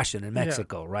is a passion in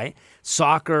Mexico, right?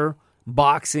 Soccer,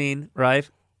 boxing, right?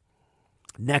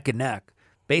 Neck and neck.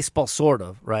 Baseball, sort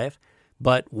of, right?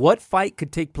 But what fight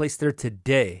could take place there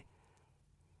today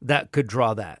that could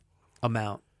draw that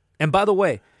amount? And by the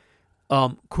way,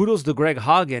 kudos to Greg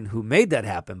Hagen, who made that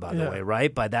happen, by the way,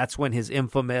 right? But that's when his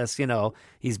infamous,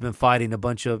 he's been fighting a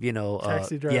bunch of,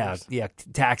 taxi drivers.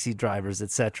 Taxi drivers,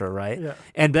 etc., right? Yeah.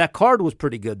 And that card was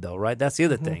pretty good, though, right? That's the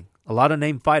other thing. A lot of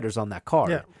named fighters on that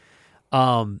card. Yeah.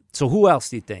 So who else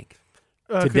do you think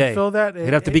today? Could fill that.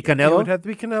 It'd have to be Canelo? It would have to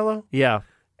be Canelo. Yeah.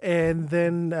 And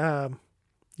then,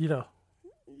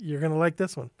 you're going to like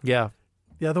this one. Yeah.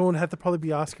 The other one would have to probably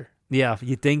be Oscar. Yeah,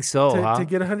 you think so, huh? To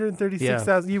get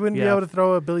 136,000, you wouldn't be able to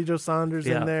throw a Billy Joe Saunders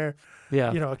in there.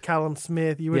 Yeah. A Callum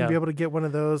Smith. You wouldn't be able to get one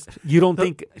of those. You don't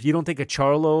think a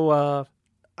Charlo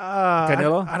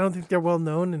Canelo? I don't think they're well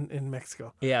known in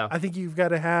Mexico. Yeah. I think you've got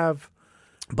to have.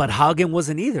 But Haugen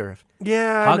wasn't either.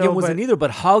 Yeah, Haugen wasn't either.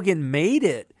 But Haugen made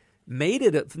it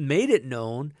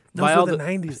known by all the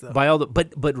 90s though. By all the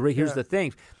but here's the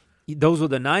thing, those were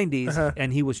the 90s,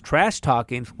 and he was trash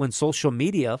talking when social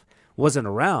media wasn't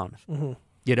around.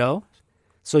 Mm-hmm.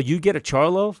 So you get a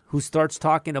Charlo who starts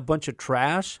talking a bunch of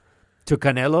trash to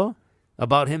Canelo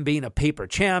about him being a paper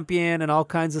champion and all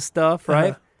kinds of stuff,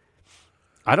 right?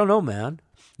 I don't know, man.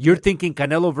 You're thinking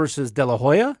Canelo versus De La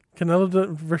Hoya? Canelo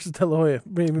versus De La Hoya.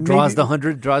 Draws the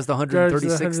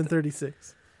 136.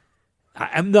 136.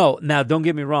 No, now don't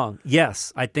get me wrong.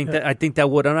 Yes, I think that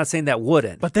would. I'm not saying that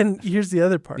wouldn't. But then here's the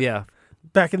other part. Yeah.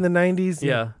 Back in the 90s,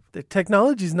 yeah, the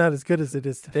technology's not as good as it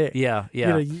is today. Yeah.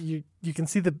 You can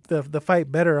see the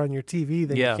fight better on your TV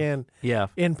than you can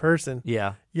in person.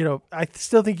 Yeah. I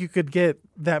still think you could get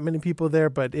that many people there,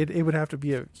 but it would have to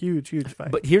be a huge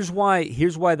fight. But here's why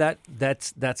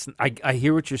that's I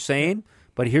hear what you're saying,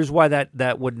 but here's why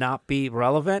that would not be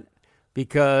relevant,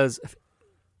 because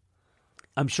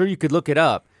I'm sure you could look it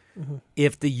up. Mm-hmm.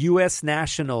 If the U.S.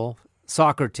 national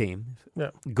soccer team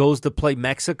goes to play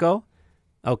Mexico,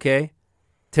 okay,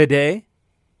 today,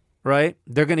 right,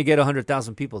 they're going to get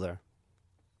 100,000 people there.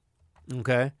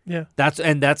 Okay? Yeah.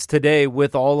 That's today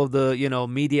with all of the,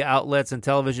 media outlets and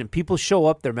television. People show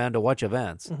up there, man, to watch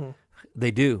events. Mm-hmm.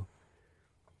 They do.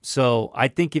 So I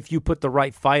think if you put the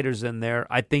right fighters in there,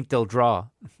 I think they'll draw,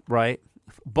 right?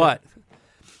 But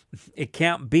it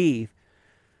can't be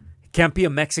a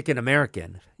Mexican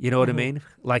American. You know what I mean?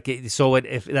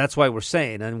 If that's why we're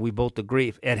saying, and we both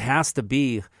agree, it has to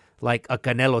be like a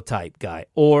Canelo type guy,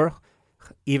 or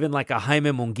even like a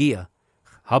Jaime Munguia.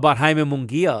 How about Jaime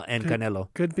Munguia and Canelo?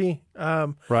 Could be.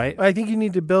 Right. I think you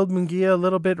need to build Munguia a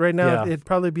little bit right now. Yeah. It'd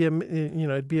probably be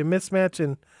it'd be a mismatch,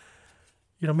 and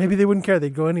maybe they wouldn't care.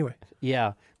 They'd go anyway.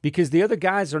 Yeah. Because the other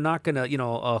guys are not going to,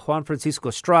 Juan Francisco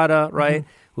Estrada, right,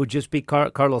 who just beat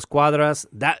Carlos Cuadras,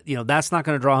 that's not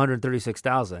going to draw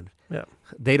 136,000. Yeah.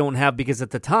 They don't have, because at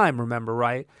the time, remember,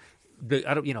 right,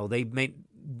 they made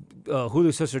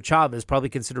Julio Cesar Chavez probably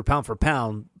considered pound for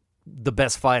pound the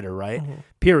best fighter, right? Mm-hmm.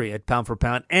 Period, pound for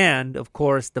pound, and of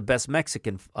course the best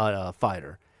Mexican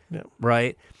fighter,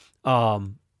 right?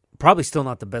 Probably still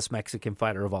not the best Mexican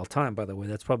fighter of all time, by the way.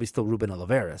 That's probably still Ruben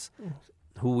Olivares.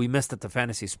 Who we missed at the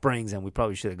Fantasy Springs, and we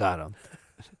probably should have got him.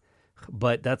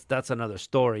 But that's another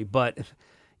story. But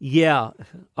yeah,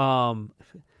 I'm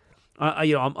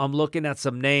looking at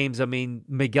some names. I mean,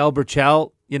 Miguel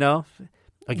Berchelt,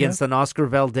 against an Oscar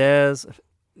Valdez,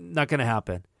 not going to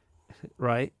happen,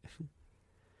 right?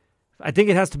 I think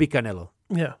it has to be Canelo.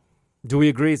 Yeah. Do we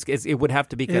agree? It would have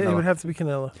to be Canelo. It would have to be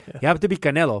Canelo. Yeah. You have to be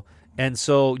Canelo, and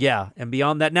so and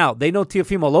beyond that, now they know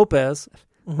Teofimo Lopez,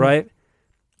 right?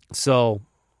 So,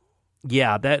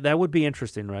 that would be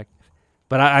interesting, right?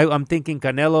 But I'm thinking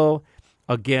Canelo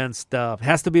against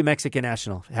has to be Mexican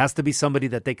national. It has to be somebody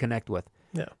that they connect with.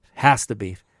 Yeah, has to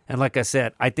be. And like I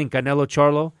said, I think Canelo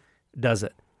Charlo does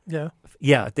it.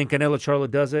 Yeah, I think Canelo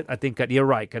Charlo does it. I think you're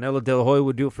right. Canelo De La Hoya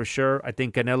would do it for sure. I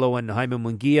think Canelo and Jaime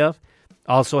Munguia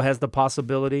also has the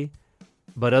possibility.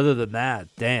 But other than that,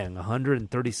 dang,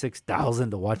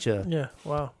 136,000 to watch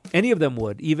wow. Any of them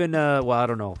would. Even I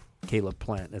don't know. Caleb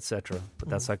Plant, etc. But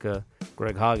that's like a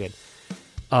Greg Haugen.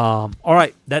 All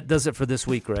right, that does it for this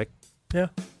week, Rick. Yeah,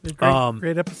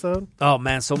 great episode. Oh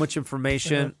man, so much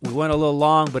information. We went a little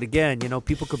long, but again,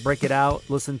 people could break it out,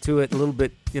 listen to it a little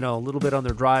bit, a little bit on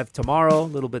their drive tomorrow, a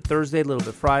little bit Thursday, a little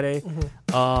bit Friday,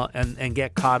 and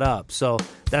get caught up. So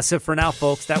that's it for now,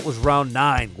 folks. That was round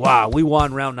 9. Wow, we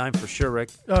won round 9 for sure, Rick.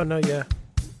 Oh no, yeah.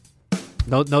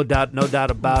 No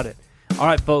doubt about it. All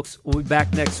right, folks, we'll be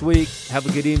back next week. Have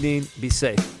a good evening. Be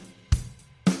safe.